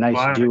suggest a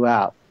nice do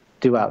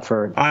out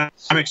for.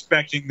 I'm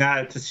expecting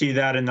to see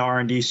that in the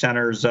R&D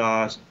Center's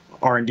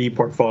R&D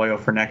portfolio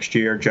for next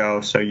year, Joe.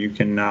 So you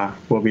can.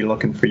 We'll be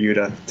looking for you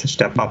to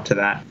step up to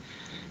that.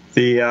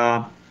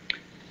 The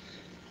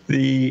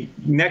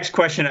next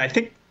question, I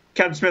think.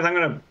 Captain Smith, I'm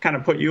going to kind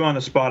of put you on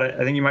the spot. I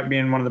think you might be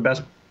in one of the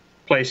best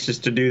places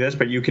to do this,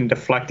 but you can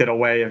deflect it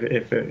away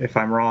if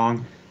I'm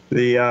wrong.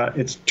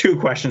 It's two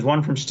questions,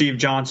 one from Steve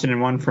Johnson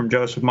and one from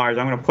Joseph Myers.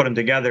 I'm going to put them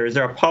together. Is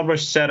there a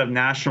published set of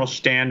national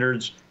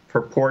standards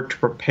for port to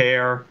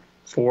prepare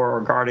for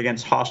or guard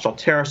against hostile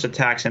terrorist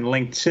attacks? And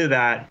linked to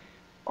that,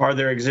 are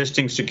there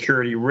existing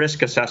security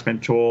risk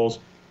assessment tools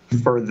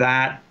for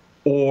that,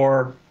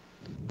 or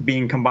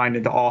being combined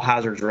into all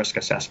hazards risk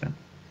assessment?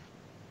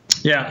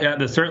 Yeah,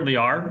 there certainly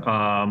are.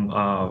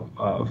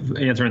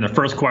 Answering the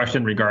first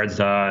question regards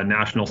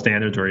national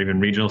standards or even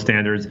regional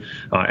standards,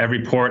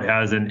 every port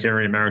has an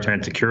area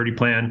maritime security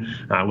plan.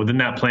 Within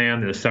that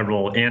plan, there's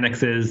several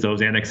annexes.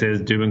 Those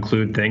annexes do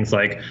include things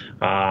like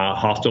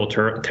hostile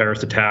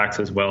terrorist attacks,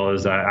 as well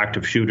as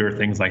active shooter,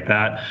 things like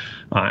that.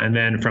 And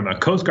then from a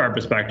Coast Guard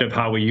perspective,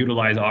 how we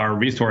utilize our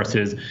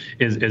resources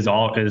is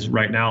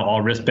right now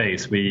all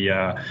risk-based. We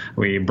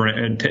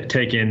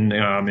take in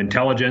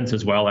intelligence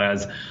as well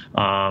as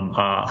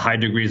high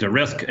degrees of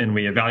risk, and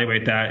we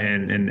evaluate that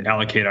and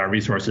allocate our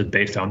resources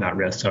based on that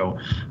risk. So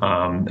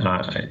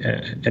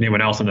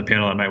anyone else on the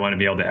panel that might want to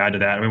be able to add to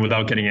that, I mean,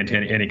 without getting into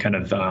any kind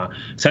of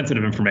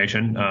sensitive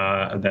information,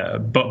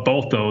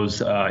 both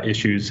those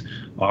issues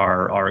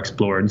are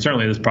explored. And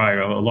certainly there's probably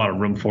a lot of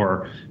room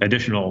for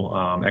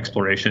additional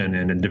exploration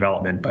and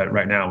development. But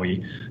right now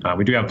we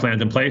do have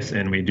plans in place,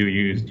 and we do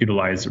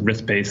utilize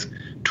risk-based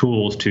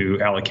tools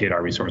to allocate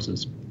our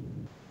resources.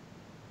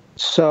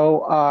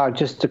 So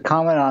just to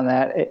comment on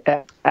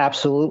that,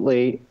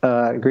 absolutely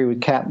agree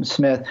with Captain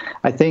Smith.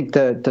 I think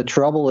the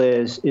trouble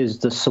is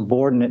the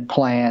subordinate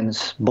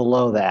plans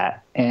below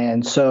that.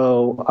 And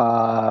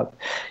so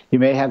you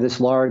may have this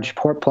large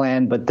port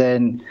plan, but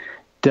then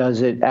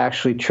does it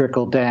actually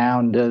trickle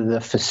down to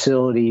the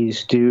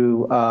facilities?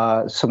 Do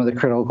some of the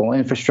critical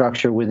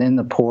infrastructure within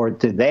the port,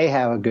 do they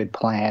have a good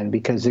plan?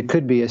 Because it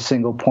could be a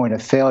single point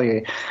of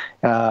failure.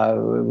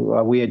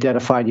 We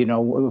identified,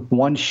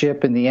 one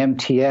ship in the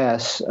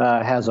MTS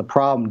has a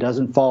problem,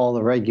 doesn't follow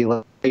the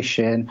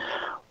regulation,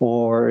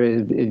 or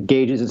it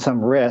engages in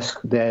some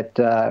risk that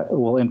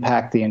will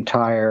impact the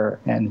entire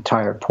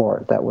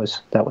port. That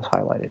was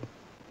highlighted.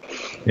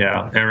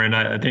 Yeah, Aaron,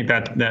 I think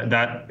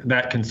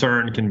that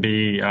concern can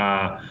be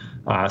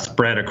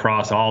spread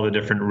across all the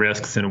different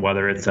risks, and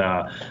whether it's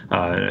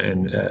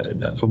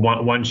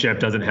one ship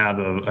doesn't have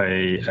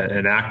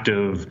an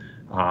active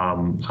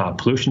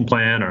pollution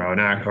plan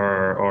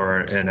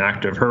or an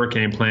active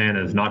hurricane plan,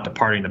 is not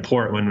departing the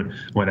port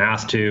when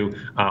asked to.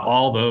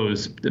 All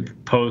those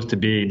pose to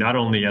be, not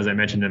only, as I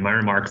mentioned in my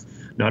remarks,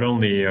 not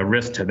only a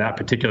risk to that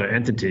particular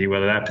entity,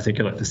 whether that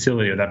particular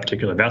facility or that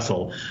particular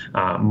vessel.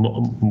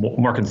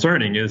 More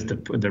concerning is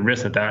the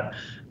risk that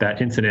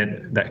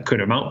incident that could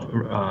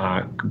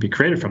be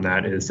created from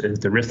that is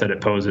the risk that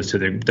it poses to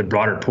the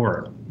broader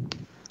port.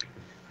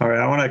 All right,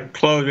 I want to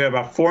close. We have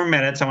about 4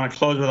 minutes. I want to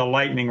close with a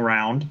lightning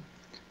round.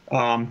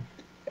 And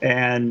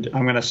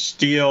I'm going to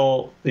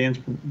steal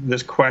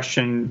this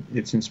question.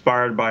 It's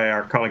inspired by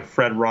our colleague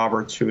Fred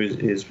Roberts, who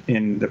is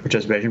in the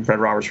participation, Fred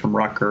Roberts from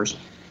Rutgers.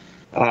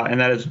 And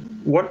that is,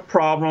 what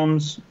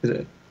problems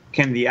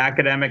can the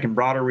academic and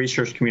broader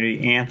research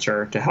community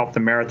answer to help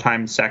the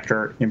maritime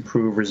sector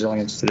improve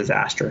resilience to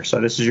disaster? So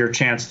this is your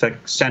chance to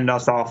send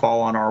us off all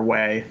on our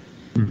way.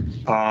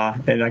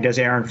 And I guess,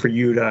 Aaron, for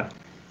you to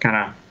kind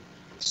of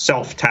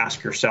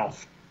self-task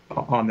yourself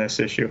on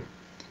this issue.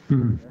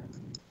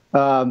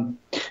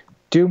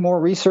 Do more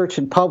research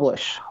and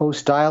publish.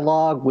 Host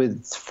dialogue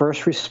with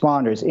first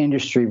responders,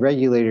 industry,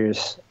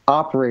 regulators,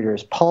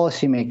 operators,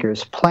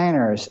 policymakers,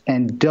 planners,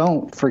 and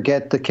don't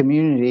forget the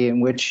community in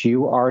which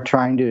you are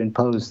trying to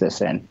impose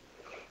this in.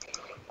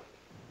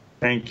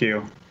 Thank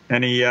you.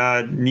 Any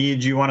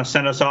needs you want to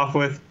send us off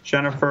with,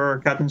 Jennifer or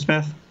Captain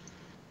Smith?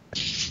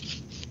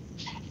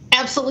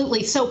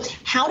 Absolutely. So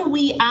how do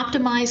we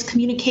optimize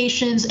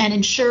communications and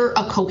ensure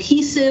a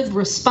cohesive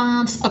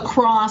response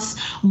across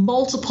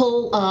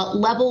multiple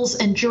levels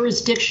and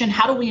jurisdiction?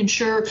 How do we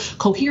ensure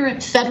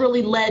coherent,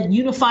 federally led,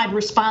 unified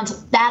response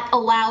that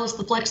allows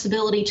the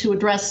flexibility to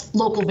address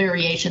local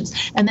variations?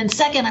 And then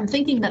second, I'm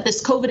thinking that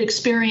this COVID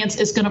experience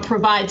is going to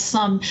provide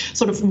some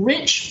sort of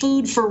rich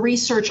food for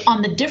research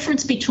on the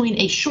difference between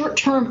a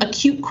short-term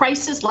acute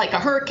crisis like a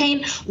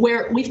hurricane,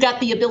 where we've got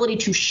the ability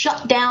to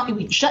shut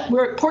down,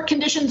 we're at port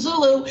conditions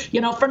Zulu,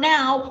 for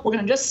now, we're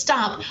going to just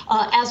stop,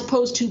 as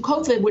opposed to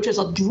COVID, which is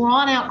a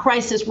drawn-out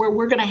crisis where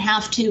we're going to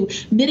have to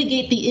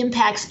mitigate the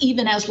impacts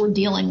even as we're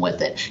dealing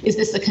with it. Is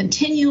this a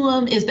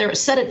continuum? Is there a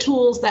set of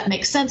tools that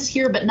make sense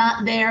here but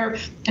not there?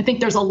 I think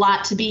there's a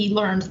lot to be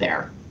learned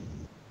there.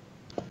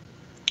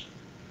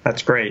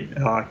 That's great.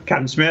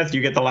 Captain Smith,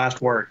 you get the last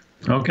word.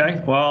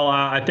 Okay. Well,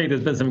 I think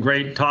there's been some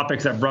great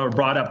topics that were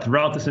brought up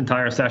throughout this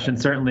entire session,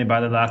 certainly by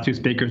the last two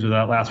speakers with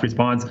that last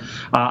response.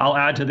 I'll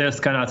add to this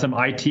kind of some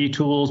IT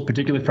tools,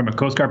 particularly from a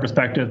Coast Guard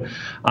perspective,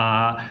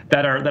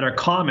 that are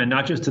common,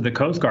 not just to the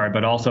Coast Guard,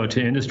 but also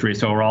to industry.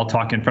 So we're all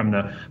talking from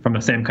the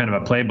same kind of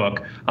a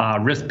playbook.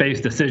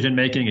 Risk-based decision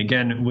making,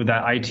 again, with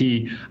that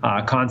IT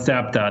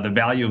concept, the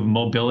value of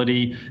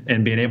mobility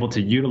and being able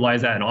to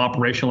utilize that and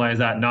operationalize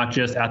that, not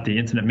just at the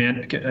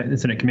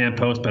incident command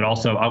post, but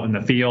also out in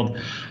the field.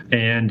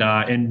 And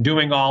in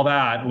doing all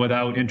that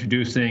without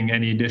introducing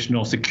any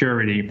additional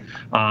security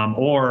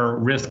or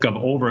risk of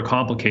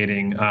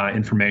overcomplicating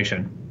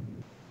information.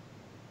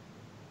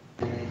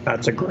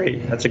 That's a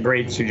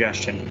great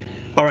suggestion.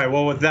 All right.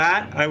 Well, with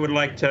that, I would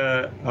like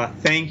to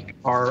thank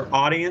our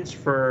audience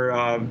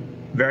for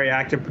very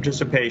active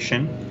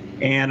participation,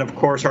 and of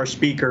course our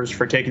speakers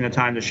for taking the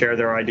time to share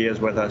their ideas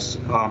with us.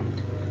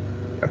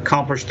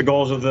 accomplish the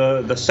goals of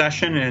the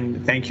session,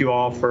 and thank you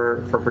all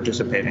for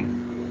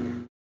participating.